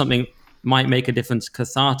thought that something might make a difference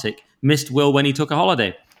cathartic. Missed Will when he took a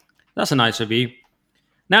holiday. That's a nice review.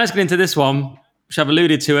 Now let's get into this one, which I've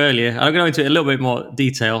alluded to earlier. I'll go into it in a little bit more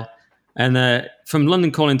detail. And from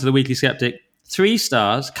London Calling to the Weekly Skeptic, 3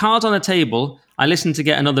 stars. Cards on the table. I listened to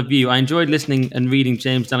get another view. I enjoyed listening and reading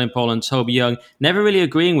James Delingpole and Toby Young, never really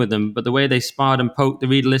agreeing with them, but the way they sparred and poked the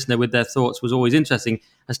reader-listener with their thoughts was always interesting.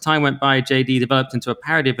 As time went by, JD developed into a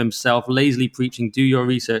parody of himself, lazily preaching, do your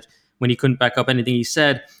research, when he couldn't back up anything he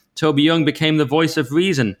said. Toby Young became the voice of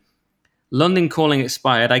reason. London Calling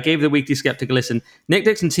expired. I gave the Weekly Skeptic a listen. Nick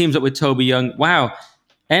Dixon teams up with Toby Young. Wow.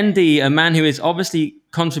 ND, a man who is obviously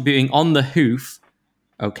contributing on the hoof,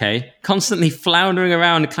 okay, constantly floundering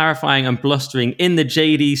around, clarifying and blustering in the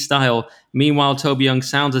JD style. Meanwhile, Toby Young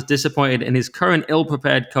sounds as disappointed in his current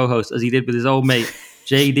ill-prepared co-host as he did with his old mate,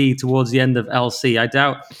 JD towards the end of LC. I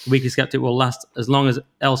doubt Weekly Skeptic will last as long as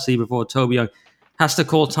LC before Toby Young has to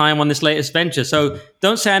call time on this latest venture. So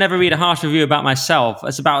don't say I never read a harsh review about myself.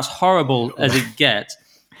 It's about as horrible as it gets.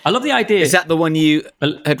 I love the idea. Is that the one you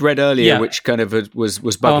had read earlier, which kind of was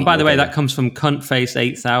bugging? Oh, and by the way, that comes from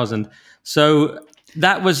Cuntface8000. So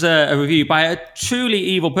that was a review by a truly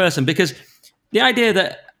evil person, because the idea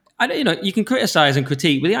that, you can criticize and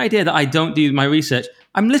critique, but the idea that I don't do my research,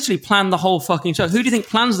 I'm literally planning the whole fucking show. Who do you think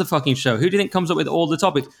plans the fucking show? Who do you think comes up with all the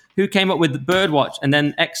topics? Who came up with Birdwatch and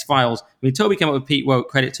then X-Files? I mean, Toby came up with Pete Woke,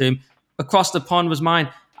 credit to him. Across the Pond was mine.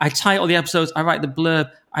 I title the episodes, I write the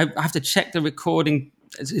blurb, I have to check the recording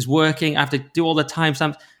is working, I have to do all the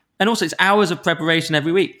timestamps, and also it's hours of preparation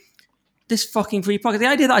every week. This fucking free podcast, the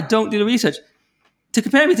idea that I don't do the research, to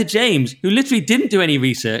compare me to James, who literally didn't do any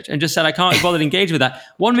research and just said, I can't bother to engage with that.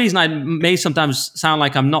 One reason I may sometimes sound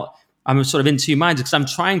like I'm sort of in two minds, because I'm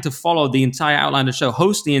trying to follow the entire outline of the show,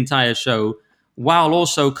 host the entire show, while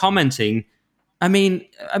also commenting. I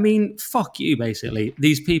mean, fuck you, basically.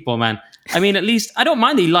 These people, man. I mean, at least, I don't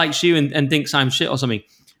mind that he likes you and thinks I'm shit or something,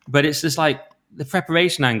 but it's just like the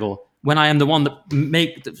preparation angle when I am the one that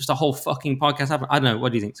make just the whole fucking podcast happen. I don't know.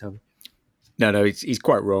 What do you think, Toby? No, he's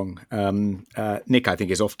quite wrong. Nick, I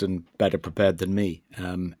think, is often better prepared than me,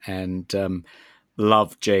 and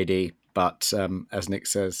love JD, but as Nick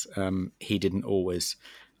says, he didn't always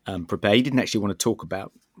prepare. He didn't actually want to talk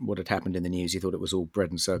about what had happened in the news. He thought it was all bread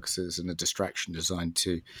and circuses and a distraction designed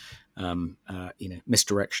to,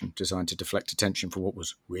 misdirection designed to deflect attention from what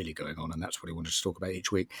was really going on, and that's what he wanted to talk about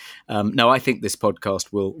each week. No, I think this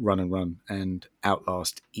podcast will run and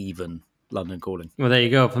outlast even London Calling. Well, there you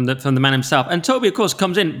go, from the man himself. And Toby, of course,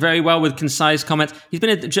 comes in very well with concise comments. He's been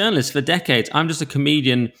a journalist for decades. I'm just a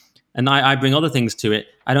comedian, and I bring other things to it.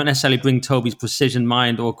 I don't necessarily bring Toby's precision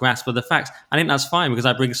mind or grasp of the facts. I think that's fine, because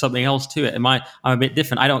I bring something else to it. I'm a bit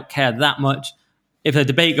different. I don't care that much. If a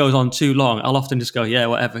debate goes on too long, I'll often just go, yeah,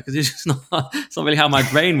 whatever, because it's just it's not really how my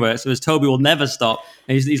brain works. Whereas Toby will never stop.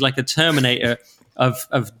 And he's like a Terminator of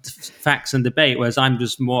facts and debate, whereas I'm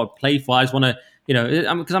just more playful. I just want to,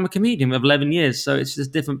 because I'm a comedian of 11 years, so it's just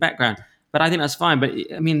a different background. But I think that's fine. But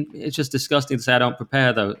I mean, it's just disgusting to say I don't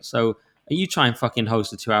prepare, though. So you try and fucking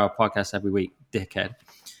host a 2-hour podcast every week, dickhead.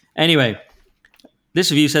 Anyway,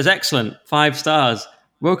 this review says, excellent, 5 stars.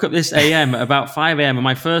 Woke up this AM at about 5 a.m. and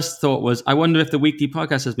my first thought was, I wonder if the weekly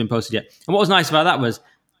podcast has been posted yet. And what was nice about that was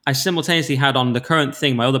I simultaneously had on the current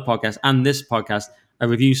thing, my other podcast, and this podcast, a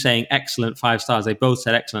review saying excellent, 5 stars. They both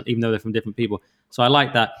said excellent, even though they're from different people. So I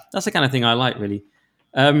like that. That's the kind of thing I like, really.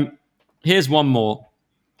 Here's one more.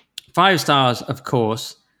 5 stars, of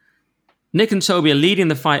course. Nick and Toby are leading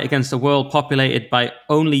the fight against a world populated by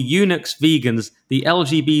only eunuchs, vegans, the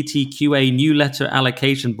LGBTQA New Letter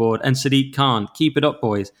Allocation Board, and Sadiq Khan. Keep it up,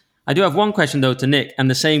 boys. I do have one question, though, to Nick, and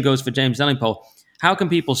the same goes for James Delingpole. How can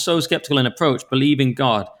people so skeptical in approach believe in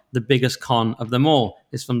God, the biggest con of them all?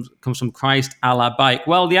 This comes from Christ a la Bike.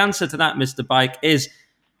 Well, the answer to that, Mr. Bike, is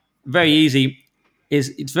very easy.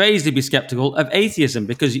 It's very easy to be skeptical of atheism,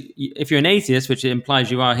 because if you're an atheist, which it implies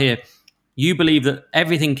you are here, you believe that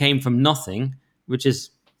everything came from nothing, which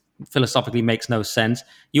is philosophically makes no sense.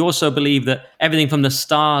 You also believe that everything from the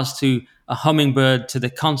stars to a hummingbird to the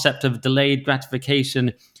concept of delayed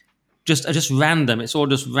gratification are just random. It's all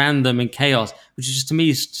just random and chaos, which is just, to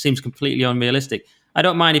me, seems completely unrealistic. I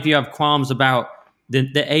don't mind if you have qualms about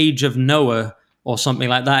the age of Noah or something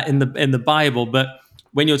like that in the Bible, but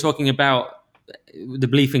when you're talking about the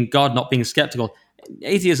belief in God, not being skeptical,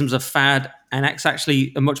 atheism's a fad, and it's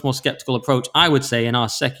actually a much more skeptical approach, I would say, in our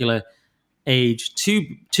secular age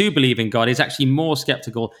to believe in God is actually more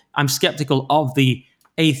skeptical. I'm skeptical of the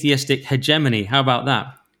atheistic hegemony. How about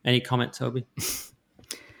that? Any comment, Toby?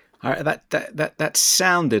 That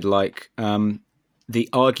sounded like the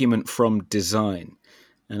argument from design,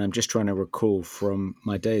 and I'm just trying to recall from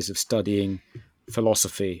my days of studying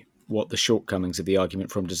philosophy what the shortcomings of the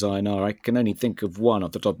argument from design are. I can only think of one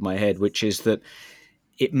off the top of my head, which is that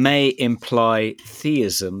it may imply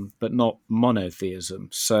theism, but not monotheism.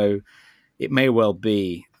 So it may well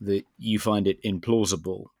be that you find it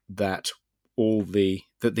implausible that the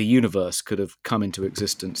universe could have come into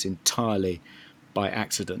existence entirely by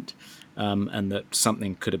accident, and that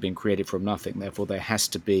something could have been created from nothing. Therefore, there has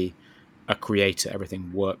to be a creator.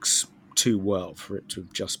 Everything works too well for it to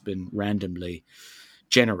have just been randomly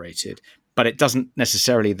generated. But it doesn't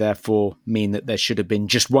necessarily, therefore, mean that there should have been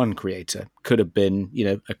just one creator. Could have been,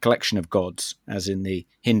 a collection of gods, as in the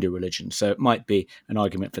Hindu religion. So it might be an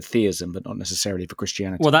argument for theism, but not necessarily for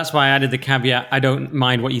Christianity. Well, that's why I added the caveat. I don't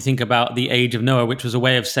mind what you think about the age of Noah, which was a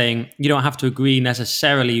way of saying you don't have to agree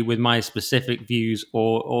necessarily with my specific views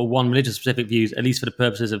or one religion's specific views, at least for the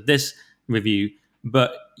purposes of this review.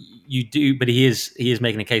 But you do. But he is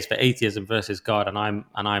making a case for atheism versus God, and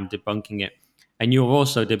I'm debunking it. And you're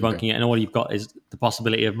also debunking it, and all you've got is the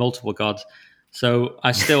possibility of multiple gods. So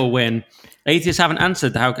I still win. Atheists haven't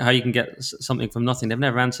answered how you can get something from nothing. They've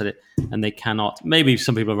never answered it, and they cannot. Maybe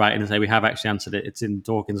some people are writing and say we have actually answered it. It's in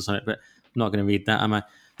Dawkins or something, but I'm not going to read that, am I?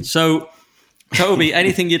 So, Toby,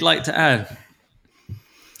 anything you'd like to add?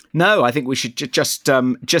 No, I think we should just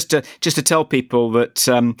to tell people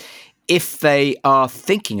that if they are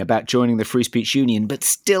thinking about joining the Free Speech Union but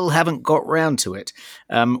still haven't got round to it,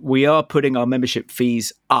 we are putting our membership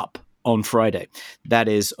fees up on Friday. That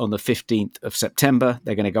is on the 15th of September.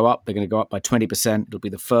 They're going to go up. They're going to go up by 20%. It'll be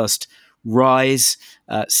the first rise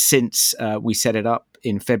since we set it up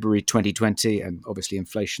in February 2020. And obviously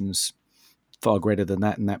inflation's far greater than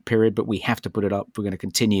that in that period, but we have to put it up. We're going to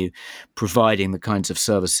continue providing the kinds of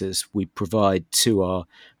services we provide to our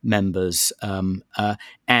members. But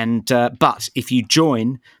if you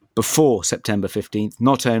join before September 15th,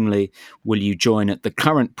 not only will you join at the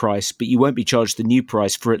current price, but you won't be charged the new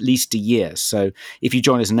price for at least a year. So if you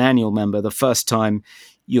join as an annual member, the first time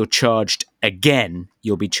you're charged again,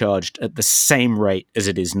 you'll be charged at the same rate as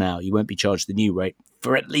it is now. You won't be charged the new rate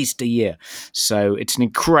for at least a year. So it's an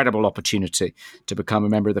incredible opportunity to become a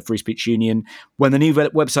member of the Free Speech Union. When the new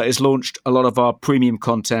website is launched, a lot of our premium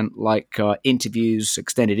content, like interviews,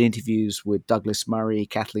 extended interviews with Douglas Murray,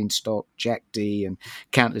 Kathleen Stock, Jack D, and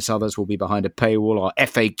countless others will be behind a paywall. Our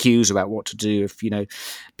FAQs about what to do if,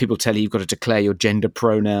 people tell you you've got to declare your gender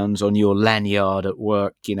pronouns on your lanyard at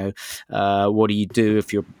work. What do you do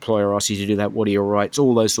if your employer asks you to do that? What are your rights?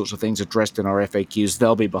 All those sorts of things addressed in our FAQs.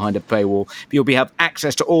 They'll be behind a paywall. But you'll have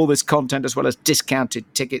access to all this content as well as discounted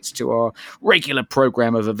tickets to our regular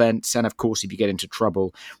program of events. And of course, if you get into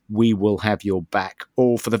trouble, we will have your back,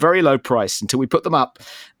 all for the very low price until we put them up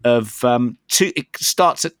of it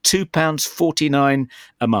starts at £2.49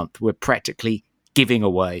 a month. We're practically giving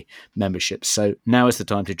away memberships. So now is the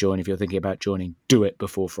time to join. If you're thinking about joining, do it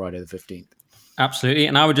before Friday the 15th. Absolutely.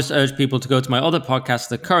 And I would just urge people to go to my other podcast,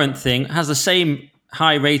 The Current Thing. It has the same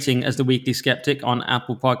high rating as The Weekly Skeptic on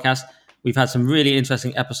Apple Podcasts. We've had some really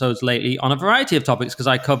interesting episodes lately on a variety of topics because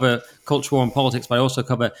I cover culture, war, and politics, but I also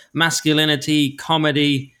cover masculinity,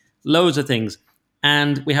 comedy, loads of things.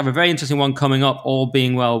 And we have a very interesting one coming up, all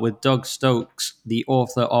being well, with Doug Stokes, the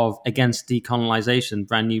author of Against Decolonization,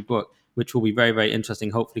 brand new book, which will be very, very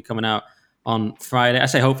interesting, hopefully coming out on Friday. I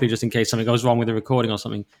say hopefully just in case something goes wrong with the recording or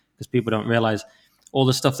something, because people don't realize all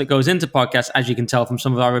the stuff that goes into podcasts, as you can tell from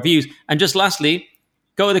some of our reviews. And just lastly,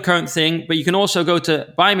 go to The Current Thing, but you can also go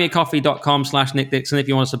to buymeacoffee.com/Nick Dixon if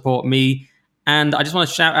you want to support me. And I just want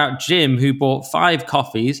to shout out Jim, who bought 5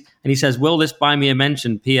 coffees. And he says, will this buy me a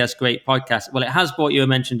mention? P.S. Great podcast. Well, it has bought you a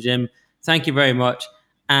mention, Jim. Thank you very much.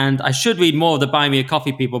 And I should read more of the Buy Me a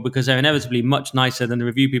Coffee people because they're inevitably much nicer than the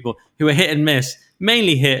review people who are hit and miss.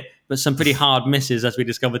 Mainly hit, but some pretty hard misses, as we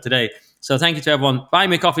discovered today. So thank you to everyone.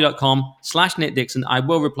 buymeacoffee.com/Nick Dixon. I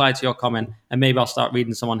will reply to your comment, and maybe I'll start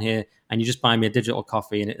reading someone here, and you just buy me a digital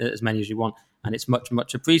coffee, and as many as you want, and it's much,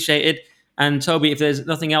 much appreciated. And Toby, if there's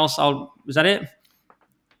nothing else, is that it?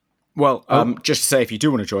 Well, just to say, if you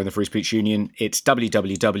do want to join the Free Speech Union, it's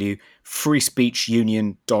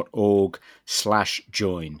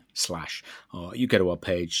www.freespeechunion.org/join/. You go to our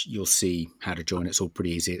page, you'll see how to join. It's all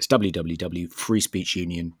pretty easy. It's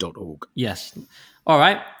www.freespeechunion.org. Yes. All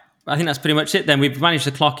right. I think that's pretty much it then. We've managed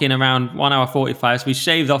to clock in around 1 hour 45, so we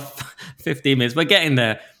shaved off 15 minutes. We're getting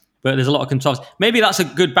there, but there's a lot of controversy. Maybe that's a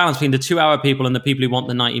good balance between the 2-hour people and the people who want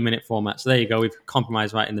the 90-minute format. So there you go. We've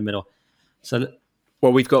compromised right in the middle. So...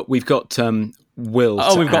 Well, we've got Will. We've got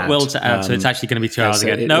Will to add, so it's actually going to be 2 hours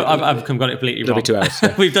again. I've got it completely wrong. It'll be 2 hours.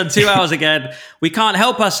 Yeah. We've done 2 hours again. We can't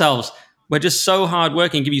help ourselves. We're just so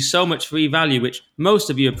hardworking, give you so much free value, which most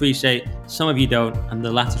of you appreciate, some of you don't, and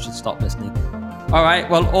the latter should stop listening. All right.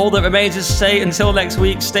 Well, all that remains is to say until next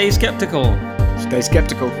week, stay skeptical. Stay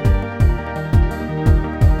skeptical.